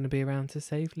he's not going to be around to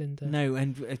save Linda. No,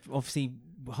 and obviously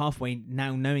halfway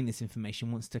now knowing this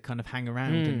information wants to kind of hang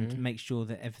around and make sure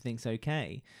that everything's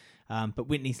okay. But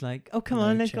Whitney's like, oh, come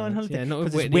on, let's go on holiday. Yeah, not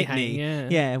with Whitney.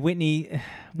 Whitney. Whitney.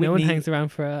 No one hangs around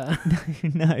for her.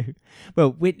 No.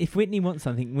 Well, if Whitney wants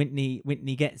something,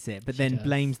 Whitney gets it, but then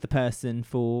blames the person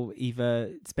for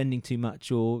either spending too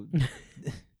much or...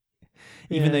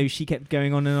 Even though she kept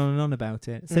going on and on and on about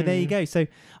it. So there you go. So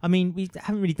I mean, we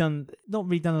haven't not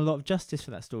really done a lot of justice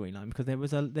for that storyline, because there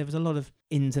was a lot of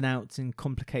ins and outs and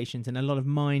complications and a lot of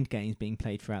mind games being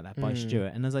played throughout that by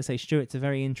Stuart. And as I say, Stuart's a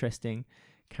very interesting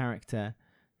character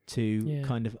to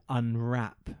kind of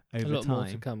unwrap over time. A lot more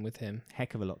to come with him.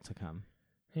 Heck of a lot to come.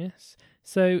 Yes.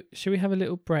 So shall we have a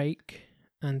little break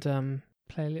and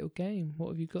play a little game? What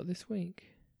have you got this week?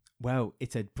 Well,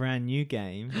 it's a brand new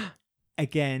game.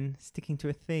 Again, sticking to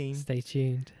a theme. Stay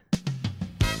tuned.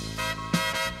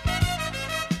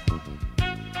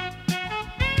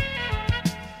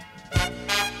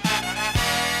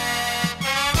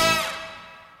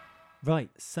 Right,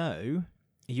 so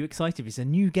are you excited? It's a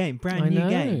new game, brand new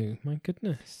game. My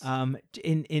goodness.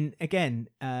 In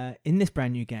this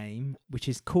brand new game, which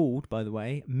is called, by the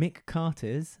way, Mick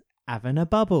Carter's Having a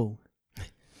Bubble.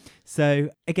 So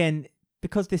again,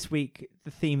 because this week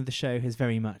the theme of the show has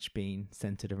very much been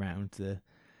centred around the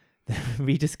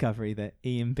rediscovery that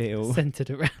Ian Beale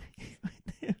centred around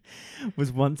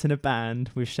was once in a band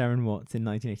with Sharon Watts in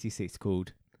 1986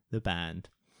 called The Band.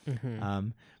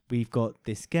 We've got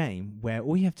this game where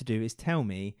all you have to do is tell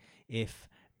me if,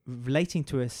 relating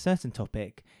to a certain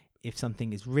topic, if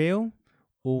something is real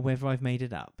or whether I've made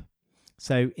it up.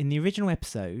 So in the original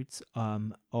episodes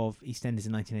of EastEnders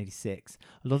in 1986,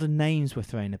 a lot of names were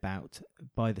thrown about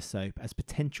by the soap as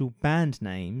potential band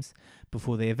names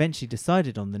before they eventually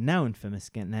decided on the now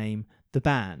infamous name, The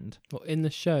Band. What, in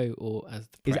the show or as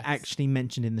the press? Is actually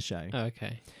mentioned in the show. Oh,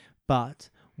 okay. But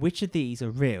which of these are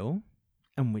real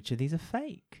and which of these are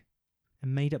fake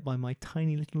and made up by my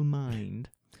tiny little mind?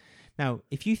 Now,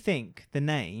 if you think the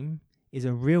name is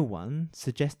a real one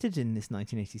suggested in this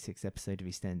 1986 episode of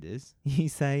EastEnders, you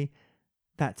say,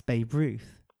 that's Babe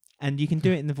Ruth. And you can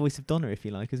do it in the voice of Donna if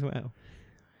you like as well.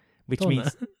 Which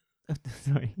means...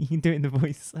 sorry, you can do it in the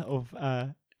voice of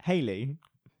Hayley.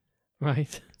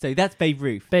 Right. So that's Babe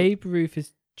Ruth. Babe Ruth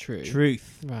is true.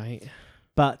 Truth. Right.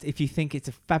 But if you think it's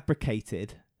a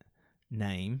fabricated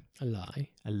name... A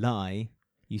lie,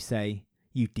 you say,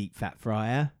 you deep fat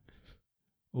fryer.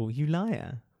 Or you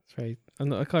liar. I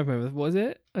can't remember. What was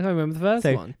it? I can't remember the first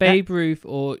So one. Babe Ruth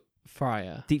or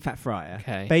Fryer? Deep Fat Fryer.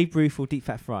 Okay. Babe Ruth or Deep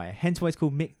Fat Fryer. Hence why it's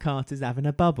called Mick Carter's Having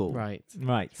a Bubble. Right.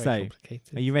 Right. Very So,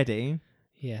 complicated. are you ready?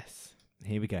 Yes.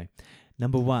 Here we go.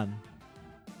 Number 1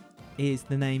 is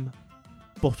the name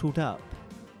Bottled Up.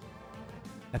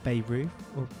 A Babe Ruth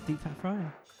or Deep Fat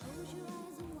Fryer?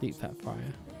 Deep Fat Fryer.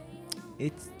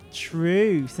 It's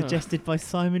true. Suggested by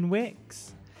Simon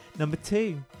Wicks. Number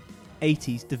 2,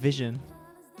 80s Division.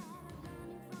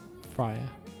 Fryer.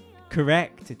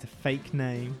 Correct. It's a fake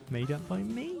name made up by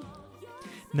me.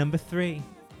 Number 3,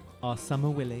 Our Summer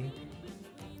Willie.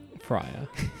 Fryer.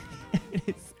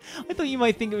 I thought you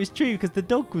might think it was true because the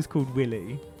dog was called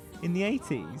Willie in the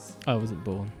 80s. I wasn't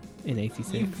born in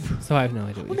 86, so I have no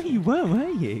idea. Well, no, you were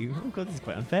you? Oh, God, this is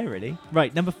quite unfair, really.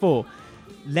 Right, number 4,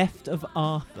 Left of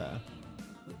Arthur.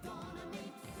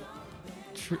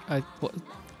 What?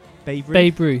 Babe Ruth.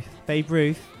 Babe Ruth. Babe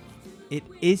Ruth. It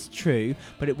is true,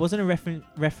 but it wasn't a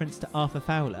reference to Arthur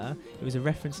Fowler. It was a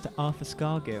reference to Arthur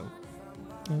Scargill.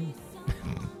 Oh.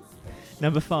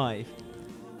 Number 5,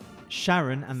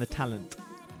 Sharon and the Talent.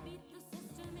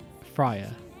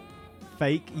 Fryer.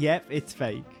 Fake. Yep, it's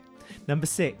fake. Number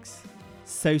 6,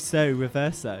 So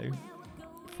Reverso.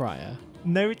 Fryer.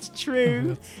 No, it's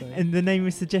true. And the name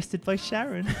was suggested by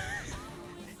Sharon.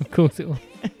 Of course it was.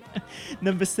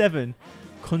 Number 7,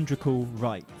 Conjugal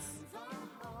Rights.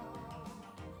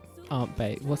 Aunt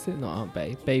Babe. What's it? Not Aunt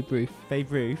Babe. Babe Ruth.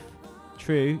 Babe Ruth.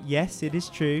 True. Yes, it is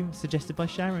true. Suggested by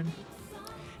Sharon.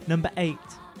 Number 8,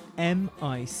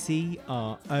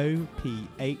 Michrophone.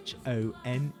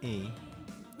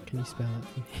 Can you spell that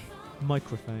for me?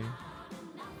 Microphone.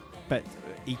 But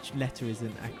each letter is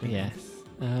an acronym. Yes.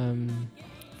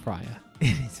 Fryer.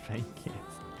 It is fake,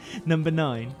 yes. Number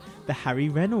 9, the Harry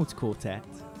Reynolds Quartet.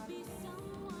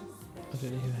 I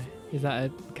don't know who that is. Is that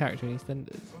a character in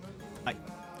EastEnders? I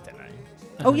don't know.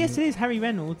 Oh, yes, it is. Harry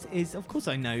Reynolds is, of course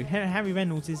I know. Harry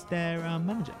Reynolds is their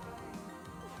manager.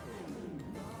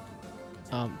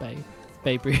 Aunt Babe.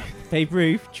 Babe Ruth. Babe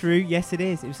Ruth, true. Yes, it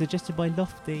is. It was suggested by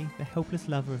Lofty, the helpless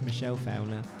lover of Michelle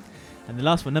Fowler. And the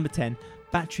last one, number 10,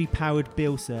 battery-powered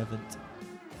Bill servant.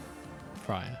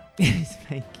 Fryer. It's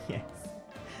fake, yes.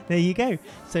 There you go.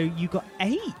 So you got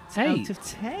 8 out of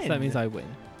 10. So that means I win.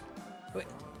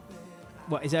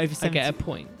 What, is it over 70? I get a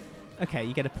point. Okay,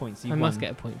 you get a point. So you I won. must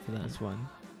get a point for that. That's one.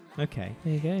 Okay.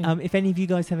 There you go. If any of you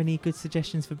guys have any good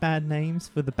suggestions for bad names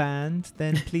for the band,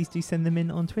 then please do send them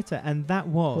in on Twitter. And that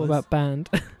was... What about band?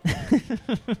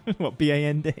 What,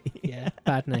 B-A-N-D? Yeah,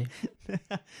 bad name.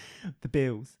 The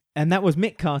Bills. And that was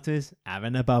Mick Carter's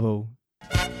Having a Bubble.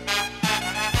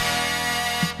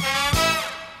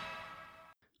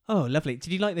 Oh, lovely.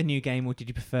 Did you like the new game or did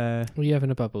you prefer... Were you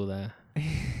having a bubble there?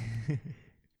 It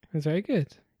was very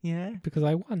good. Yeah. Because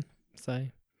I won. So...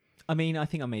 I mean, I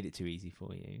think I made it too easy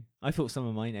for you. I thought some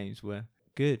of my names were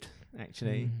good,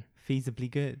 actually. Feasibly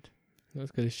good. Not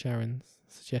as good as Sharon's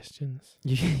suggestions.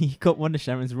 You got one of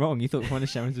Sharon's wrong. You thought one of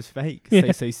Sharon's was fake.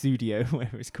 Yeah. So Studio,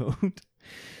 whatever it's called.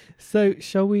 So,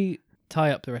 shall we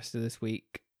tie up the rest of this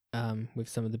week with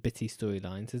some of the bitty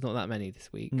storylines? There's not that many this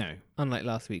week. No. Unlike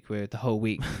last week where the whole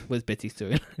week was bitty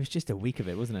storyline. It was just a week of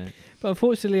it, wasn't it? But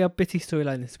unfortunately, our bitty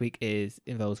storyline this week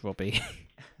involves Robbie.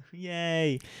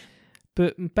 Yay.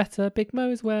 But better, Big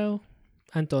Mo as well.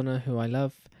 And Donna, who I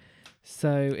love.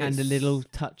 So And a little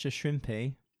touch of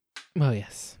Shrimpy. Well,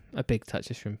 yes. A big touch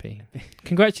of Shrimpy.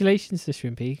 Congratulations to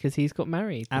Shrimpy, because he's got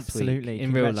married this Absolutely. week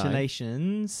in real life.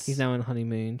 Congratulations. He's now on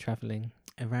honeymoon, travelling.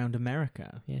 Around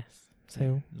America. Yes.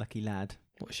 So lucky lad.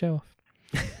 What a show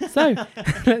off. So,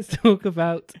 let's talk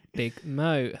about Big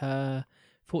Mo. Her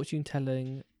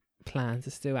fortune-telling plans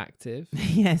are still active.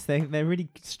 Yes, they're really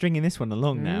stringing this one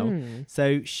along now.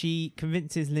 So she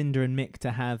convinces Linda and Mick to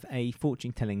have a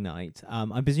fortune-telling night.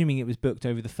 I'm presuming it was booked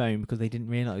over the phone because they didn't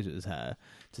realise it was her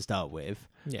to start with.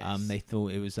 Yes. They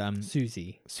thought it was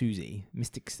Susie.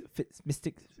 Mystic.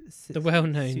 The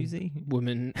well-known Susie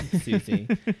woman, Susie,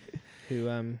 who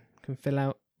can fill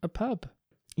out a pub.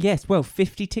 Yes, well,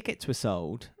 50 tickets were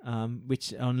sold,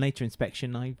 which on later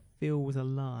inspection I feel was a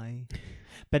lie.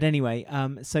 But anyway,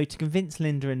 so to convince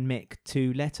Linda and Mick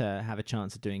to let her have a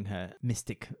chance of doing her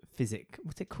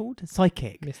what's it called?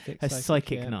 Psychic. Mystic her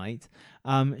psychic yeah. night,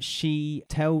 she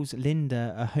tells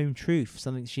Linda a home truth,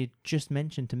 something she had just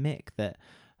mentioned to Mick, that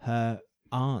her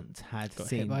aunt had Got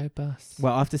seen hit by a bus.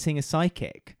 Well, after seeing a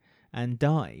psychic and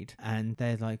died, and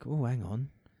they're like, oh, hang on.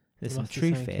 There's some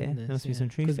truth here. There must be some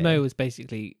truth here. Because Mo was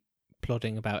basically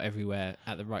plodding about everywhere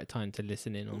at the right time to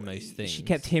listen in on most things. She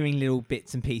kept hearing little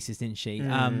bits and pieces, didn't she?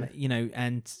 You know,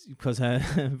 and because her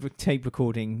tape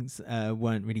recordings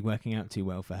weren't really working out too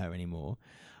well for her anymore.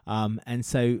 And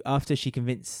so after she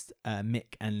convinced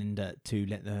Mick and Linda to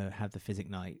let her have the psychic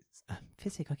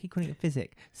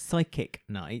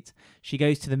night, she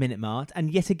goes to the Minute Mart,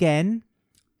 and yet again,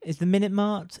 is the Minute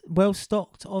Mart well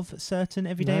stocked of certain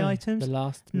everyday items?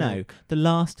 The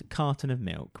last carton of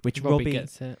milk, which Robbie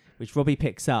gets it. Which Robbie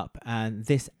picks up, and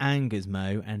this angers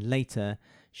Mo, and later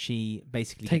she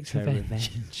basically Takes gets her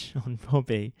revenge on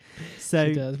Robbie. So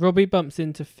she does. Robbie bumps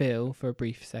into Phil for a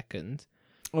brief second.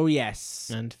 Oh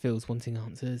yes. And Phil's wanting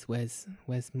answers. Where's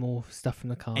more stuff from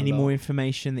the car? Any more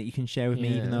information that you can share with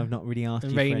me, even though I've not really asked you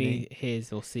for any? Rainey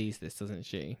hears or sees this, doesn't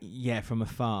she? Yeah, from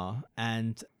afar.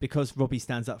 And because Robbie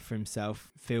stands up for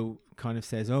himself, Phil kind of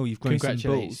says, "Oh, you've grown some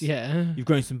balls. Yeah, you've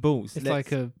grown some balls." It's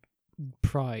like a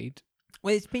pride.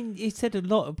 Well, it's said a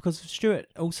lot because Stuart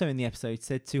also in the episode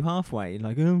said to Halfway,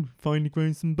 like, "Oh, finally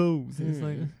grown some balls." And it's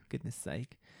like, oh, goodness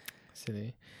sake,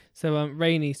 silly. So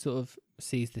Rainey sort of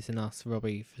sees this and asks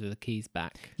Robbie for the keys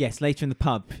back. Yes, later in the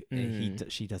pub,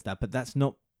 she does that, but that's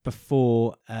not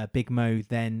before Big Mo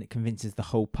then convinces the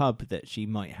whole pub that she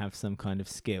might have some kind of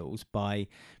skills by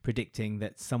predicting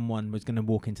that someone was going to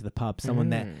walk into the pub, someone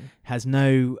that has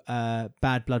no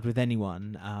bad blood with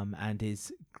anyone, and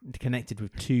is connected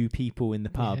with two people in the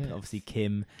pub, obviously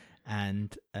Kim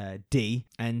and Dee,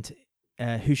 and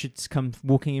who should come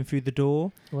walking in through the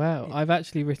door. Wow, I've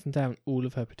actually written down all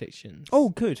of her predictions. Oh,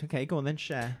 good. Okay, go on then,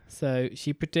 share. So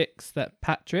she predicts that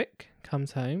Patrick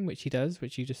comes home, which he does,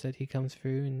 which you just said he comes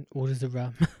through and orders a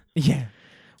rum. Yeah.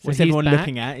 So what's everyone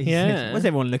looking at? Yeah. What's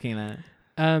everyone looking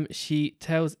at? She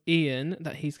tells Ian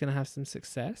that he's going to have some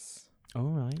success. All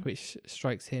right. Which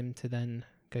strikes him to then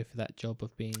go for that job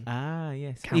of being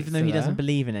yes. counselor. Even though he doesn't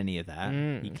believe in any of that,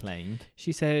 he claimed.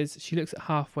 She says she looks at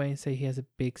Halfway and say he has a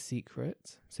big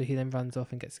secret. So he then runs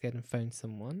off and gets scared and phones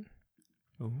someone.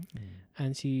 Ooh.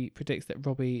 And she predicts that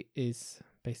Robbie is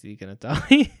basically going to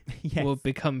die. Yes. Will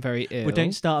become very ill. Well,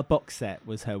 don't start a box set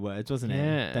was her words, wasn't it?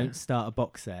 Yeah. Don't start a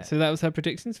box set. So that was her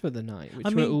predictions for the night,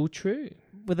 which were all true.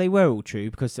 Well, they were all true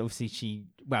because obviously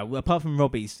apart from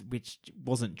Robbie's, which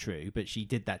wasn't true, but she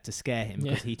did that to scare him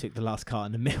because he took the last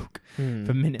carton of milk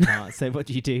from Minute Mart. So what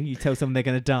do? You tell someone they're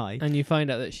going to die. And you find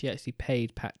out that she actually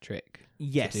paid Patrick.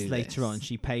 Yes, later on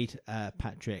she paid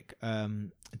Patrick a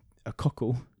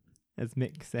cockle, as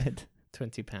Mick said.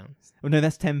 £20. Oh no,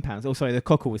 that's £10. Oh, sorry, the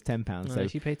cockle was £10. No, so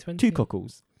she paid 20. 2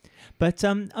 cockles. But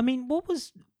I mean, what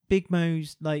was Big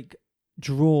Mo's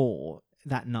draw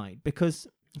that night? Because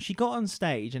she got on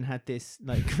stage and had this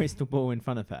crystal ball in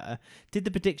front of her, did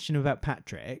the prediction about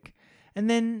Patrick, and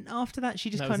then after that she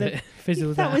just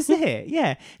fizzled out. That was it.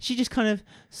 Yeah, she just kind of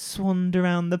swanned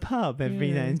around the pub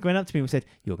every day and going up to people and said,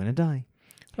 "You're going to die."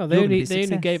 Well, they only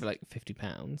gave her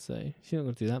 £50, so she's not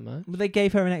going to do that much. Well, they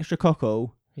gave her an extra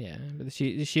cockle. Yeah, but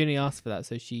she only asked for that,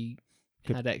 so she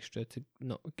had extra to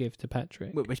not give to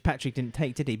Patrick. Which Patrick didn't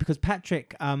take, did he? Because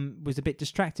Patrick was a bit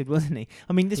distracted, wasn't he?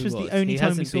 I mean, this was the only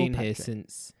time we saw Patrick. He hasn't been here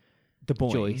since the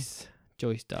boy.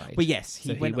 Joyce died. Well, yes.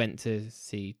 He went to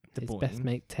see his best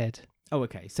mate, Ted. Oh,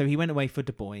 okay. So he went away for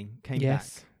Du Bois, came back.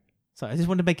 Sorry, I just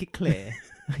want to make it clear.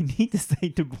 I need to say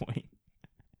Du Bois.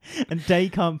 And day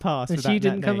can't pass. And she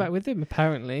didn't come back with him.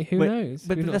 Apparently, who knows?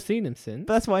 We've not seen him since.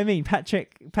 But that's what I mean.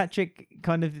 Patrick,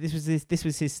 kind of. This was his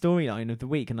storyline of the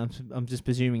week, and I'm just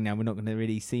presuming now we're not going to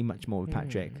really see much more with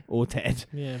Patrick or Ted.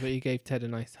 Yeah, but he gave Ted a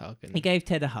nice hug. He gave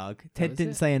Ted a hug. Ted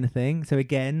didn't say anything. So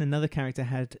again, another character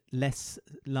had less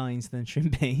lines than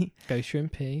Shrimpy. Go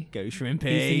Shrimpy. Go Shrimpy.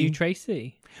 He's the new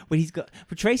Tracy. Well,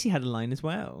 Tracy had a line as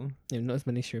well. Yeah, not as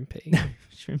many Shrimpy.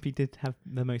 Shrimpy did have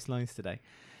the most lines today.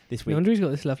 This week. No wonder he's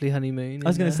got this lovely honeymoon. I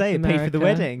was going to say, he paid for the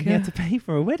wedding. He had to pay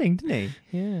for a wedding, didn't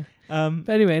he? Yeah. But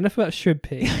anyway, enough about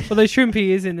Shrimpy. Although Shrimpy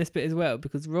is in this bit as well,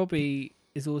 because Robbie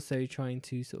is also trying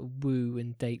to sort of woo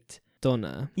and date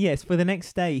Donna. Yes, for the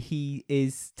next day he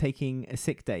is taking a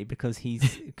sick day because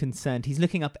he's concerned. He's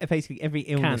looking up basically every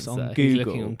illness on Google. He's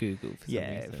looking on Google for some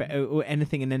reason. Or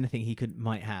anything he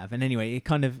might have. And anyway, it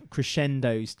kind of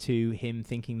crescendos to him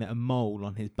thinking that a mole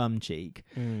on his bum cheek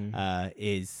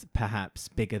is perhaps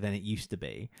bigger than it used to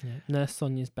be. Yeah. Nurse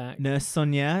Sonia's back. Nurse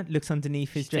Sonia looks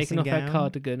underneath his dressing gown. Taken off her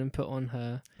cardigan and put on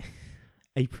her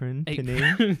apron.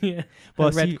 Yeah.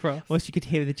 Whilst you could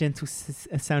hear the gentle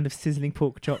sound of sizzling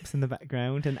pork chops in the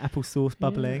background and apple sauce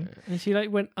bubbling. Yeah. And she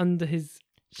went under his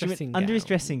dressing gown. Under his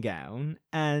dressing gown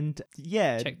and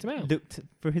checked him out. Looked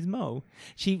for his mole.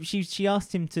 She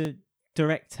asked him to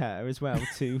direct her as well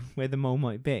to where the mole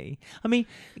might be. I mean,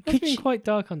 it's been quite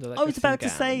dark under that. I was about to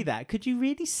say that. Could you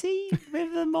really see where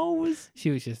the mole was? She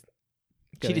was just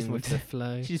Going just with wanted the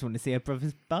flow. She just wanted to see her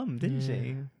brother's bum, didn't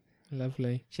she?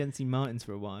 Lovely. She hadn't seen Martin's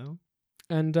for a while.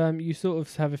 And you sort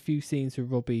of have a few scenes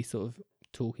with Robbie sort of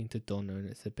talking to Donna, and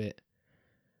it's a bit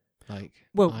like,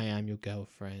 I am your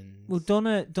girlfriend. Well,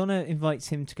 Donna invites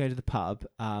him to go to the pub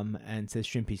and says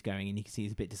Shrimpy's going, and you can see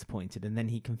he's a bit disappointed. And then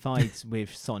he confides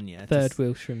with Sonia. Third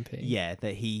wheel Shrimpy. Yeah,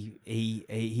 that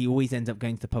he always ends up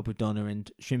going to the pub with Donna, and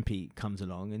Shrimpy comes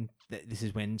along. And this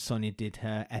is when Sonia did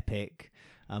her epic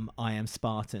I am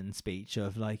Spartan speech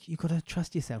of like, you got to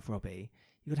trust yourself, Robbie.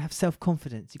 You got to have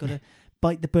self-confidence. You got to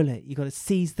bite the bullet. You got to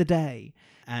seize the day.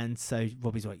 And so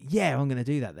Robbie's like, yeah, I'm going to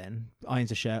do that then.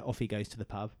 Irons a shirt. Off he goes to the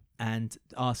pub and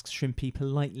asks Shrimpy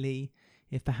politely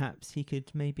if perhaps he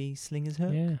could maybe sling his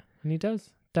hook. Yeah, and he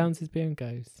does. Downs his beer and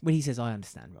goes. Well, he says, I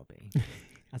understand, Robbie.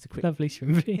 That's a quick... Lovely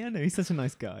Shrimpy. Yeah, no, he's such a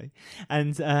nice guy.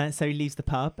 And so he leaves the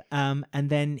pub and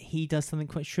then he does something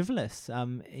quite frivolous.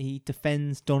 He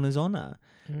defends Donna's honour.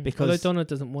 Because although Donna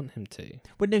doesn't want him to.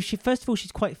 Well, no, first of all,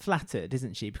 she's quite flattered,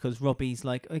 isn't she? Because Robbie's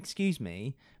like, oh, excuse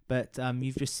me, but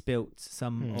you've just spilt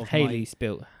some of Hayley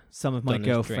spilt some of my Donna's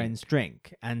girlfriend's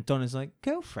drink. And Donna's like,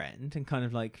 girlfriend? And kind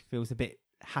of like feels a bit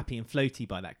happy and floaty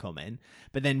by that comment.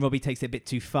 But then Robbie takes it a bit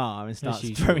too far and starts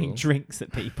throwing drinks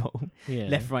at people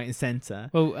left, right and centre.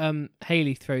 Well,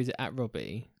 Hayley throws it at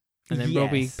Robbie. And then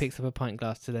Robbie picks up a pint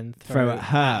glass to then throw at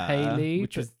her, Hayley,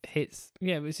 which hits,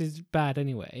 which is bad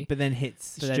anyway. But then hits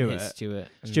Stuart.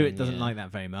 Stuart doesn't like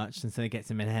that very much, and so he gets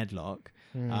him in a headlock.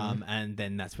 And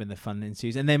then that's when the fun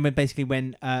ensues. And then when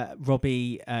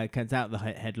Robbie gets out of the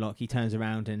headlock, he turns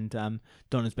around and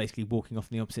Donna's basically walking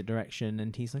off in the opposite direction,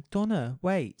 and he's like, Donna,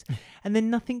 wait. And then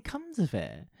nothing comes of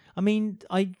it. I mean,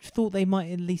 I thought they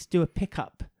might at least do a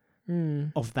pickup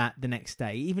of that the next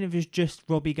day, even if it was just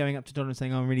Robbie going up to Donna and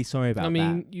saying, I'm really sorry about that. I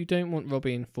mean, you don't want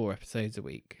Robbie in 4 episodes a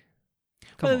week.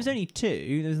 There was only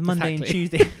 2. There was Monday and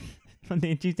Tuesday.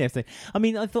 Monday and Tuesday episode. I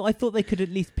mean, I thought they could at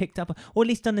least picked up, or at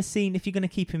least done a scene, if you're going to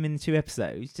keep him in 2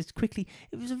 episodes, just quickly.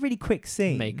 It was a really quick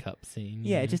scene. Makeup scene.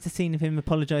 Yeah, just a scene of him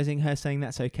apologising, her saying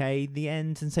that's okay, the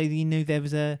end, and so you knew there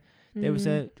was a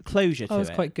closure to it. I was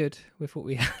quite good with what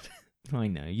we had. I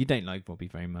know. You don't like Robbie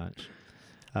very much.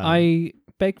 I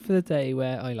beg for the day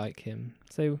where I like him.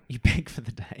 So you beg for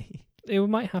the day. It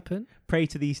might happen. Pray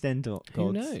to the East End gods.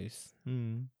 Who knows?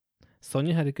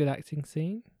 Sonia had a good acting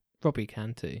scene. Robbie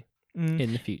can too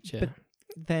in the future. But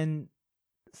then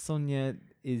Sonia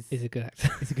is a good actor.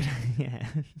 Is a good yeah.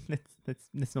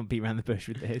 Let's not beat around the bush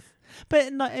with this.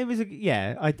 But no, it was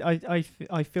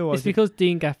I feel it's because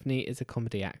Dean Gaffney is a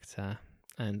comedy actor,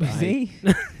 and is he?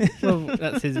 Well,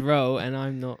 that's his role, and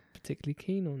I'm not particularly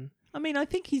keen on. I mean, I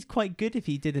think he's quite good if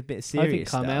he did a bit of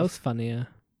serious I think Carmel's funnier.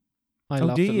 I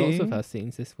laughed at lots of her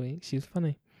scenes this week. She was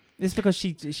funny. It's because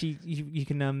you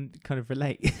can kind of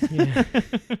relate. Yeah.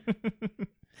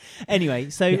 Anyway,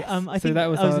 so yes. I think that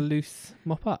was our loose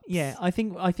mop up. Yeah, I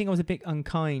think I was a bit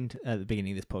unkind at the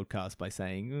beginning of this podcast by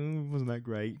saying wasn't that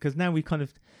great, because now we've kind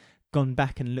of gone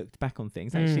back and looked back on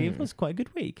things. Actually, it was quite a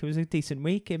good week. It was a decent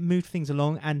week. It moved things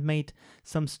along and made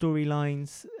some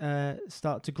storylines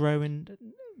start to grow and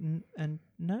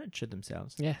nurture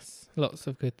themselves. Yes, lots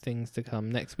of good things to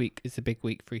come. Next week is a big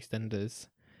week for EastEnders.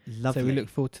 Lovely. So we look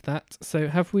forward to that. So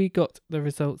have we got the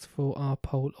results for our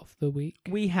poll of the week?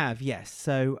 We have, yes.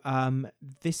 So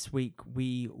this week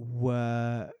it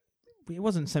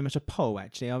wasn't so much a poll,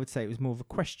 actually. I would say it was more of a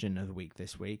question of the week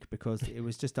this week, because it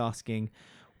was just asking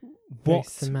what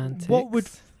would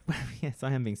yes,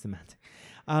 I am being semantic.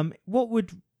 What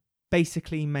would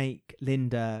basically make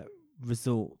Linda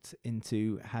resort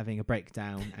into having a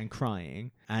breakdown and crying?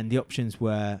 And the options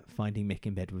were finding Mick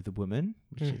in bed with a woman,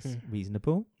 which is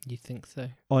reasonable. You think so?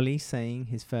 Ollie saying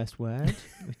his first word,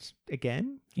 which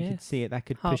again, you could see it, that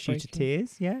could push you to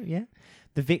tears. Yeah.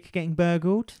 The Vic getting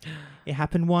burgled. It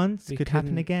happened once, could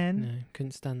happen again. No,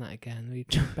 couldn't stand that again. We'd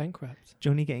be bankrupt.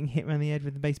 Johnny getting hit around the head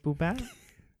with a baseball bat.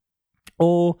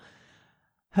 Or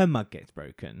her mug gets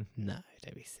broken. No,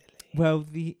 don't be silly. Well,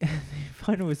 the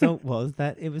final result was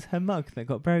that it was her mug that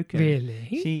got broken.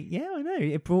 Really? Yeah, I know.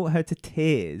 It brought her to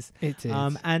tears. It did.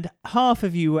 And half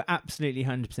of you were absolutely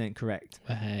 100% correct.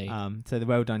 Well, hey. So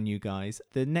well done, you guys.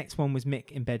 The next one was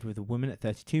Mick in bed with a woman at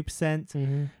 32%.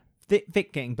 Mm-hmm.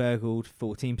 Vic getting burgled,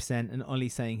 14%, and Ollie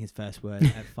saying his first word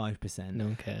at 5%. No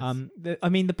one cares.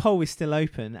 The poll is still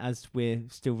open as we're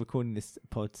still recording this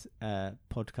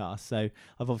podcast, so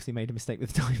I've obviously made a mistake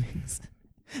with the timings.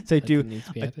 So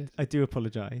I do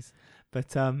apologise.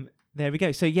 But there we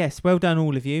go. So yes, well done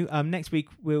all of you. Next week,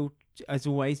 as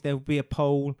always, there will be a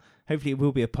poll Hopefully it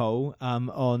will be a poll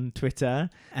on Twitter.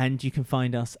 And you can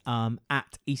find us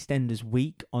at EastEnders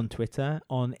Week on Twitter.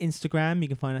 On Instagram, you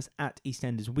can find us at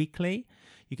EastEnders Weekly.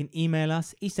 You can email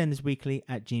us,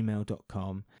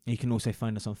 eastenders@gmail.com. You can also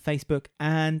find us on Facebook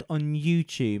and on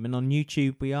YouTube. And on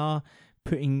YouTube, we are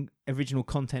putting original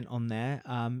content on there.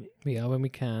 We are when we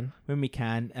can. When we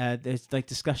can. There's like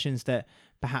discussions that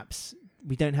perhaps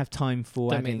we don't have time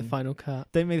for. Don't make the final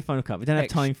cut. Don't make the final cut. We don't have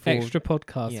time for extra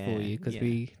podcasts for you because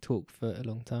we talk for a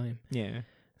long time. Yeah.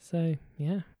 So,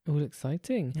 yeah, all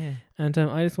exciting. Yeah. And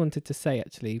I just wanted to say,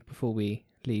 actually, before we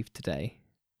leave today,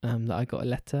 that I got a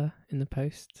letter in the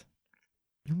post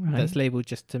that's labelled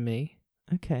just to me.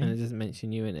 Okay. And it doesn't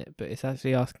mention you in it, but it's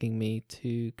actually asking me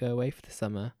to go away for the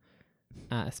summer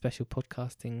at a special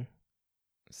podcasting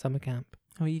summer camp.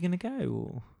 Oh, are you going to go?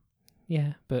 Or?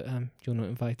 Yeah, but you're not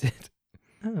invited.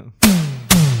 Oh.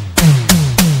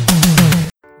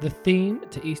 The theme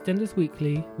to EastEnders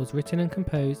Weekly was written and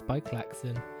composed by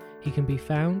Klaxon. He can be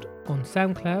found on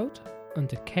SoundCloud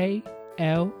under KLAXUN.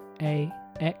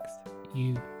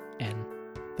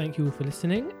 Thank you all for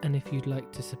listening, and if you'd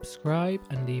like to subscribe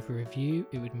and leave a review,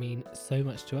 it would mean so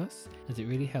much to us, as it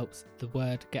really helps the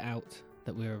word get out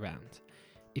that we're around.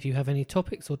 If you have any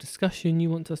topics or discussion you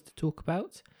want us to talk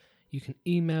about, you can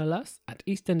email us at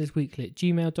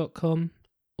eastendersweekly@gmail.com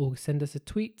or send us a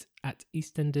tweet at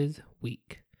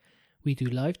EastEndersWeek. We do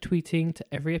live tweeting to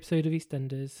every episode of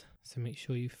EastEnders, so make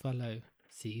sure you follow.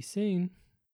 See you soon.